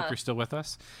 Yeah. I hope you're still with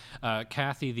us.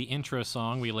 Kathy, the intro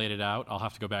song, we laid it out. I'll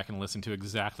have to go back and listen to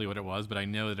exactly what it was, but I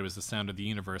know that it was the sound of the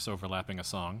universe overlapping a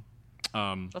song.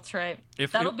 That's right.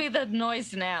 That'll be the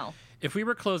noise now. If we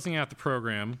were closing out the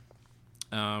program,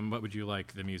 what would you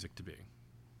like the music to be?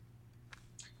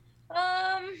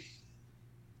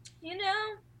 You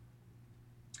know,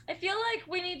 I feel like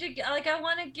we need to, like, I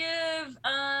want to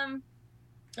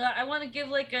give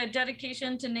like a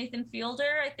dedication to Nathan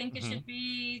Fielder. I think it should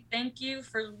be thank you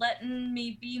for letting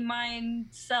me be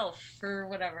myself or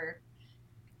whatever.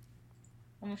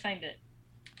 I'm gonna find it.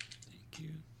 Thank you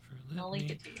for I'll link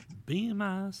it to you. Be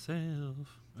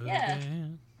myself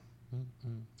again.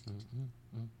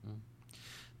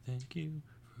 Thank you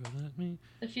for letting me.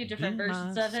 A few different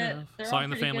versions of it. They're Sly all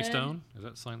and the pretty Family good. Stone? Is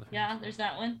that Sly and the Family Stone? Yeah, there's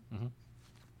that one.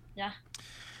 Yeah.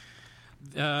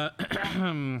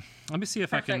 Let me see if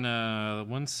Perfect. I can.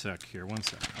 One sec.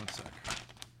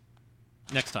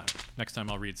 Next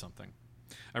time I'll read something.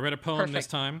 I read a poem this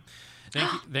time.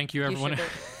 Thank you, everyone.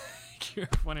 Thank you,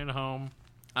 everyone at home.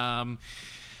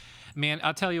 Man,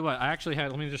 I'll tell you what. I actually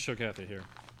had. Let me just show Kathy here.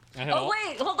 Wait,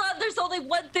 hold on. There's only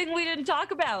one thing we didn't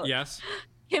talk about. Yes.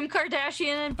 Kim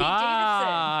Kardashian and Pete Davidson.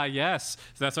 Ah, yes.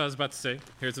 So that's what I was about to say.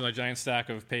 Here's my giant stack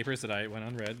of papers that I went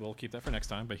unread. We'll keep that for next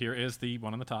time. But here is the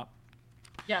one on the top.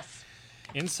 Yes.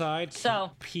 Inside,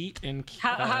 so Pete and...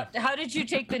 How did you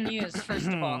take the news, first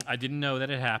of all? I didn't know that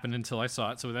it happened until I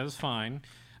saw it, so that was fine.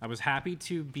 I was happy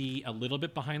to be a little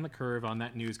bit behind the curve on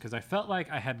that news because I felt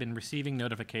like I had been receiving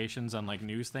notifications on like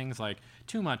news things like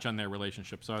too much on their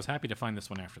relationship, so I was happy to find this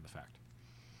one after the fact.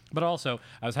 But also,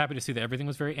 I was happy to see that everything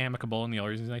was very amicable, and the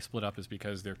only reason they split up is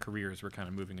because their careers were kind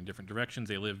of moving in different directions.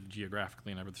 They live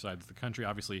geographically on other sides of the country.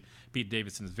 Obviously, Pete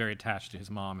Davidson is very attached to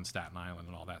his mom in Staten Island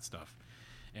and all that stuff.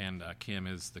 And Kim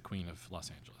is the queen of Los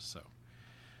Angeles. So,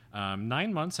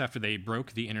 9 months after they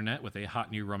broke the internet with a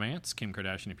hot new romance, Kim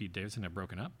Kardashian and Pete Davidson have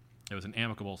broken up. It was an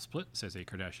amicable split, says a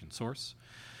Kardashian source.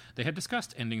 They had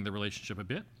discussed ending the relationship a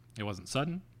bit. It wasn't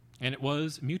sudden, and it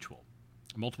was mutual.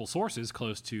 Multiple sources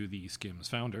close to the Skims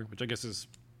founder, which I guess is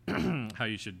how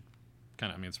you should kind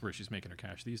of, I mean, it's where she's making her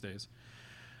cash these days.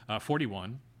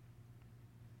 41,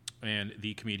 and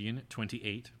the comedian,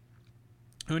 28,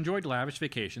 who enjoyed lavish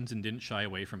vacations and didn't shy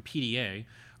away from PDA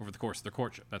over the course of their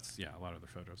courtship. That's, yeah, a lot of their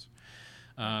photos.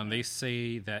 They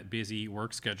say that busy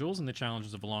work schedules and the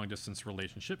challenges of a long-distance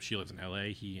relationship, she lives in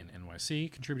LA, he in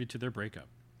NYC, contributed to their breakup.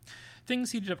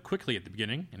 Things heated up quickly at the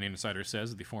beginning. An insider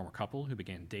says the former couple, who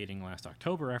began dating last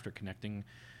October after connecting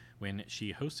when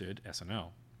she hosted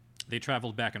SNL. They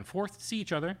traveled back and forth to see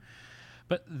each other,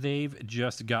 but they've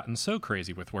just gotten so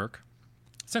crazy with work.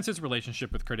 Since his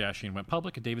relationship with Kardashian went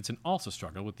public, Davidson also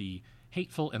struggled with the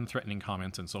hateful and threatening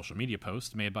comments and social media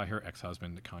posts made by her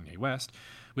ex-husband, Kanye West,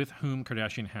 with whom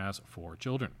Kardashian has 4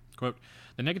 children. Quote,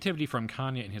 the negativity from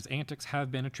Kanye and his antics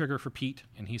have been a trigger for Pete,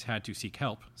 and he's had to seek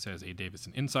help, says a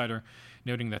Davidson insider,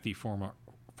 noting that the former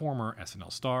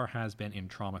SNL star has been in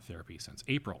trauma therapy since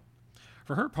April.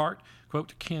 For her part,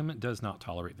 quote, Kim does not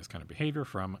tolerate this kind of behavior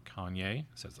from Kanye,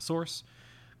 says the source.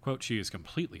 Quote, she is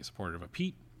completely supportive of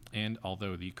Pete, and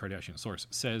although the Kardashian source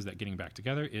says that getting back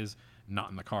together is not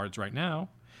in the cards right now,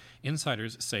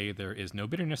 insiders say there is no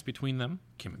bitterness between them.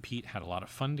 Kim and Pete had a lot of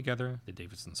fun together, the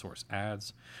Davidson source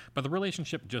adds, but the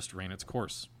relationship just ran its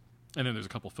course. And then there's a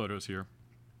couple photos here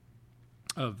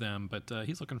of them, but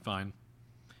he's looking fine.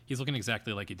 He's looking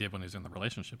exactly like he did when he was in the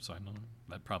relationship, so I know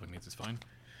that probably means he's fine.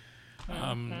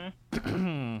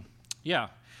 Yeah,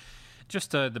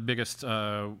 just the biggest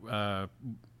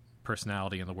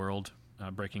personality in the world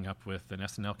breaking up with an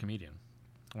SNL comedian.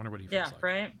 I wonder what he feels like. Yeah,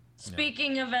 right?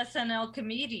 Speaking of SNL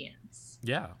comedians.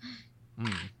 Yeah.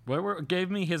 Well, gave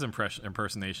me his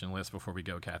impersonation list before we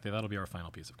go, Kathy. That'll be our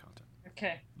final piece of content.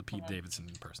 Okay. The Pete Davidson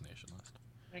impersonation list.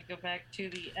 Let me go back to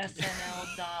the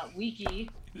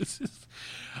SNL.wiki.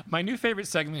 My new favorite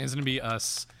segment is going to be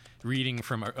us reading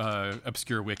from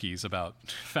obscure wikis about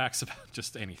facts about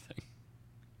just anything.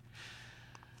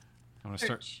 I'm going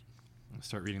to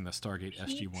start reading the Stargate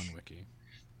SG-1 wiki.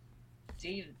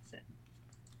 Davidson.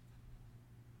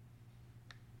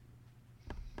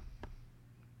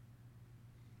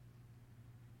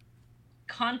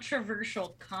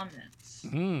 Controversial comments.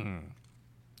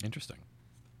 Interesting.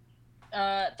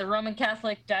 The Roman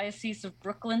Catholic Diocese of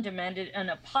Brooklyn demanded an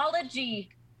apology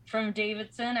from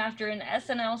Davidson after an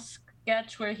SNL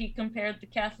sketch where he compared the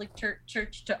Catholic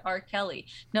Church to R. Kelly.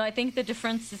 No, I think the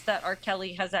difference is that R.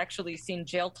 Kelly has actually seen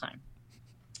jail time.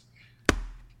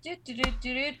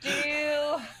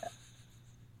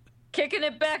 Kicking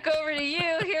it back over to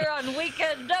you here on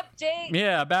Weekend Update.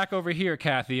 Yeah, back over here,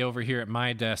 Kathy, over here at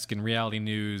my desk in Reality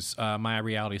News. My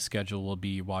reality schedule will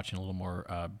be watching a little more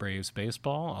Braves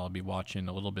baseball. I'll be watching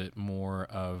a little bit more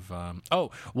of...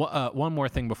 one more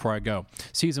thing before I go.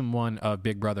 Season 1 of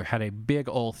Big Brother had a big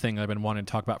old thing that I've been wanting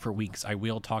to talk about for weeks. I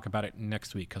will talk about it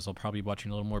next week because I'll probably be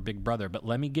watching a little more Big Brother. But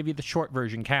let me give you the short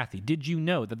version, Kathy. Did you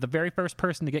know that the very first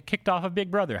person to get kicked off of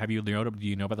Big Brother... Do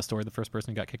you know about the story of the first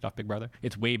person who got kicked off Big Brother?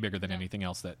 It's way bigger than anything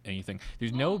else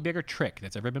there's no bigger trick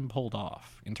that's ever been pulled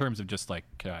off in terms of just like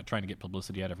trying to get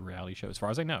publicity out of a reality show, as far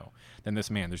as I know, than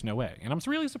this man. There's no way. And I'm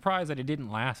really surprised that it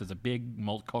didn't last as a big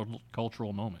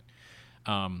multicultural moment.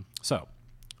 So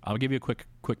I'll give you a quick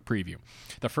preview.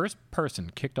 The first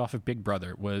person kicked off of Big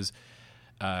Brother was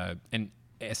an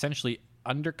essentially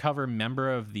undercover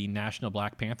member of the National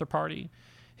Black Panther Party.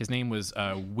 His name was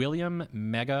William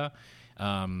Mega.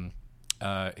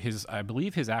 I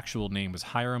believe his actual name was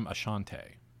Hiram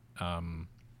Ashante,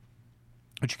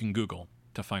 which you can Google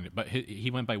to find it. But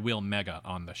he went by Will Mega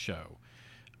on the show.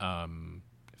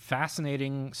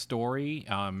 Fascinating story.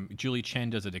 Julie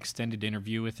Chen does an extended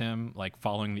interview with him, like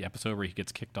following the episode where he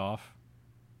gets kicked off.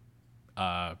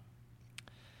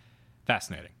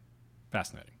 Fascinating.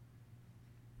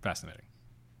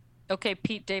 Okay,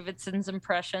 Pete Davidson's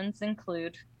impressions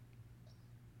include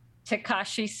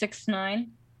Tekashi 6ix9ine.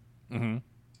 Mm-hmm.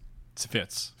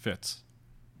 Fits.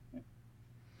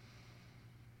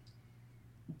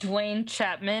 Dwayne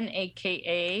Chapman,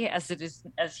 aka as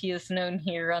he is known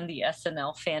here on the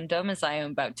SNL fandom, as I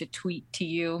am about to tweet to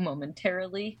you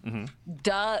momentarily. Mm-hmm.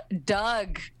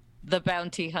 Doug, the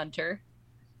bounty hunter.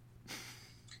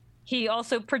 He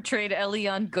also portrayed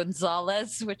Elian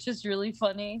Gonzalez, which is really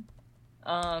funny.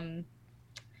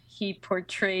 He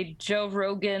portrayed Joe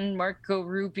Rogan, Marco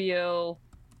Rubio,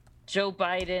 Joe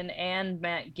Biden, and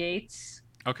Matt Gaetz.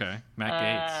 Okay, Matt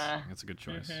Gaetz. That's a good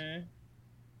choice. Mm-hmm.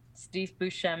 Steve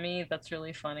Buscemi. That's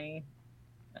really funny.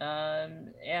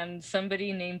 And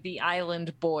somebody named the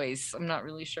Island Boys. I'm not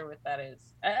really sure what that is.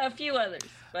 A few others.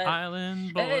 But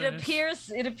Island Boys.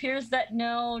 It appears that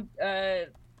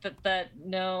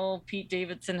no, Pete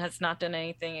Davidson has not done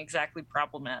anything exactly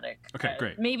problematic. Okay,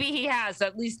 great. Maybe he has.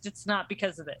 At least it's not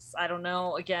because of this. I don't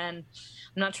know. Again,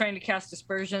 I'm not trying to cast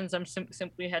aspersions. I'm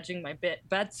simply hedging my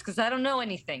bets because I don't know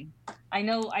anything. I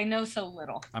know so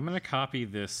little. I'm going to copy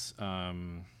this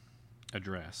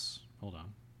address. Hold on.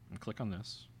 I'm going to click on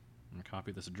this. I'm going to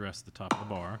copy this address at the top of the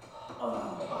bar.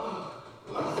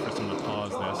 First, I'm going to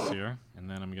pause this here, and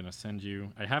then I'm going to send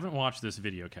you... I haven't watched this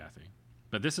video, Kathy.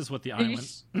 But this is what the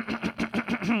island...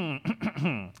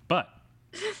 But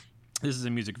this is a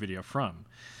music video from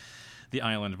the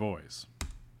Island Boys.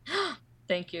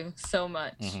 Thank you so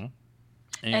much. Mm-hmm.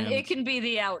 And it can be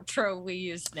the outro we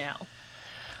use now.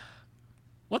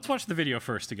 Let's watch the video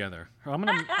first together. I'm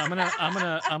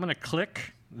gonna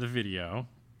click the video.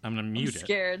 I'm gonna mute it.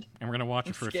 Scared. And we're gonna watch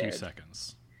it for a few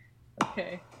seconds.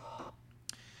 Okay.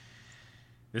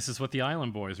 This is what the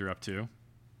Island Boys are up to.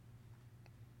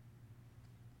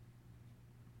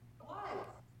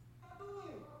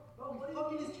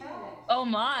 Oh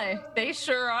my, they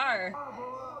sure are.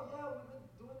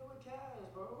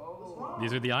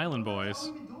 These are the Island Boys. Is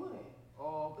that a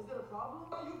problem?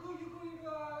 You cool, you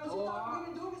guys. What the fuck we've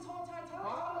been doing this whole entire time?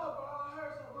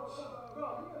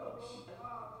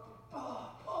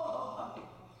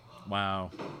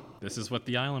 Wow. This is what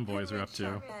the Island Boys are up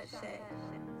to.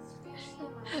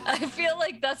 I feel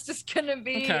like that's just gonna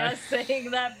be us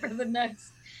saying that for the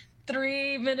next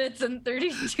 3 minutes and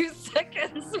 32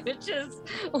 seconds, which is,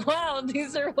 wow,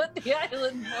 these are what the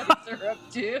Island Boys are up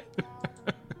to.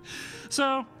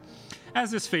 So,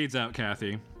 as this fades out,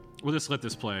 Kathy, we'll just let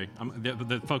this play.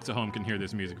 The folks at home can hear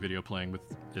this music video playing with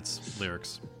its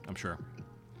lyrics, I'm sure.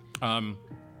 The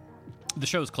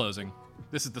show's closing.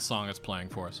 This is the song that's playing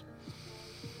for us.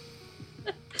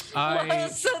 Wow,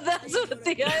 so that's what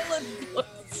the Island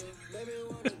Boys...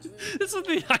 This is what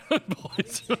the Island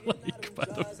Boys are like, by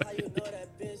the way.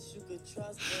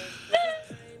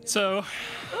 So,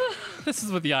 this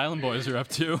is what the Island Boys are up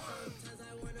to.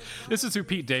 This is who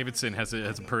Pete Davidson has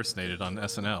impersonated on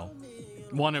SNL.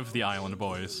 One of the Island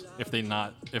Boys, if they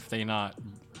not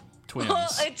twins. Well,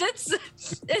 it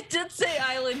did say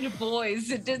Island Boys.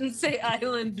 It didn't say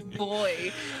Island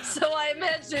Boy. So I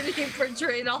imagine he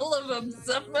portrayed all of them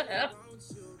somehow.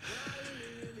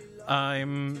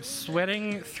 I'm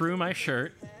sweating through my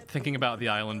shirt, thinking about the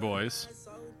Island Boys.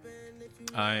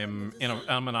 I'm in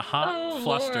a hot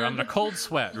fluster. Lord. I'm in a cold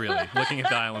sweat, really, looking at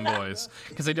the Island Boys,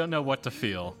 because I don't know what to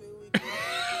feel.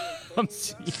 I'm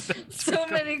seeing so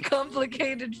many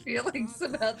complicated feelings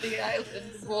about the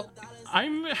Island Boys.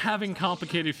 I'm having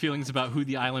complicated feelings about who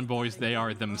the Island Boys they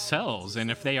are themselves, and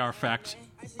if they are, in fact,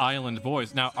 Island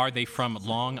Boys. Now, are they from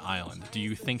Long Island? Do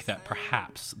you think that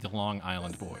perhaps the Long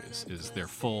Island Boys is their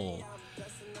full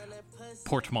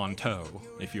portmanteau,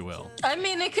 if you will? I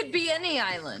mean, it could be any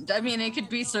island. I mean, it could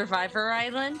be Survivor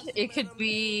Island. It could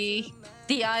be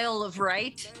the Isle of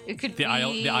Wight. It could be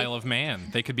the Isle of Man.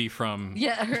 They could be from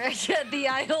right. Yeah, the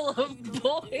Isle of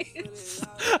Boys.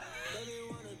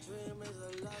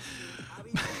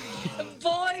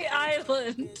 Boy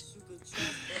Island.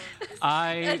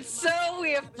 And so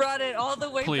we have brought it all the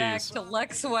way back to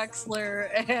Lex Wexler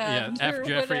and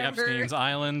Jeffrey whatever. Epstein's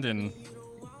Island and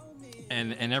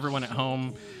everyone at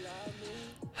home.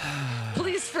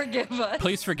 Please forgive us.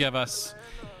 Please forgive us.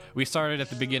 We started at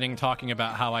the beginning talking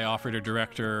about how I offered a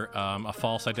director a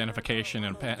false identification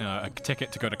and a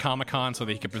ticket to go to Comic-Con so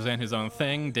that he could present his own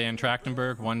thing. Dan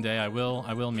Trachtenberg, one day I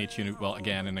will meet you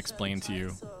again and explain to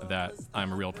you that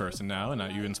I'm a real person now,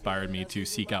 and you inspired me to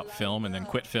seek out film and then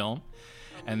quit film,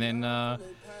 and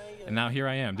now here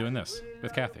I am doing this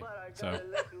with Kathy. So,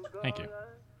 thank you.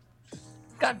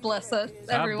 God bless us,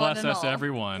 everyone. God bless us,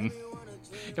 everyone.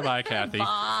 Goodbye, Kathy.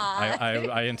 Bye.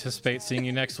 I anticipate seeing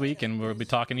you next week, and we'll be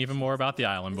talking even more about the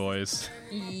Island Boys.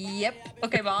 Yep.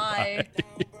 Okay, bye.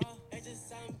 Bye.